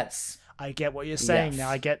 So that's. I get what you're saying Yes. now.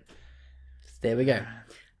 I get. There we go.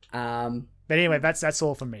 But anyway, that's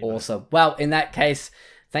all from me. Awesome. Well, in that case,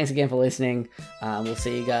 thanks again for listening. We'll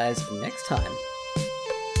see you guys next time.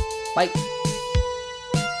 Bye.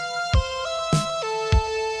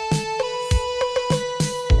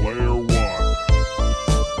 Player 1.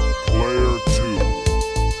 Player 2.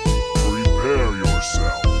 Prepare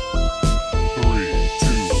yourself. 3, 2,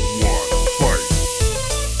 1, fight.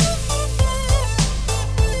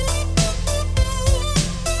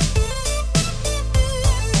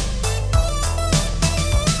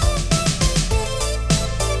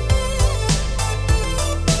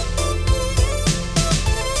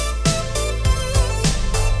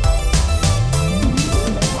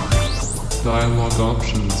 Dialogue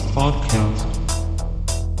Options Podcast.